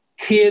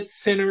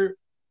 kid-centered,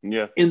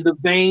 in the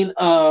vein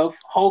of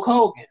Hulk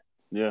Hogan.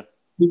 Yeah.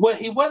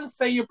 He wasn't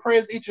say your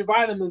prayers, eat your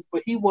vitamins,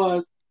 but he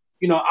was,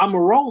 I'm a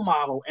role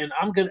model, and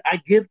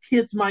I give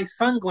kids my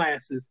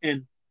sunglasses,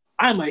 and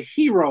I'm a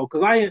hero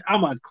because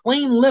I'm a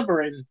clean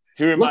liver, and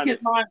He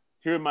reminded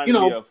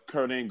me of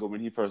Kurt Angle when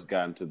he first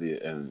got into the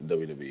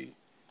WWE.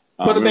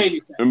 But a baby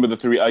face. Remember the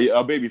three?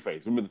 A baby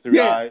face. Remember the three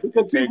eyes?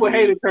 Because people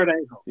hated Kurt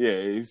Angle.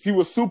 Yeah, he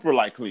was super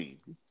clean.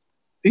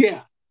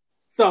 Yeah.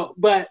 So,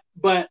 but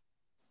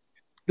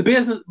the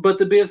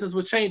business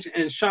was changing,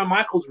 and Shawn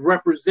Michaels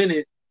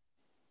represented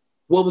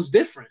what was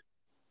different.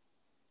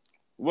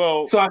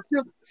 Well, so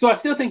I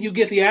still think you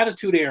get the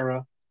Attitude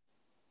Era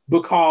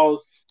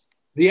because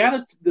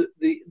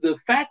the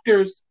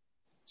factors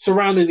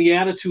surrounding the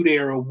Attitude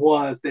Era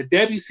was that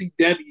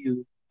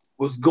WCW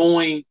was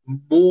going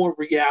more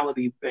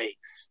reality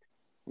based.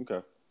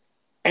 Okay.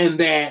 And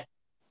that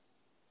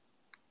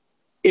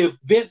if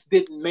Vince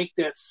didn't make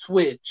that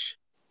switch,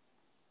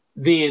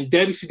 then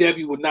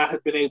WCW would not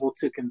have been able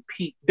to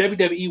compete.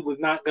 WWE was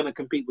not going to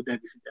compete with WCW.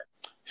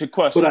 Good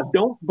question.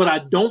 But I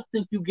don't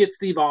think you get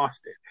Steve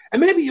Austin. And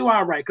maybe you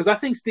are right, because I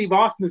think Steve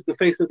Austin is the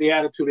face of the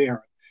Attitude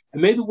Era.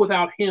 And maybe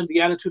without him,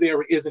 the Attitude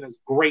Era isn't as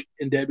great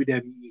in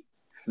WWE.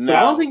 But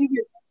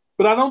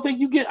I don't think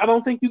you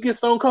get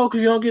Stone Cold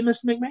because you don't get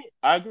Mr. McMahon.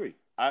 I agree.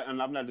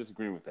 And I'm not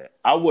disagreeing with that.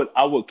 I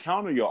would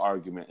counter your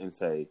argument and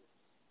say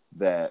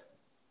that,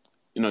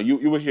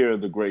 you will hear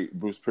the great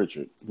Bruce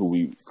Pritchard, who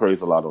we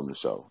praise a lot on the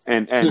show,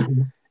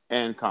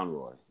 and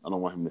Conroy. I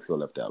don't want him to feel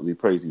left out. We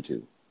praise you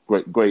too.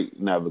 Great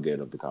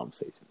navigator of the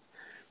conversations.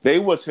 They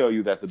will tell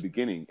you that the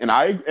beginning, and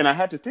I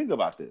had to think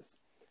about this,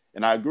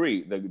 and I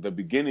agree. The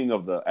beginning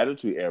of the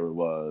Attitude Era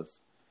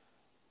was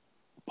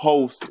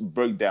post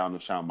breakdown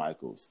of Shawn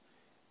Michaels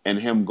and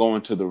him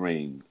going to the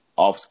ring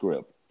off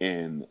script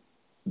in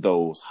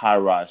those high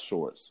rise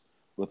shorts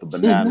with a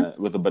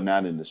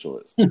banana in the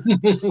shorts.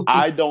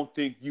 I don't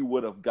think you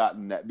would have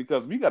gotten that,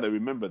 because we got to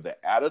remember the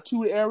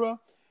Attitude Era.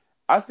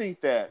 I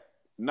think that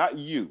not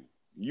you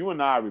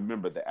and I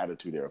remember the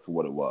Attitude Era for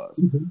what it was.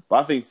 Mm-hmm. But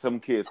I think some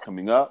kids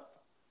coming up,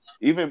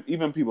 even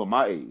people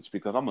my age,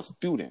 because I'm a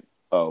student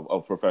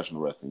of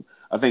professional wrestling,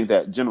 I think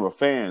that general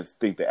fans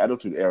think the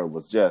Attitude Era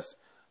was just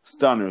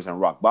stunners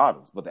and rock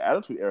bottoms. But the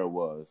Attitude Era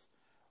was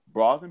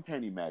bras and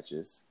panty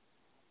matches.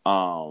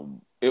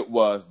 It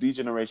was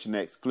D-Generation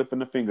X flipping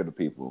the finger to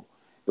people.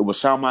 It was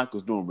Shawn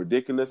Michaels doing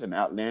ridiculous and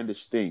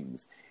outlandish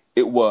things.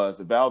 It was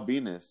Val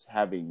Venus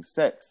having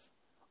sex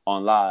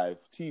on live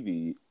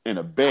TV in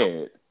a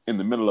bed in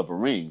the middle of a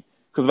ring.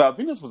 Because Val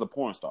Venus was a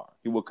porn star.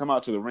 He would come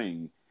out to the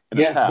ring in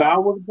a towel.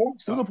 Val was a porn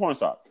star. He was a porn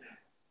star.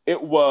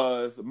 It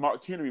was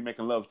Mark Henry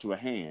making love to a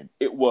hand.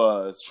 It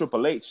was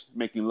Triple H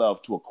making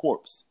love to a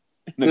corpse.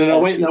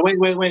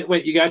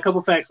 Wait. You got a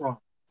couple facts wrong.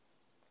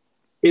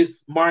 It's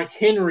Mark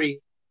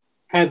Henry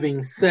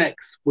having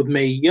sex with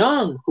Mae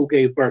Young, who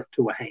gave birth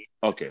to a hand.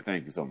 Okay,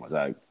 thank you so much.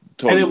 I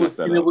totally messed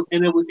that up.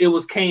 It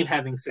was Kane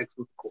having sex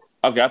with the corpse.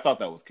 Okay, I thought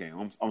that was Kane.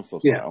 I'm so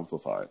sorry. Yeah. I'm so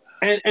sorry.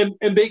 And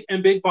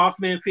Big Boss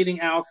Man feeding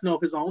Al Snow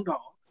his own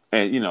dog.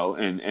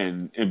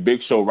 And and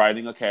Big Show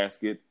riding a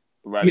casket,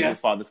 his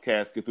father's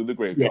casket through the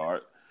graveyard.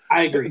 Yes.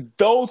 I agree.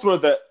 Those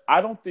were I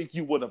don't think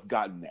you would have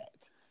gotten that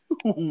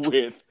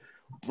with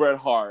Bret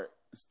Hart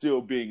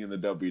still being in the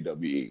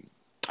WWE.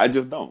 I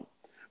just don't.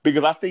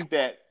 Because I think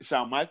that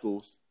Shawn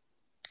Michaels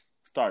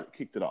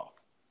kicked it off.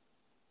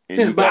 And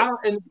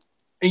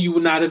you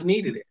would not have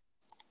needed it.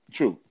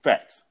 True.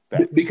 Facts.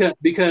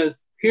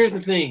 Because here's the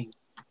thing.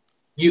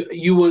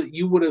 You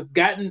would have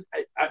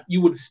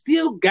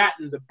still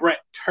gotten the Bret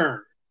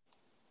turn,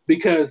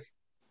 because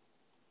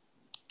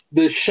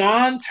the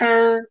Shawn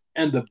turn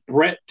and the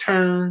Bret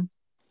turn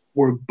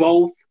were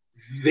both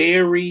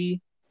very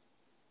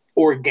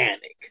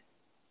organic,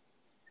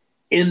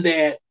 in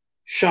that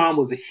Shawn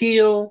was a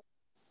heel.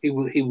 He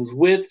was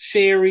with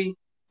Sherry,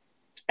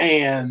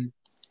 and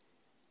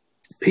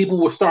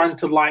people were starting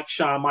to like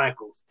Shawn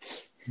Michaels.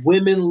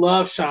 Women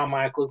loved Shawn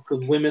Michaels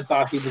because women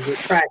thought he was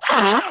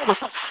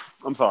attractive.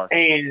 I'm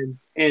sorry.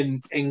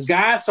 And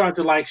guys started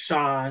to like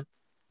Shawn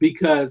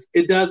because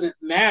it doesn't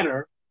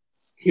matter,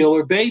 heel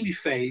or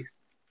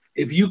babyface,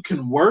 if you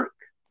can work,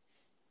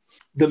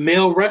 the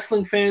male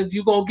wrestling fans,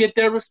 you're gonna get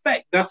their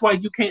respect. That's why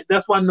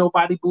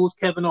nobody boos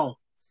Kevin Owens.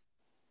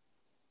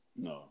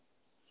 No.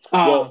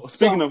 Well,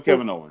 speaking of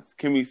Kevin Owens,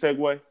 can we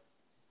segue?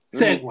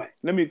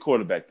 Let me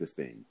quarterback this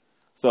thing.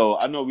 So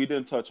I know we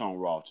didn't touch on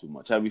Raw too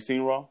much. Have you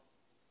seen Raw?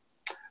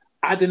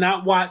 I did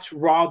not watch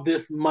Raw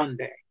this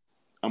Monday.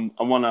 I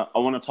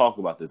wanna talk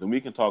about this, and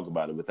we can talk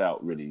about it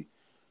without really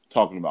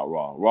talking about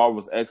Raw. Raw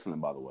was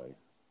excellent, by the way.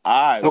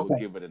 I would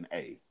give it an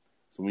A.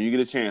 So when you get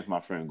a chance,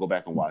 my friend, go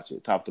back and watch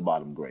it. Top to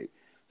bottom, great.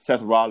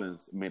 Seth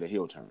Rollins made a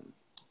heel turn.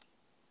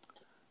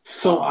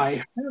 So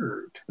I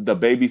heard. The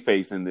baby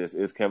face in this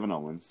is Kevin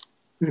Owens.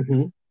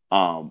 Mm-hmm.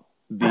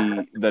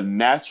 The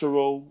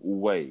natural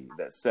way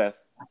that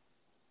Seth,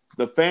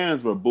 the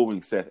fans were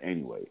booing Seth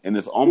anyway, and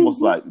it's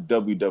almost like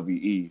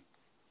WWE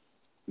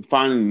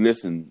finally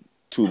listened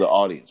to the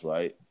audience,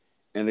 right?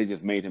 And they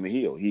just made him a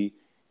heel.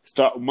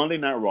 Monday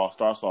Night Raw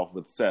starts off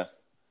with Seth.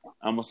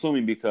 I'm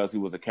assuming because he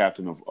was a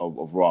captain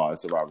of Raw at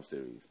Survivor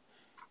Series.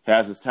 He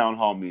has his town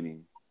hall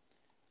meeting.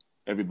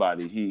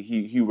 Everybody,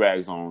 he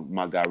rags on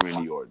my guy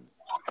Randy Orton.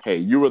 Hey,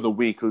 you were the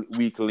weak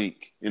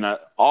link.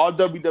 All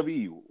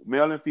WWE,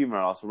 male and female,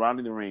 are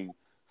surrounding the ring.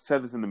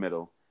 Seth is in the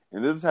middle.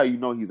 And this is how you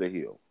know he's a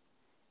heel.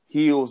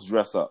 Heels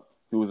dress up.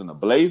 He was in a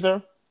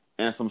blazer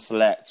and some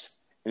slacks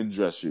and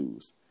dress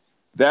shoes.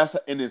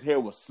 And his hair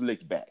was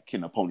slicked back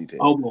in a ponytail.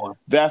 Oh, boy.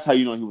 That's how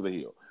you know he was a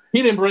heel.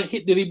 Did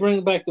he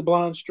bring back the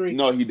blonde streak?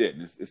 No, he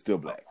didn't. It's still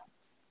black.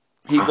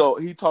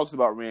 He talks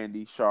about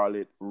Randy,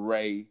 Charlotte,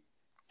 Ray.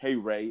 Hey,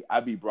 Ray,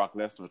 I beat Brock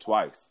Lesnar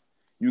twice.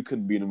 You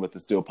couldn't beat him with the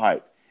steel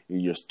pipe.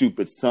 And your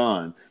stupid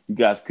son, you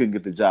guys couldn't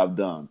get the job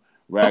done.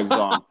 Rags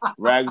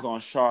on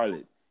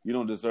Charlotte. You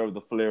don't deserve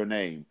the Flair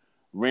name.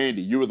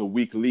 Randy, you were the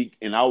weak link,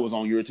 and I was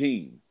on your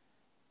team.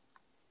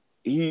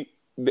 It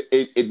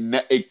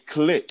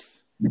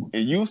clicks.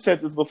 And you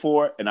said this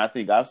before, and I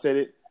think I've said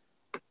it.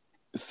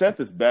 Seth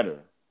is better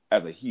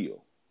as a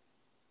heel,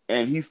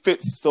 and he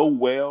fits so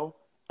well.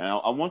 And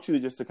I want you to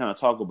just to kind of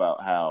talk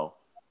about how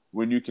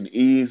when you can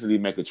easily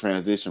make a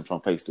transition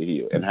from face to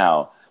heel, and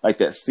how like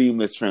that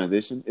seamless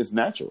transition is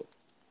natural.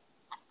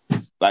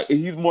 Like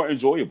he's more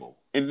enjoyable,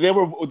 and they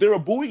were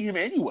booing him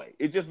anyway.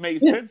 It just made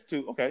sense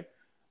to okay,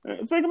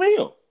 let's make him a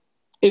heel.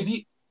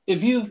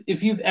 If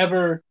you've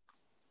ever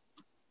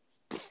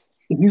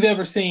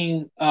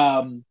seen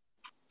an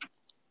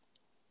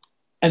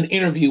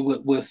interview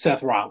with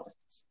Seth Rollins,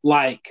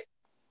 like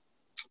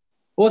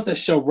what's that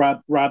show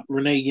Rob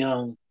Renee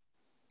Young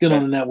did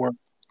on the network?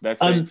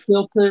 Backstage?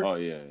 Unfiltered. Oh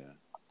yeah.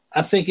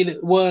 I think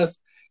it was,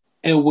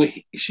 and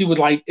she would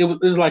like it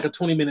was like a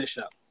 20-minute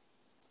show,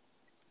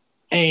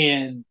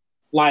 and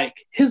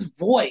like his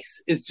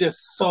voice is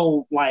just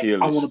so like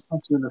Heelish. I want to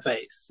punch you in the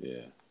face.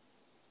 Yeah.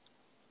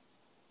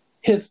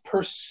 His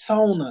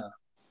persona,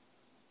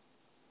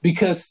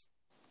 because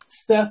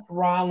Seth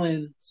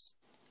Rollins,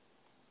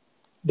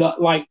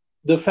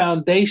 the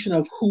foundation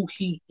of who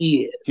he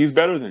is. He's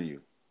better than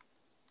you.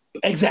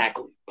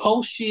 Exactly.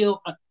 Post Shield,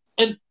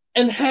 and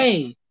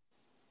hey,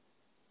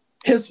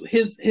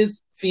 his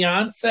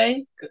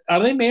fiance,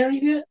 are they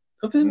married yet?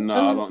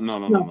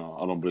 No,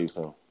 I don't believe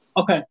so.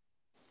 Okay,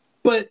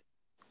 but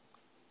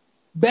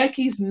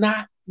Becky's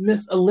not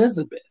Miss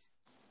Elizabeth.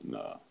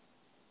 No.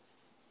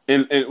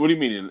 And what do you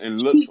mean in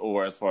looks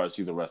or as far as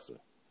she's a wrestler?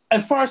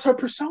 As far as her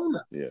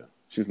persona, yeah,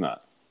 she's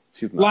not.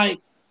 She's not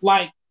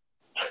like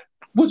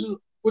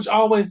which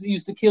always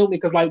used to kill me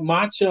because like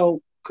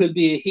Macho could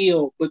be a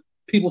heel, but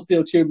people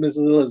still cheered Miss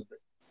Elizabeth.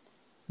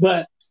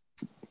 But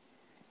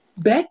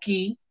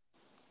Becky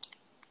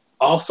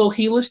also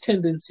heelish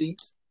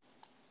tendencies.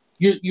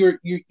 You're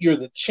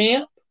the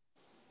champ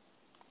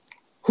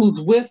who's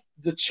with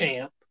the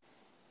champ,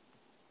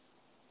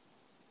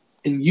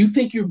 and you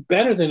think you're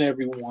better than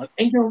everyone,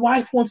 and your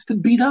wife wants to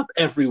beat up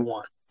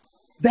everyone.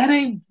 That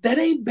ain't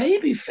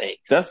babyface.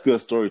 That's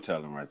good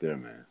storytelling right there,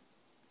 man.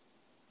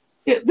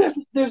 Yeah, there's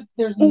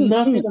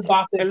nothing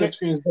about that that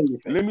screams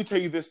babyface. Let me tell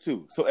you this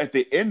too. So at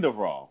the end of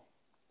Raw,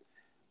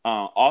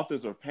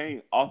 Authors of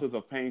Pain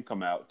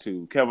come out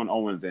to Kevin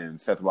Owens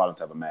and Seth Rollins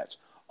have a match.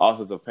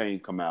 Authors of Pain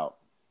come out.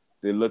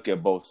 They look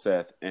at both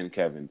Seth and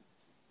Kevin,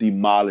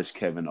 demolish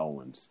Kevin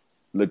Owens.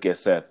 Look at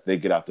Seth. They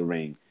get out the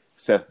ring.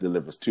 Seth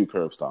delivers 2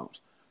 curb stomps.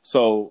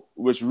 So,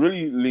 which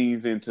really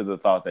leans into the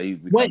thought that he's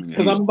becoming. Wait,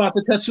 because I'm about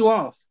to cut you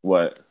off.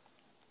 What?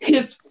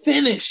 His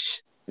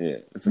finish. Yeah.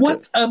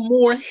 What's a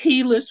more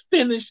heelish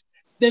finish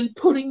than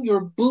putting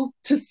your boot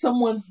to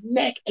someone's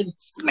neck and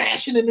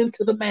smashing it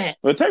into the mat?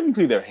 Well,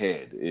 technically their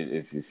head,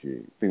 if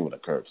you think of a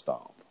curb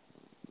stomp.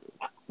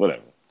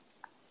 Whatever.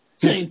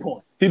 Same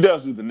point. He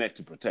does do the neck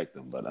to protect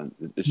them, but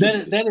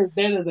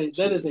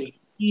that is a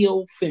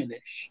heel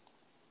finish.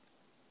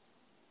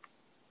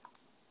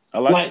 I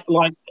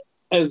like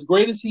as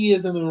great as he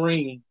is in the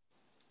ring,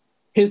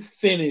 his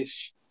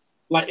finish,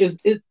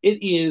 it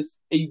is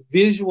a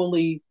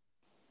visually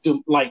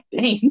like,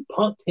 dang, he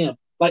punked him.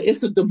 Like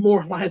it's a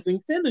demoralizing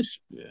finish.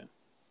 Yeah,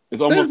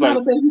 it's almost like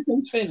not a baby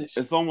finish.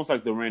 It's almost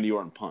like the Randy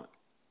Orton punt.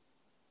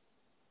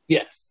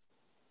 Yes,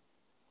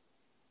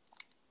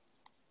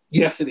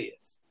 it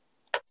is.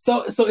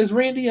 So is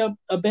Randy a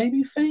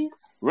baby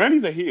face?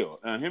 Randy's a heel.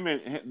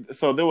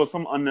 So there was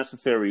some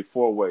unnecessary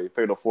fatal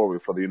 4-way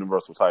for the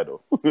Universal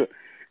title.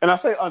 And I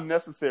say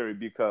unnecessary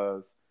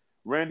because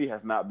Randy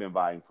has not been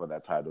vying for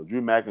that title.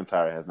 Drew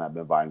McIntyre has not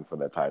been vying for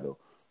that title.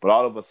 But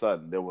all of a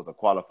sudden, there was a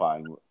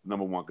qualifying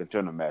number 1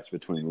 contender match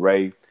between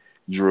Ray,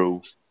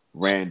 Drew,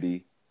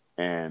 Randy,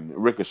 and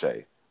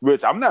Ricochet,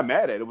 which I'm not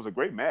mad at. It was a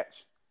great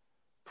match.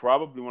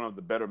 Probably one of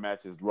the better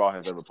matches Raw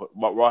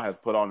has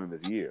put on in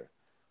this year.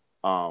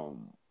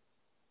 And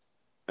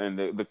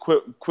the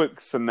quick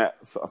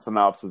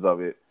synopsis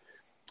of it,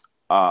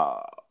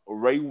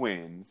 Ray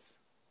wins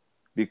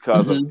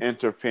because of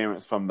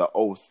interference from the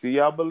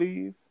OC, I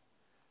believe.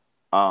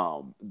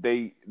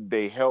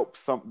 They help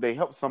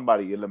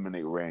somebody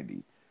eliminate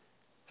Randy.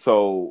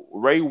 So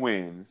Ray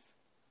wins,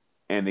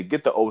 and to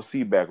get the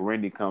OC back,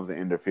 Randy comes and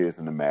interferes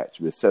in the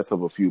match, which sets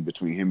up a feud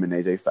between him and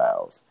AJ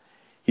Styles.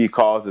 He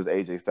causes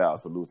AJ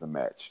Styles to lose the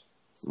match.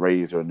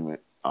 Ray is her new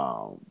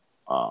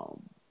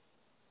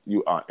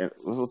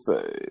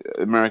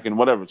American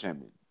whatever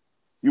champion,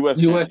 U.S.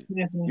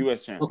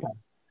 champion. Okay.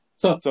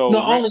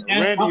 So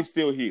Randy's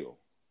still heel.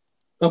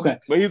 Okay,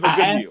 but he's a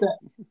good heel.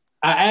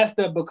 I asked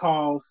that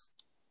because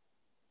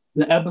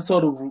the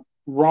episode of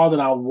Raw that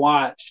I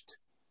watched,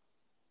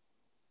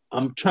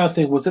 I'm trying to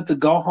think, was it the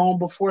Go Home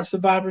Before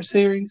Survivor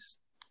Series?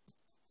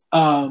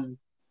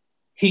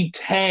 He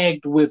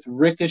tagged with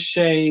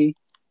Ricochet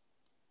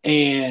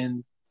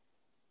and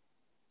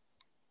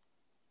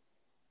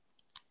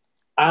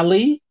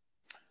Ali.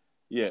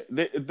 Yeah,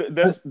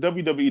 that's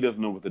WWE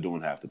doesn't know what they're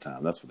doing half the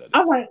time. That's what that is.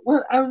 I'm like,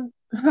 what?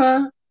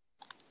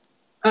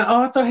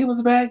 I thought he was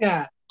a bad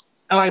guy.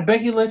 And like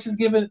Becky Lynch is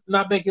giving,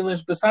 not Becky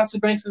Lynch, but Sasha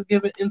Banks is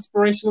giving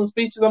inspirational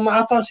speeches.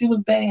 I thought she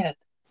was bad.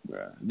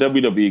 Yeah.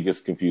 WWE gets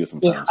confused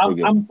sometimes.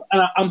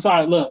 Yeah, I'm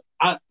sorry. Look,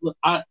 I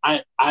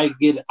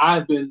get it.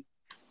 I've been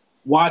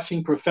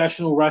watching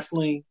professional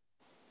wrestling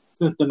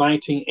since the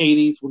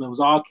 1980s when it was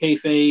all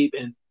kayfabe,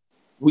 and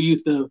we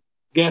used to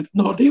guess,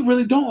 no, they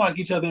really don't like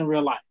each other in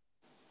real life.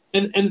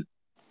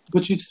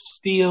 But you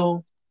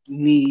still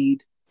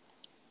need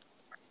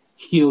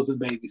heels and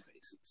baby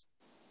faces.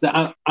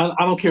 I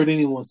don't care what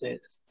anyone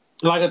says.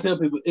 Like I tell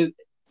people,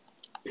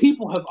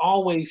 people have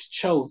always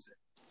chosen.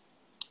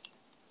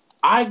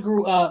 I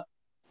grew up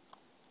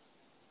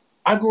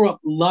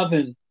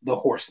loving the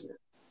Horsemen.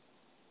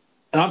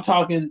 And I'm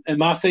talking, and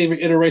my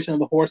favorite iteration of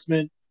the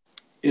Horsemen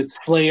is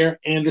Flair,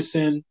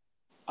 Anderson,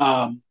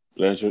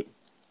 Blanchard.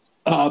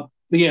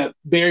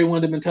 Barry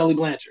Windham and Tully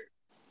Blanchard.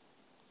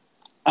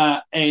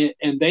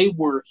 And they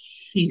were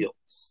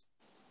heels.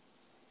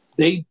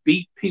 They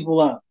beat people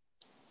up.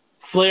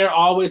 Flair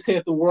always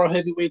had the World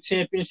Heavyweight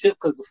Championship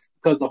because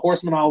the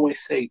Horsemen always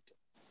saved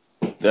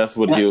him. That's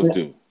what heels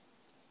do.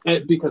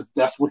 Because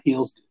that's what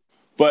heels do.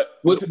 But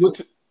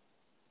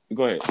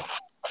go ahead.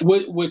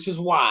 Which is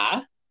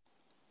why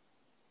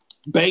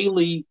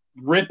Bayley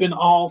ripping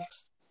off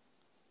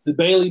the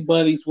Bayley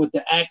buddies with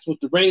the axe with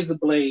the razor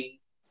blade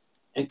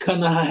and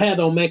cutting her hair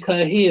don't make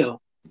her a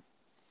heel.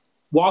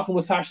 Walking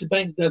with Sasha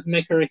Banks doesn't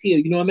make her a heel.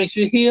 You know what makes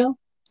you a heel?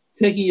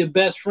 Taking your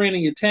best friend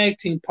and your tag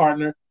team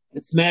partner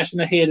and smashing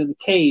her head in the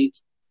cage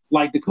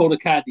like Dakota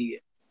Kai did.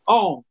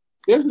 Oh,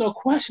 there's no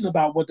question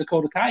about what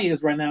Dakota Kai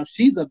is right now.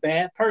 She's a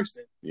bad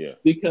person. Yeah.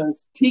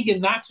 Because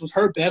Tegan Knox was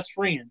her best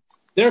friend.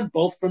 They're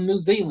both from New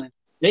Zealand.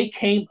 They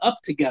came up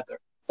together.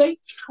 They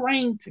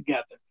trained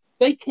together.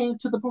 They came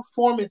to the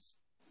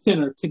performance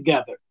center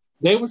together.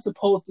 They were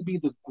supposed to be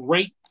the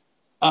great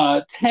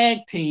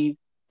tag team,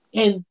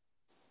 and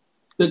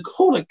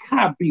Dakota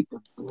Kai beat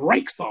the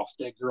brakes off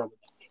that girl in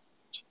that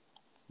cage.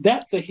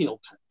 That's a heel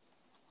turn.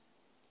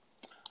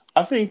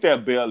 I think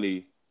that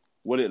Bayley,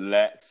 what it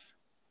lacks,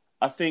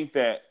 I think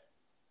that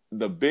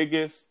the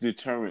biggest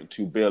deterrent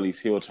to Bayley's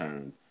heel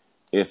turn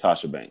is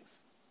Sasha Banks.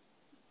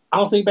 I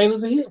don't think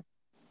Bayley's a heel.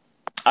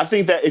 I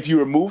think that if you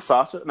remove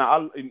Sasha,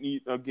 now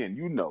again,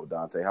 you know,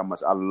 Dante, how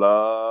much I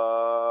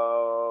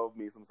love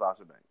me some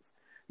Sasha Banks.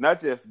 Not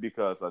just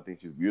because I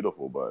think she's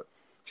beautiful, but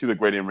she's a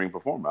great in-ring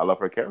performer. I love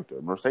her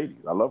character,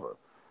 Mercedes. I love her.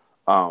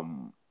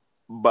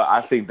 But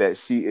I think that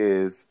she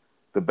is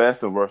the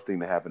best and worst thing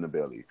to happen to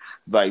Bayley.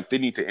 Like, they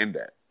need to end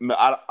that.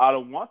 I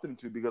don't want them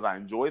to because I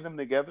enjoy them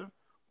together,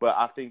 but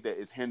I think that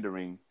it's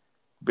hindering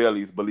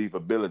Bayley's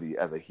believability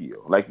as a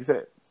heel, like you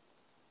said.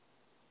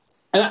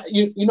 And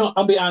you know,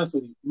 I'll be honest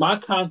with you. My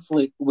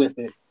conflict with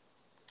it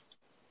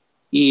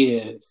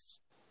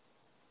is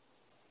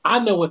I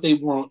know what they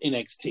were on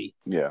NXT.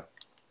 Yeah.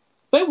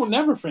 They were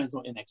never friends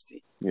on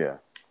NXT. Yeah.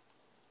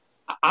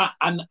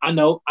 I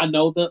know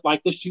that,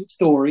 like, the shoot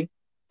story.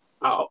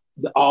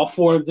 All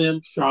four of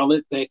them,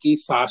 Charlotte, Becky,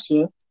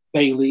 Sasha,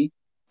 Bayley,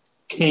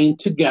 came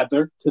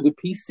together to the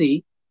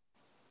PC,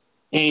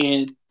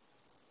 and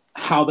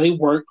how they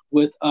worked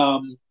with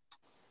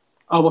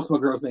what's my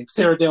girl's name?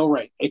 Sarah Del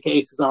Rey,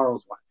 aka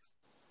Cesaro's wife.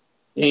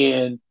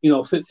 And, you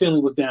know, Finley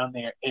was down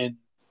there, and,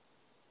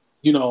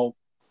 you know,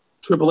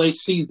 Triple H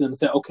sees them and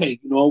said, okay,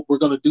 you know, we're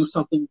going to do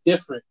something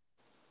different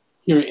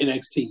here at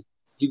NXT.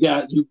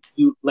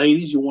 You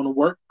ladies, you want to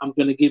work? I'm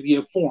going to give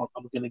you a forum.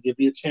 I'm going to give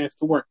you a chance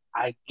to work.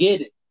 I get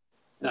it.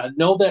 And I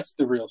know that's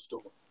the real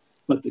story.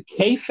 But the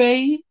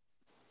kayfabe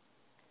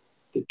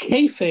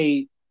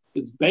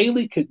is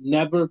Bayley could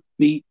never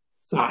beat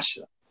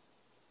Sasha.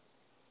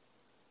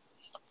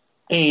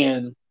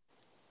 And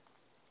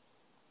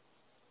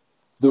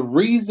the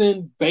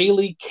reason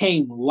Bayley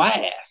came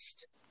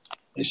last,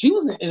 and she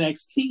was in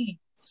NXT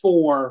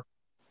for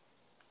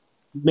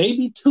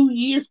maybe 2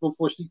 years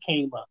before she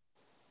came up.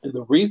 And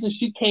the reason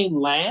she came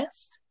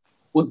last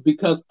was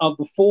because of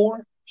the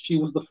four, she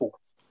was the fourth.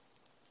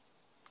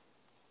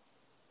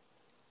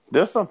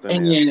 There's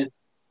something.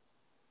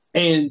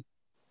 And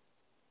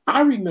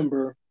I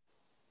remember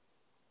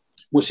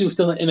when she was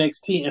still in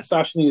NXT and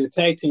Sasha needed a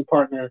tag team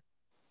partner.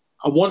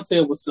 I want to say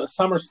it was a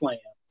SummerSlam.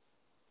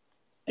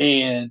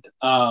 And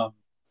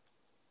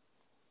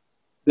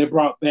they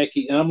brought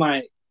Becky. And I'm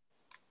like,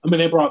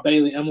 they brought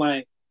Bayley. I'm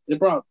like, they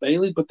brought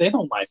Bayley, but they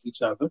don't like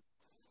each other.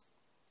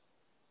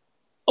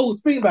 Oh,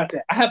 speaking about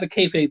that, I have a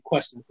kayfabe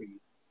question for you.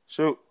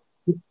 Shoot.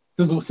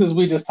 Since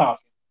we just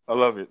talking. I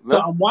love it. So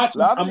I'm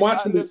watching.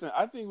 Listen,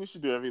 I think we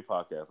should do every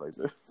podcast like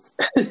this.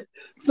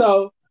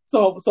 So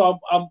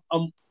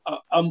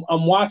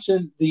I'm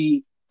watching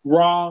the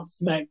Raw,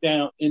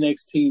 SmackDown,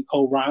 NXT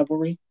whole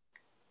rivalry.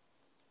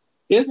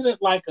 Isn't it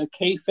like a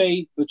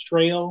kayfabe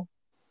betrayal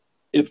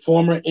if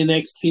former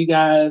NXT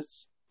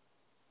guys,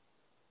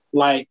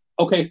 like,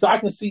 okay, so I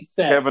can see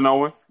Seth. Kevin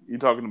Owens? You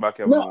talking about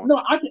Kevin Owens?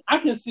 No, I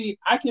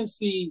can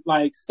see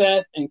like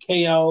Seth and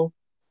KO,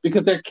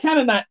 because they're kind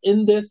of not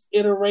in this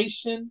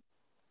iteration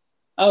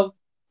of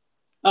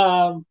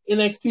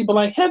NXT, but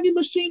like Heavy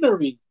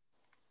Machinery.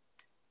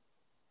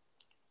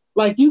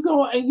 Like, you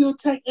go and you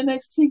attack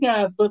NXT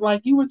guys, but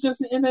like you were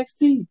just in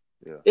NXT.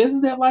 Yeah.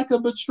 Isn't that like a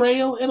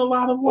betrayal in a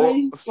lot of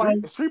ways?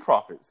 Street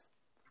Profits.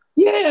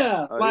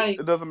 Yeah, like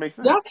it doesn't make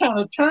sense. Y'all kind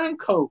of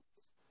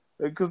turncoats.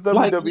 Because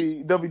Like,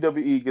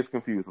 WWE gets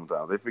confused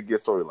sometimes. They forget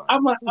storylines.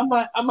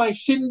 I'm like,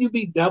 shouldn't you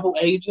be double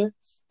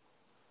agents?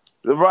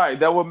 Right,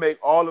 that would make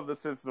all of the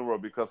sense in the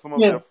world because some of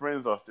their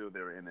friends are still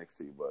there in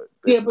NXT. But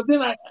but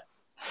then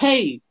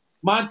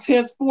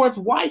Montez Ford's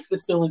wife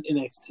is still in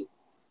NXT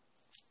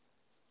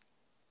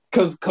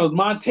because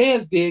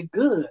Montez did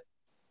good.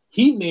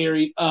 He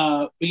married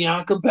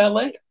Bianca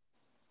Belair.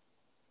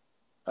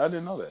 I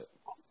didn't know that.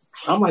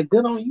 I'm like,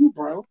 good on you,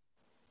 bro.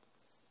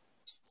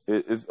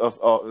 It's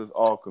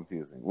all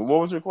confusing.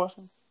 What was your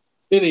question?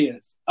 It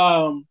is.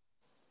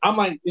 I'm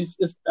like,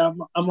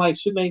 I'm like,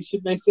 shouldn't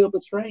they feel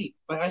betrayed?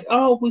 Like,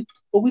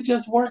 we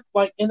just worked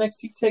like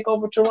NXT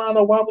Takeover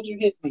Toronto. Why would you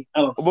hit me?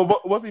 I don't know.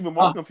 But what's even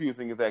more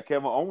confusing is that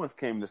Kevin Owens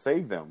came to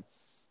save them,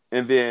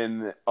 and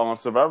then on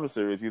Survivor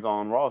Series he's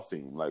on Raw's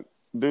team. Like,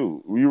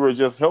 dude, you were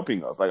just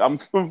helping us. Like, I'm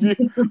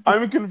confused.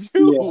 I'm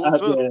confused.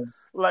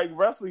 Like,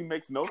 wrestling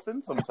makes no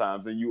sense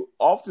sometimes, and you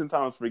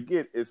oftentimes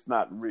forget it's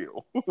not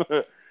real.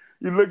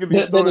 You look at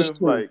these stories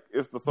like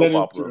it's the soap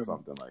opera or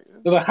something like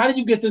that. Like, how do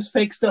you get this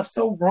fake stuff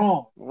so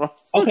wrong?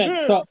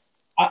 Okay, so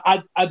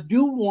I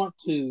do want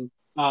to.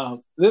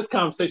 This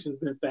conversation has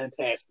been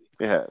fantastic.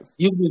 It has.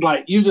 You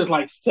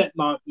just set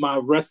my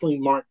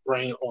wrestling mark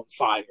brain on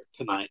fire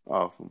tonight.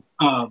 Awesome.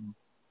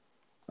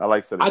 I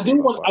like setting. I do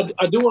want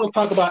to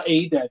talk about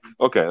AEW.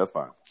 Okay, that's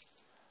fine.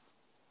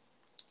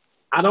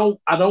 I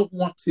don't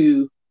want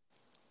to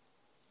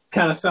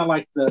kind of sound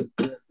like the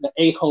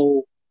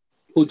a-hole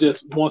who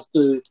just wants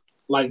to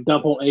like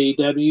dump on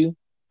AEW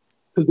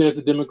because there's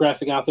a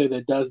demographic out there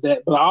that does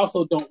that. But I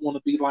also don't want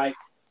to be like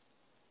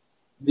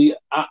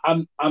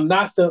I'm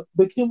not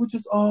but can we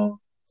just all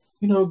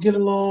get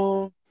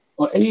along,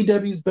 or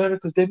AEW is better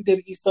because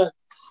WWE sucks?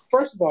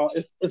 First of all,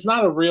 it's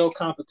not a real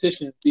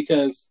competition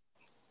because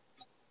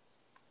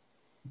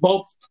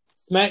both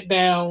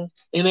SmackDown,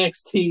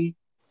 NXT,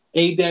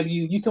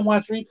 AEW, you can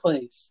watch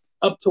replays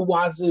up to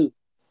wazoo.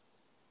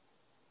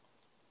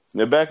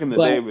 Now, back in the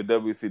day with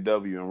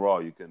WCW and Raw,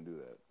 you couldn't do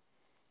that.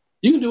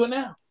 You can do it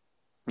now.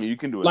 You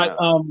can do it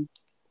now.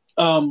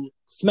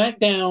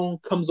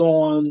 SmackDown comes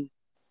on,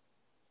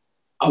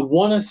 I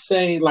want to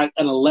say like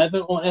at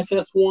 11 on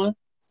FS1.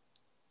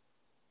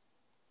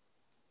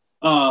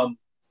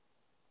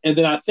 And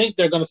then I think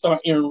they're going to start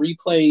airing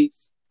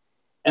replays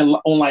on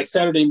like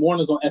Saturday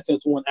mornings on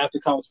FS1 after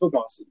college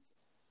football season.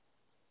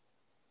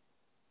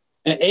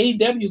 And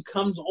AEW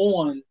comes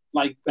on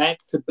like back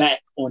to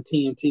back on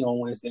TNT on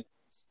Wednesday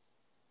nights.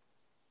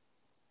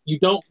 You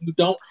don't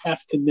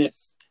have to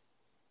miss.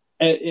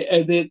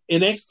 And then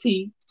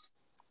NXT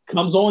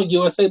comes on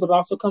USA, but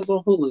also comes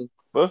on Hulu.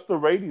 But it's the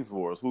ratings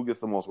wars. Who gets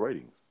the most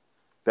ratings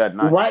that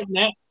night? Right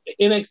now,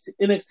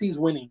 NXT's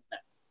winning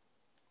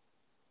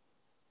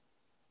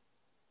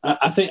now.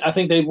 I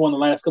think they've won the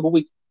last couple of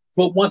weeks.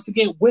 But once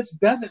again,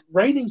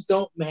 ratings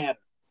don't matter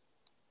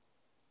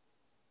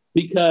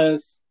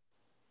because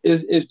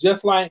it's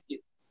just like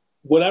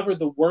whatever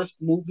the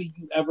worst movie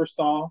you ever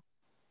saw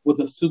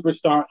with a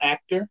superstar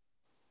actor.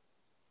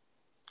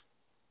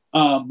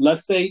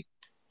 Let's say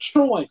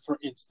Troy, for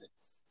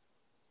instance.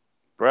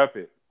 Brad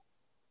Pitt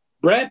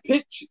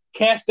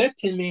cashed that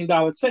 $10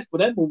 million check, but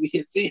that movie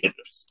hit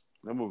theaters.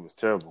 That movie was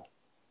terrible.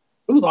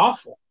 It was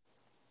awful.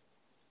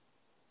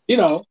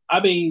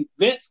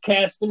 Vince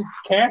cashed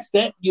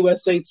that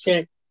USA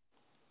check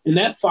and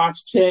that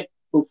Fox check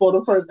before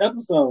the first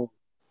episode.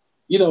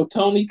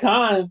 Tony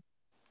Khan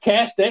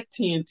cashed that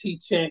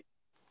TNT check,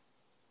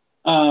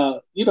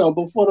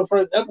 before the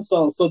first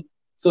episode. So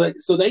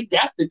they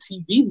got the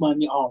TV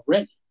money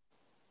already.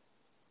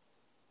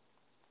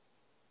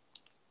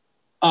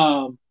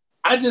 I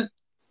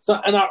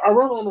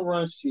wrote on the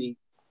run sheet.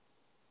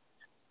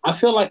 I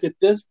feel like at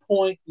this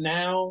point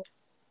now,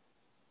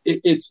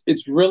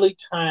 it's really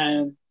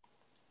time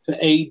for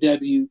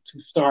AEW to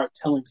start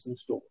telling some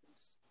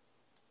stories.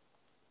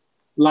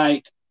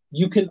 Like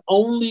you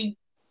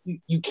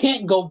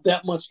can't go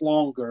that much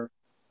longer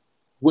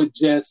with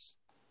just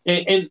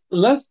and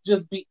let's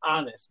just be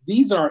honest.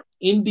 These are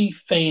indie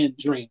fan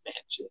dream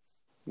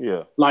matches.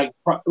 Yeah, like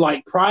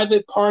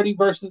Private Party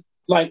versus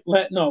what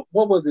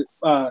was it?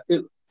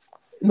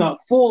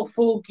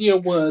 Full Gear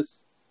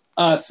was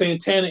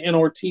Santana and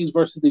Ortiz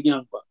versus the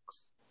Young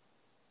Bucks.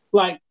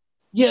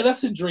 Yeah,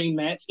 that's a dream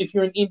match. If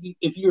you're an indie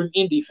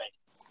fan,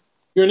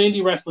 you're an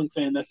indie wrestling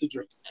fan. That's a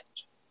dream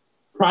match.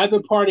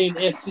 Private Party and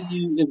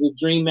SCU is a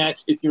dream match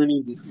if you're an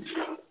indie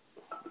fan.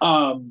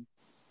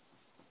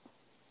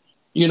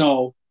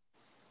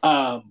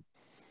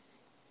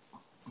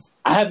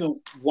 I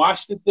haven't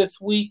watched it this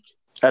week.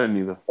 I didn't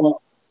either.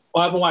 Well,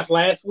 I haven't watched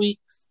last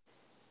week's,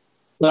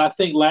 but I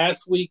think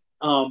last week,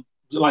 John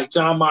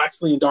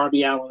Moxley and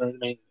Darby Allin are the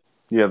main.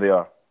 Yeah, they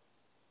are.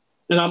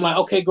 And I'm like,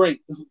 okay,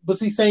 great. But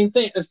see, same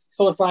thing.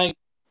 So it's like,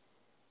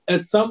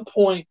 at some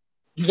point,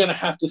 you're going to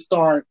have to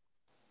start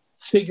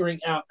figuring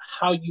out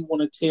how you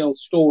want to tell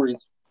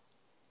stories.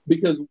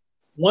 Because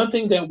one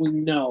thing that we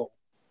know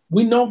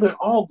they're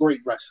all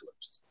great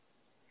wrestlers.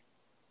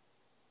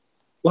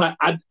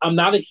 I'm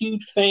not a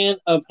huge fan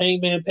of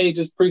Hangman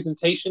Page's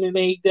presentation in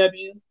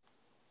AEW.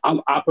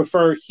 I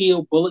prefer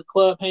heel Bullet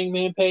Club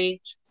Hangman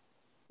Page,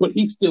 but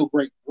he's still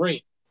great in the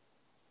ring.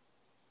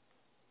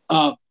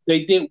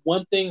 They did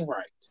one thing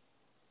right.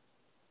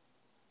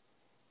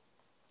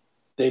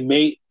 They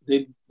made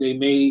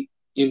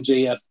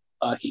MJF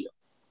a heel.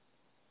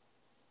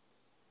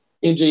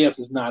 MJF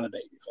is not a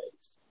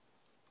babyface,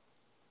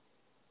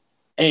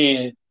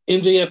 and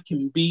MJF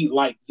can be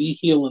like the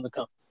heel in the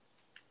company.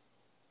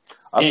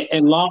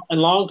 And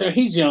long term,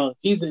 he's young.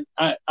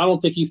 I don't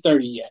think he's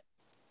 30 yet,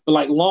 but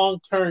like long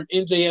term,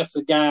 MJF's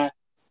a guy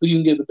who you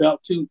can give the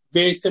belt to,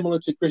 very similar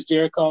to Chris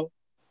Jericho,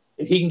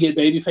 and he can get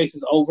baby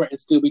faces over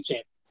and still be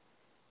champion.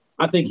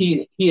 I think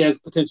he has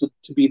potential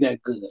to be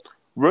that good.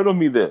 Riddle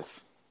me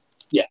this.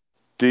 Yeah.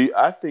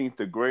 I think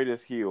the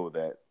greatest heel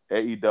that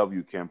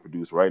AEW can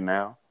produce right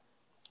now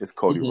is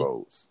Cody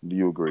Rhodes. Do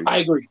you agree? I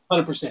agree,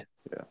 100%.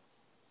 Yeah,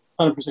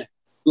 100%.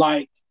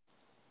 Like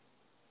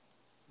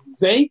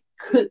they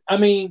could. I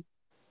mean,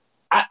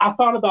 I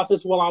thought about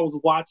this while I was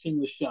watching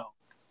the show.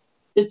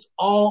 It's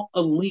all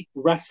Elite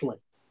Wrestling.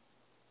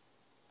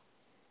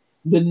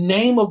 The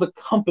name of the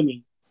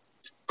company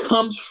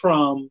comes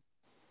from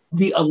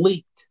the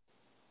Elite.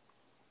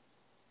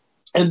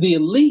 And the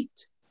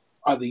Elite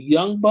are the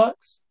Young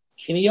Bucks,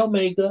 Kenny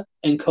Omega,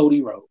 and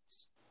Cody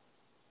Rhodes.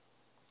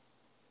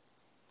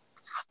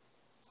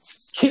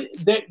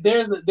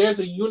 There's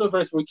a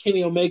universe where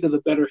Kenny Omega is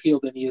a better heel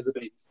than he is a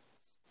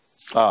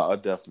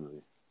babyface.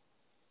 Definitely.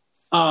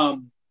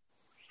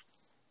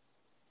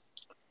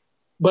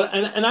 But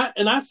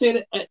I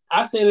said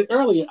it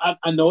earlier.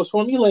 I know it's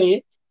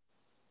formulaic,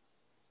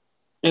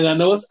 and I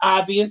know it's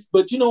obvious.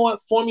 But you know what?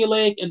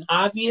 Formulaic and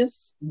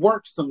obvious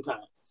works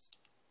sometimes.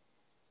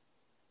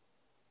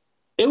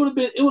 It would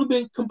have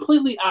been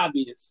completely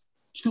obvious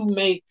to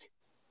make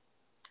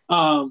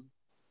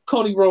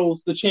Cody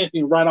Rhodes the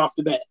champion right off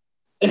the bat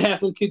and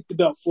have him kick the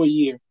belt for a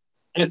year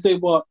and say,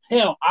 "Well,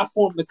 hell, I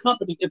formed the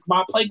company. It's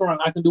my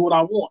playground. I can do what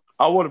I want."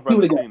 I would have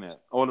rather seen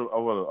that. I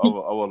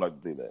would like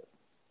to see that.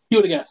 He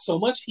would have got so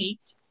much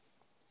heat.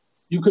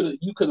 You could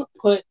have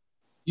put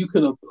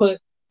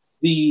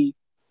the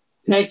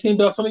tag team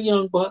belts on the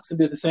Young Bucks and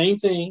did the same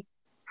thing.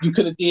 You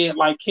could have did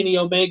like Kenny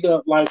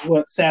Omega, like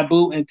what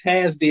Sabu and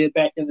Taz did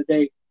back in the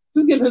day.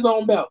 Just give him his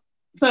own belt.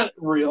 It's not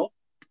real.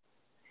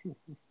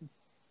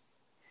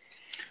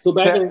 So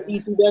back in the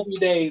ECW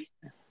days,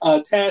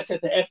 Taz had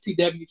the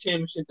FTW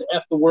championship, the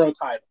F the World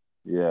title.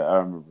 Yeah, I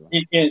remember.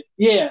 And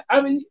yeah,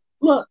 I mean,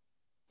 look,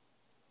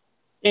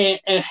 and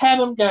have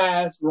them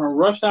guys run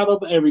rush out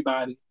over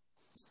everybody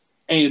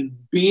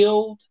and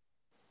build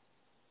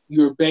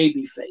your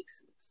baby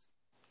faces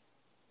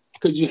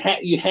because you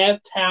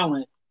have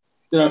talent.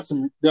 There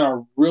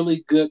are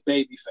really good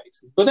baby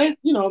faces, but they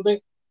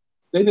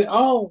did.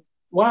 Oh,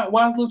 why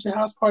is Lucha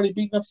House Party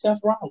beating up Seth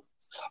Rollins?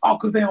 Oh,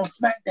 because they're on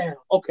SmackDown.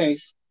 Okay,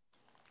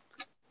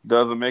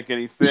 doesn't make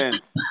any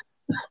sense.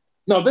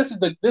 No, this is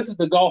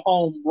the go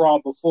home Raw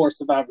before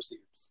Survivor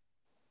Series.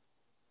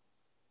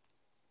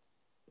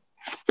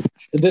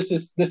 This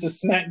is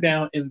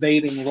SmackDown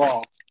invading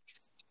Raw,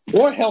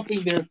 or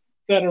helping their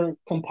better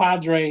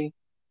compadre,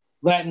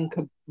 Latin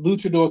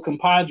luchador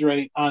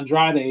compadre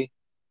Andrade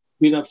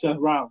beat up Seth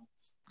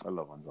Rollins. I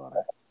love Andrade.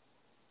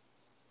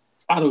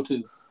 I do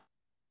too.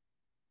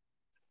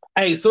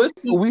 Hey, so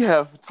we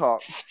have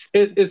talked.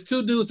 It's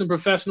two dudes in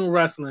professional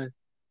wrestling.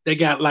 They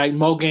got like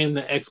more game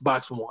than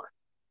Xbox One.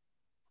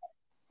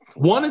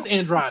 One is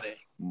Andrade,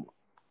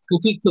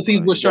 because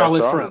he's with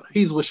Charlotte Flair.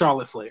 He's with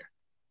Charlotte Flair.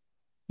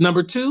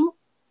 Number two,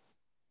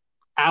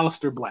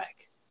 Aleister Black.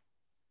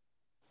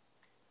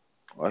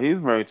 Well, he's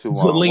married to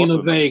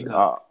Zelina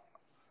Vega.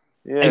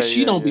 And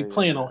she don't be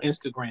playing on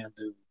Instagram,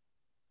 dude.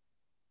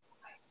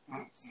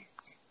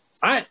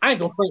 I ain't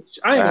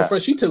gonna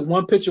front. She took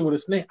one picture with a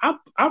snake.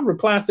 I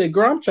replied, said,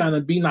 "Girl, I'm trying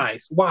to be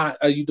nice. Why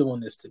are you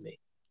doing this to me?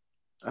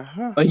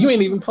 Like, you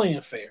ain't even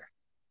playing fair.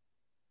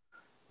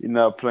 You're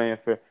not playing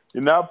fair.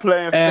 You're not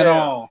playing at fair at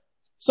all."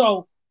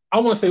 So I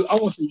want to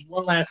say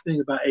one last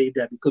thing about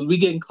AEW, because we're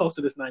getting close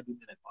to this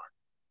 90-minute mark.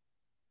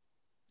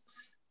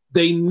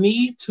 They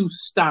need to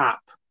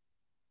stop.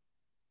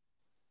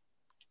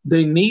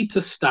 They need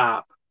to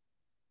stop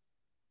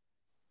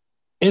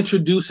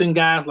introducing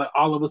guys like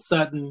all of a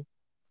sudden,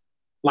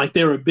 like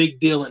they're a big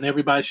deal and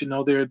everybody should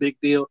know they're a big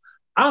deal.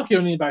 I don't care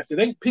what anybody says.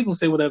 People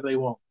say whatever they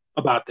want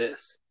about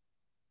this.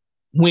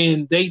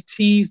 When they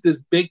tease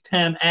this big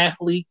time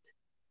athlete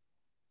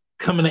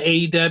coming to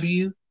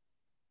AEW,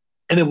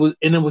 and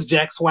it was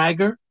Jack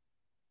Swagger,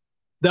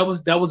 that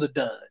was a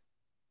dud.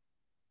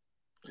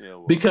 Yeah,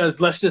 well,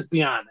 because let's just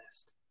be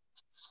honest,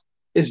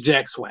 it's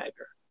Jack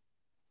Swagger.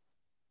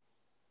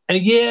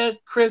 And yeah,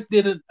 Chris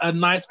did a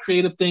nice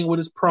creative thing with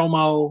his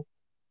promo.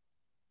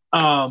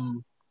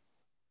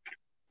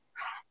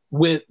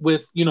 With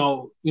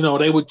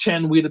they would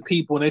chant "We the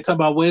People," and they talk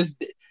about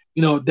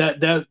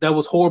that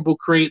was horrible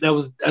creative. That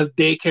was a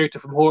day character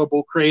from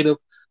Horrible Creative.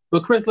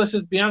 But Chris, let's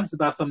just be honest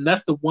about something.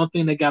 That's the one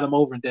thing that got him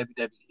over in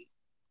WWE.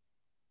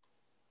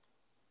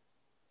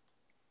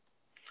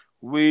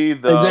 We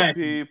the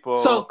people.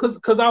 So,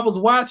 because I was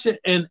watching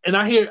and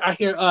I hear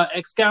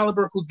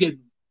Excalibur, who's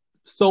getting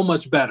so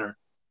much better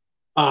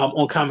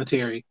on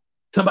commentary.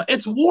 Talking about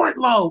it's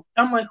Wardlow.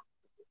 I'm like,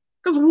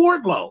 it's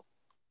Wardlow.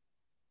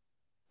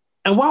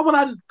 And why would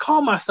I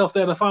call myself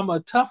that if I'm a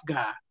tough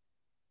guy?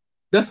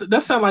 That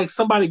sounds like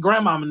somebody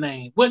grandmama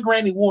name. What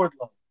Granny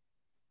Wardlow?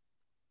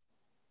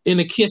 In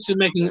the kitchen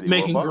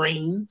making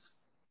greens.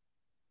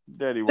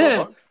 Daddy Warbucks.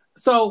 Yeah.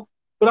 So,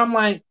 but I'm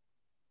like,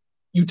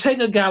 you take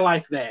a guy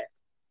like that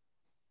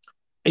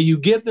and you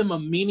give them a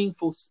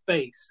meaningful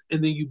space,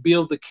 and then you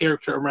build the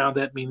character around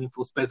that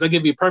meaningful space. I'll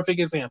give you a perfect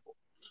example.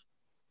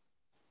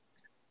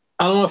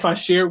 I don't know if I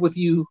shared with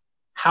you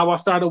how I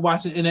started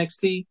watching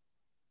NXT,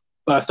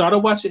 but I started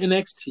watching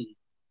NXT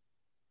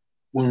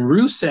when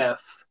Rusev,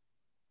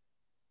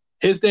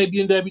 his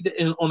debut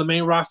on the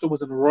main roster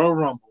was in the Royal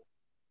Rumble.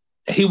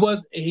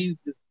 He's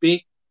this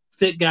big,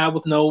 thick guy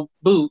with no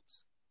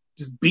boots,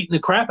 just beating the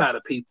crap out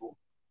of people.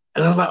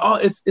 And I was like, oh,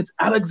 it's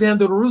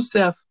Alexander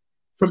Rusev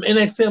from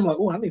NXT. I'm like,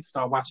 oh, I need to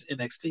start watching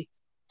NXT.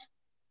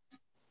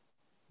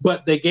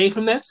 But they gave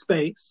him that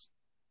space,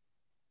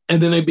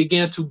 and then they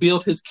began to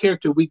build his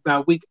character week by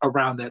week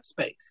around that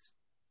space.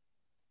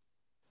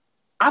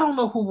 I don't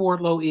know who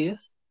Wardlow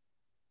is,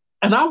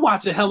 and I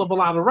watch a hell of a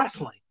lot of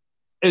wrestling,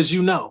 as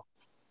you know.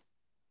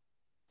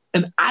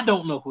 And I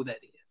don't know who that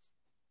is.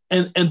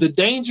 And the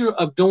danger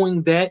of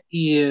doing that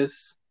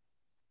is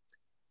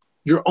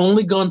you're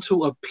only going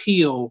to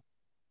appeal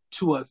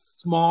to a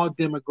small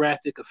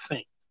demographic of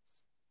fans.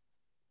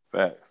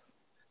 Facts.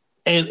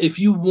 And if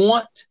you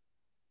want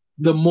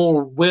the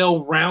more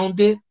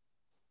well-rounded,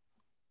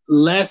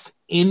 less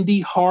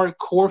indie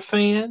hardcore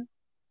fan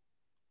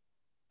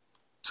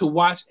to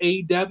watch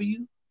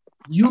AEW,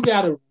 you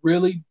got to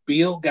really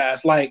build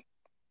guys. Like,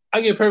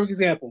 I'll give a perfect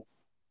example.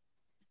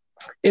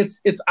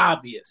 It's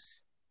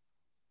obvious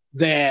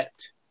that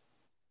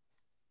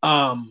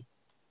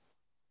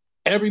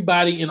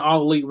everybody in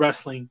All Elite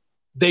Wrestling,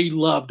 they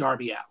love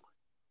Darby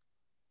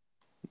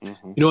Allin.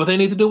 Mm-hmm. You know what they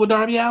need to do with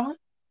Darby Allin?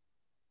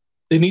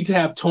 They need to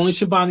have Tony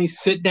Schiavone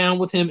sit down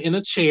with him in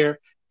a chair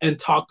and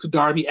talk to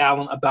Darby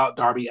Allin about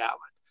Darby Allin.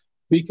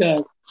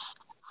 Because,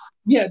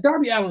 yeah,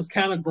 Darby Allin's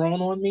kind of grown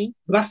on me,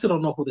 but I still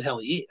don't know who the hell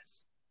he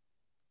is.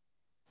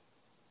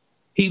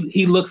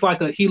 He looks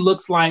like if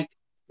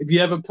you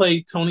ever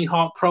played Tony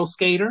Hawk Pro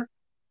Skater.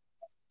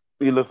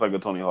 He looks like a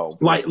Tony Hawk.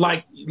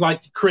 Like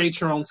create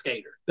your own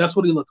skater. That's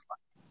what he looks like.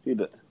 He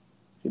does.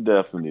 He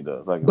definitely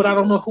does. But I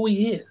don't know who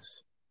he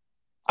is.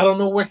 I don't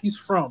know where he's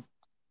from.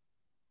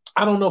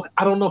 I don't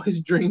know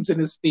his dreams and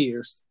his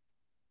fears.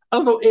 I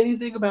don't know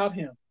anything about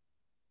him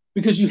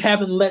because you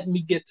haven't let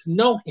me get to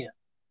know him.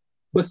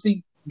 But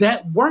see,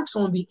 that works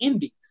on the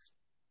indies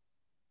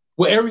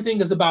where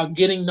everything is about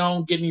getting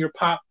known, getting your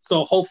pop.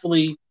 So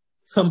hopefully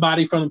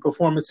somebody from the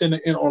Performance Center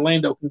in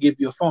Orlando can give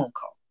you a phone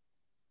call.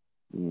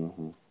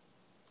 Mm-hmm.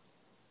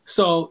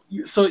 So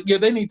yeah,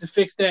 they need to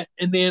fix that.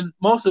 And then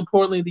most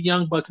importantly, the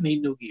Young Bucks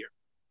need new gear.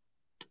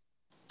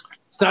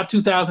 It's not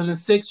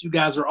 2006. You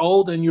guys are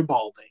old and you're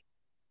balding.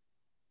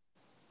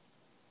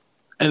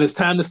 And it's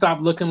time to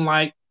stop looking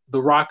like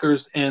the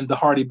Rockers and the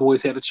Hardy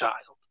Boys had a child.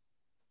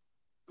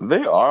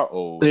 They are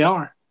old. They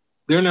are.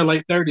 They're in their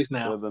late 30s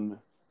now.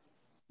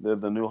 They're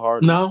the new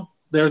Hardys. No,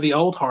 they're the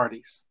old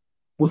Hardys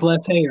with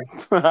less hair.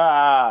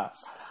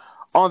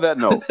 On that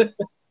note,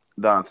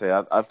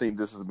 Dante, I think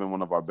this has been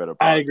one of our better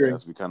podcasts. I agree.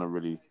 We kind of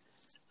really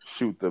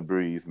shoot the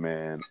breeze,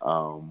 man.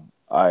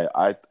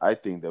 I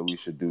think that we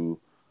should do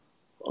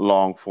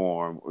long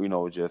form,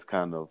 just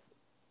kind of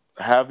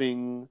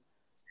having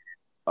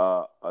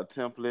a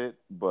template,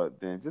 but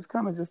then just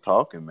kind of just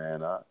talking,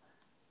 man.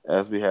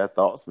 As we had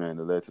thoughts, man,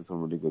 that led to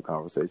some really good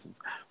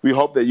conversations. We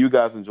hope that you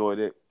guys enjoyed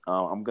it.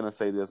 I'm going to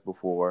say this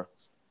before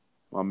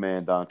my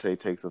man Dante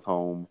takes us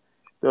home.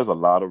 There's a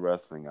lot of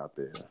wrestling out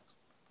there.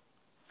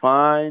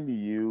 Find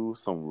you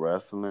some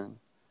wrestling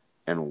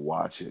and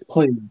watch it.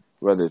 Please.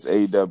 Whether it's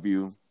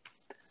AEW,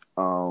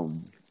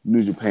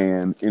 New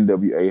Japan,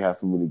 NWA has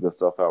some really good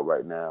stuff out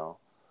right now.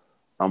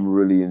 I'm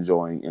really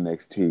enjoying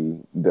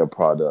NXT, their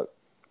product.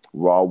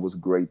 Raw was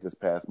great this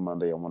past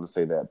Monday. I want to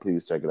say that.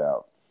 Please check it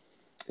out.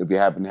 If you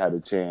happen to have a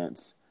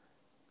chance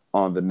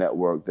on the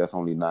network, that's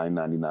only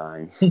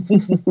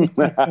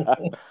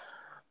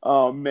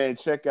 $9.99. Man,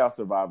 check out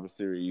Survivor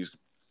Series.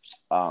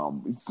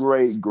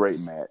 Great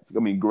match. I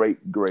mean,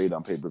 great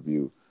on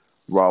pay-per-view.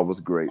 Raw was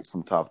great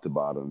from top to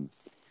bottom.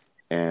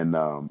 And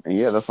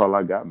yeah, that's all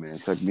I got, man.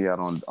 Check me out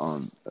on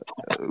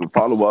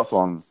follow us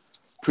on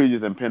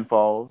Preachers and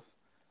Pinfalls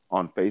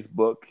on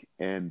Facebook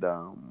and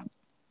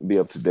be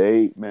up to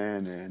date,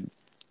 man. And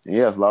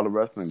yeah, there's a lot of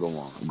wrestling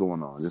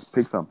going on. Just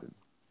pick something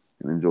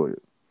and enjoy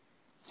it.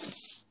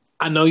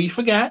 I know you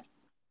forgot,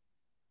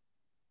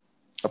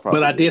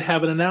 but I did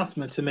have an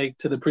announcement to make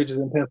to the Preachers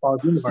and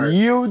Pinfalls universe.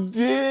 You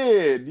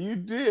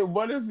did.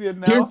 What is the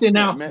announcement? Here's the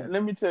announcement. Man,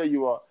 let me tell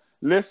you all.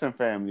 Listen,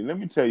 family, let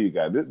me tell you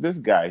guys. This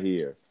guy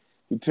here,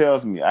 he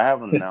tells me I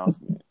have an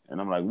announcement.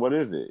 And I'm like, what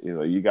is it? He's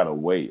like, you got to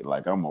wait.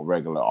 Like, I'm a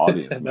regular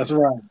audience. That's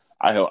right.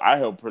 I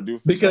help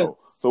produce the show.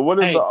 So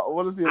what is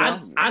the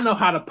announcement? I know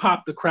how to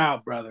pop the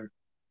crowd, brother.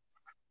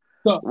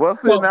 So,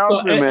 what's the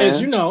announcement, man? As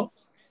you know,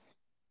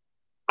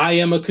 I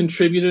am a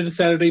contributor to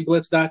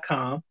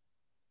SaturdayBlitz.com,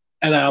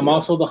 and I'm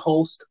also the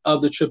host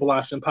of the Triple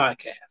Option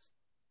Podcast.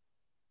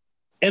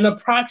 In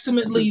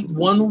approximately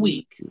 1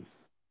 week,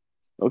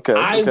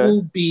 I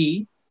will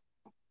be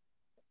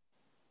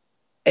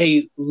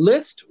a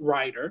list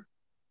writer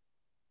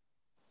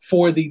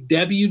for the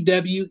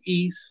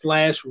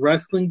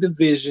WWE/wrestling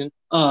division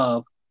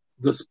of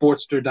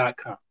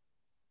thesportster.com.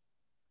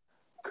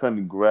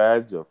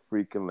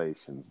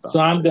 Congratulations.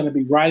 So I'm going to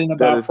be writing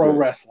about pro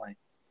wrestling.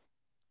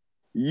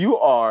 You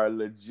are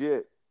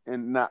legit.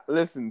 And not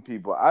listen,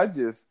 people, I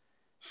just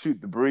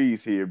shoot the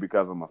breeze here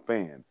because I'm a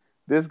fan.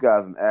 This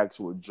guy's an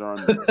actual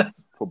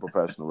journalist for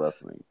professional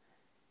wrestling.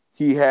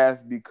 He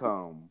has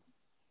become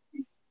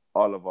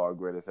all of our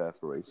greatest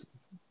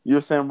aspirations. You're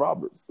Sam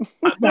Roberts.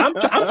 I'm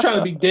trying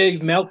to be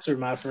Dave Meltzer,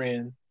 my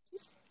friend.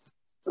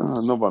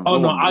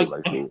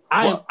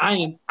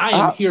 I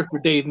am here for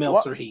Dave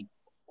Meltzer heat.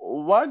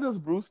 Why does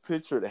Bruce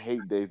Pritchard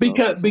hate Dave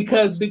Meltzer?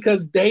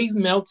 Because Dave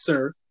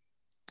Meltzer,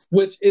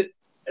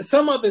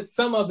 some of it's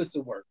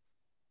a work,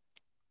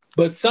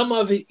 but some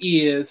of it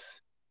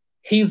is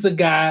he's a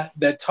guy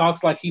that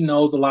talks like he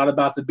knows a lot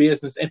about the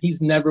business, and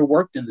he's never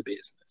worked in the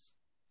business.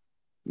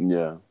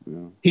 Yeah.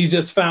 He's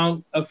just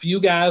found a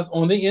few guys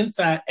on the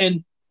inside,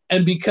 and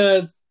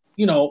because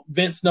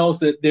Vince knows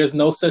that there's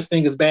no such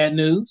thing as bad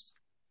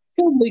news,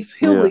 he'll leak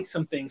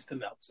some things to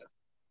Meltzer.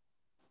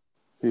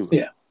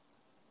 Yeah,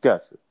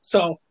 gotcha.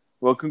 So,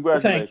 well,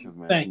 congratulations,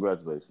 man.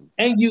 Congratulations.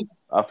 And you,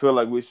 I feel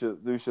like we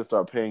should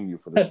start paying you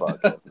for this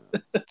podcast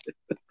now.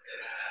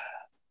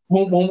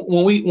 When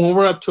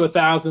we're up to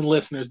 1,000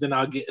 listeners, then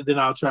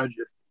I'll charge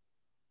you.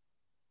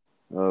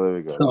 Oh, there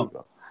we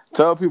go.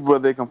 Tell people where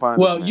they can find us.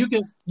 Well, you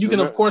can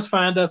of course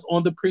find us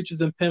on the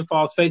Preachers and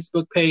Pinfalls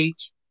Facebook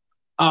page.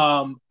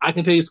 I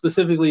can tell you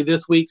specifically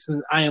this week,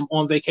 since I am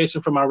on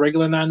vacation from my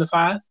regular 9 to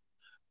 5.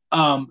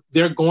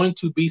 There are going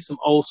to be some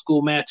old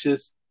school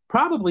matches,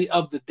 probably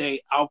of the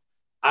day.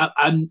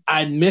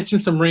 I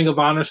mentioned some Ring of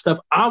Honor stuff.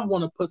 I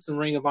want to put some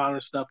Ring of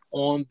Honor stuff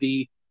on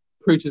the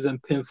Preachers and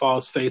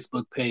Pinfalls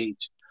Facebook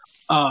page.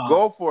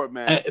 Go for it,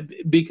 man.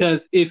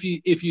 Because if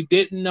you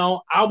didn't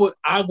know,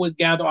 I would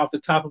gather off the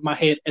top of my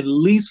head at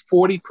least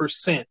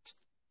 40%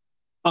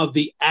 of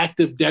the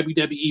active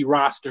WWE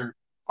roster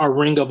are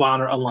Ring of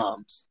Honor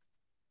alums.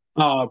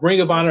 Ring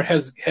of Honor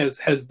has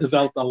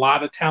developed a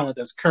lot of talent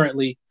that's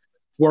currently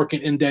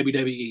working in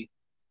WWE.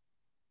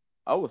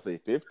 I would say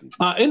 50.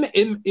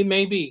 It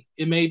may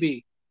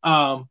be.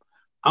 I'm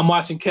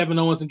watching Kevin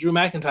Owens and Drew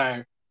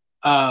McIntyre.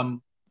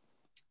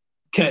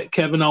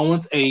 Kevin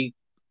Owens,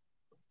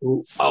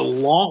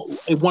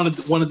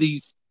 one of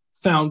the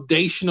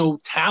foundational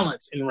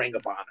talents in Ring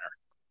of Honor.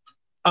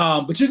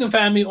 But you can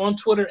find me on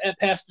Twitter at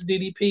Pastor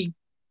DDP.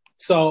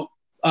 So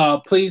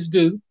please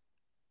do.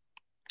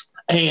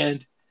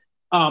 And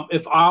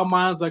if all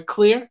minds are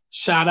clear,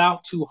 shout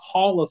out to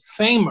Hall of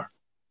Famer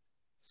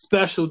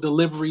Special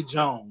Delivery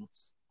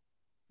Jones.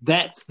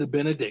 That's the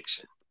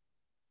benediction.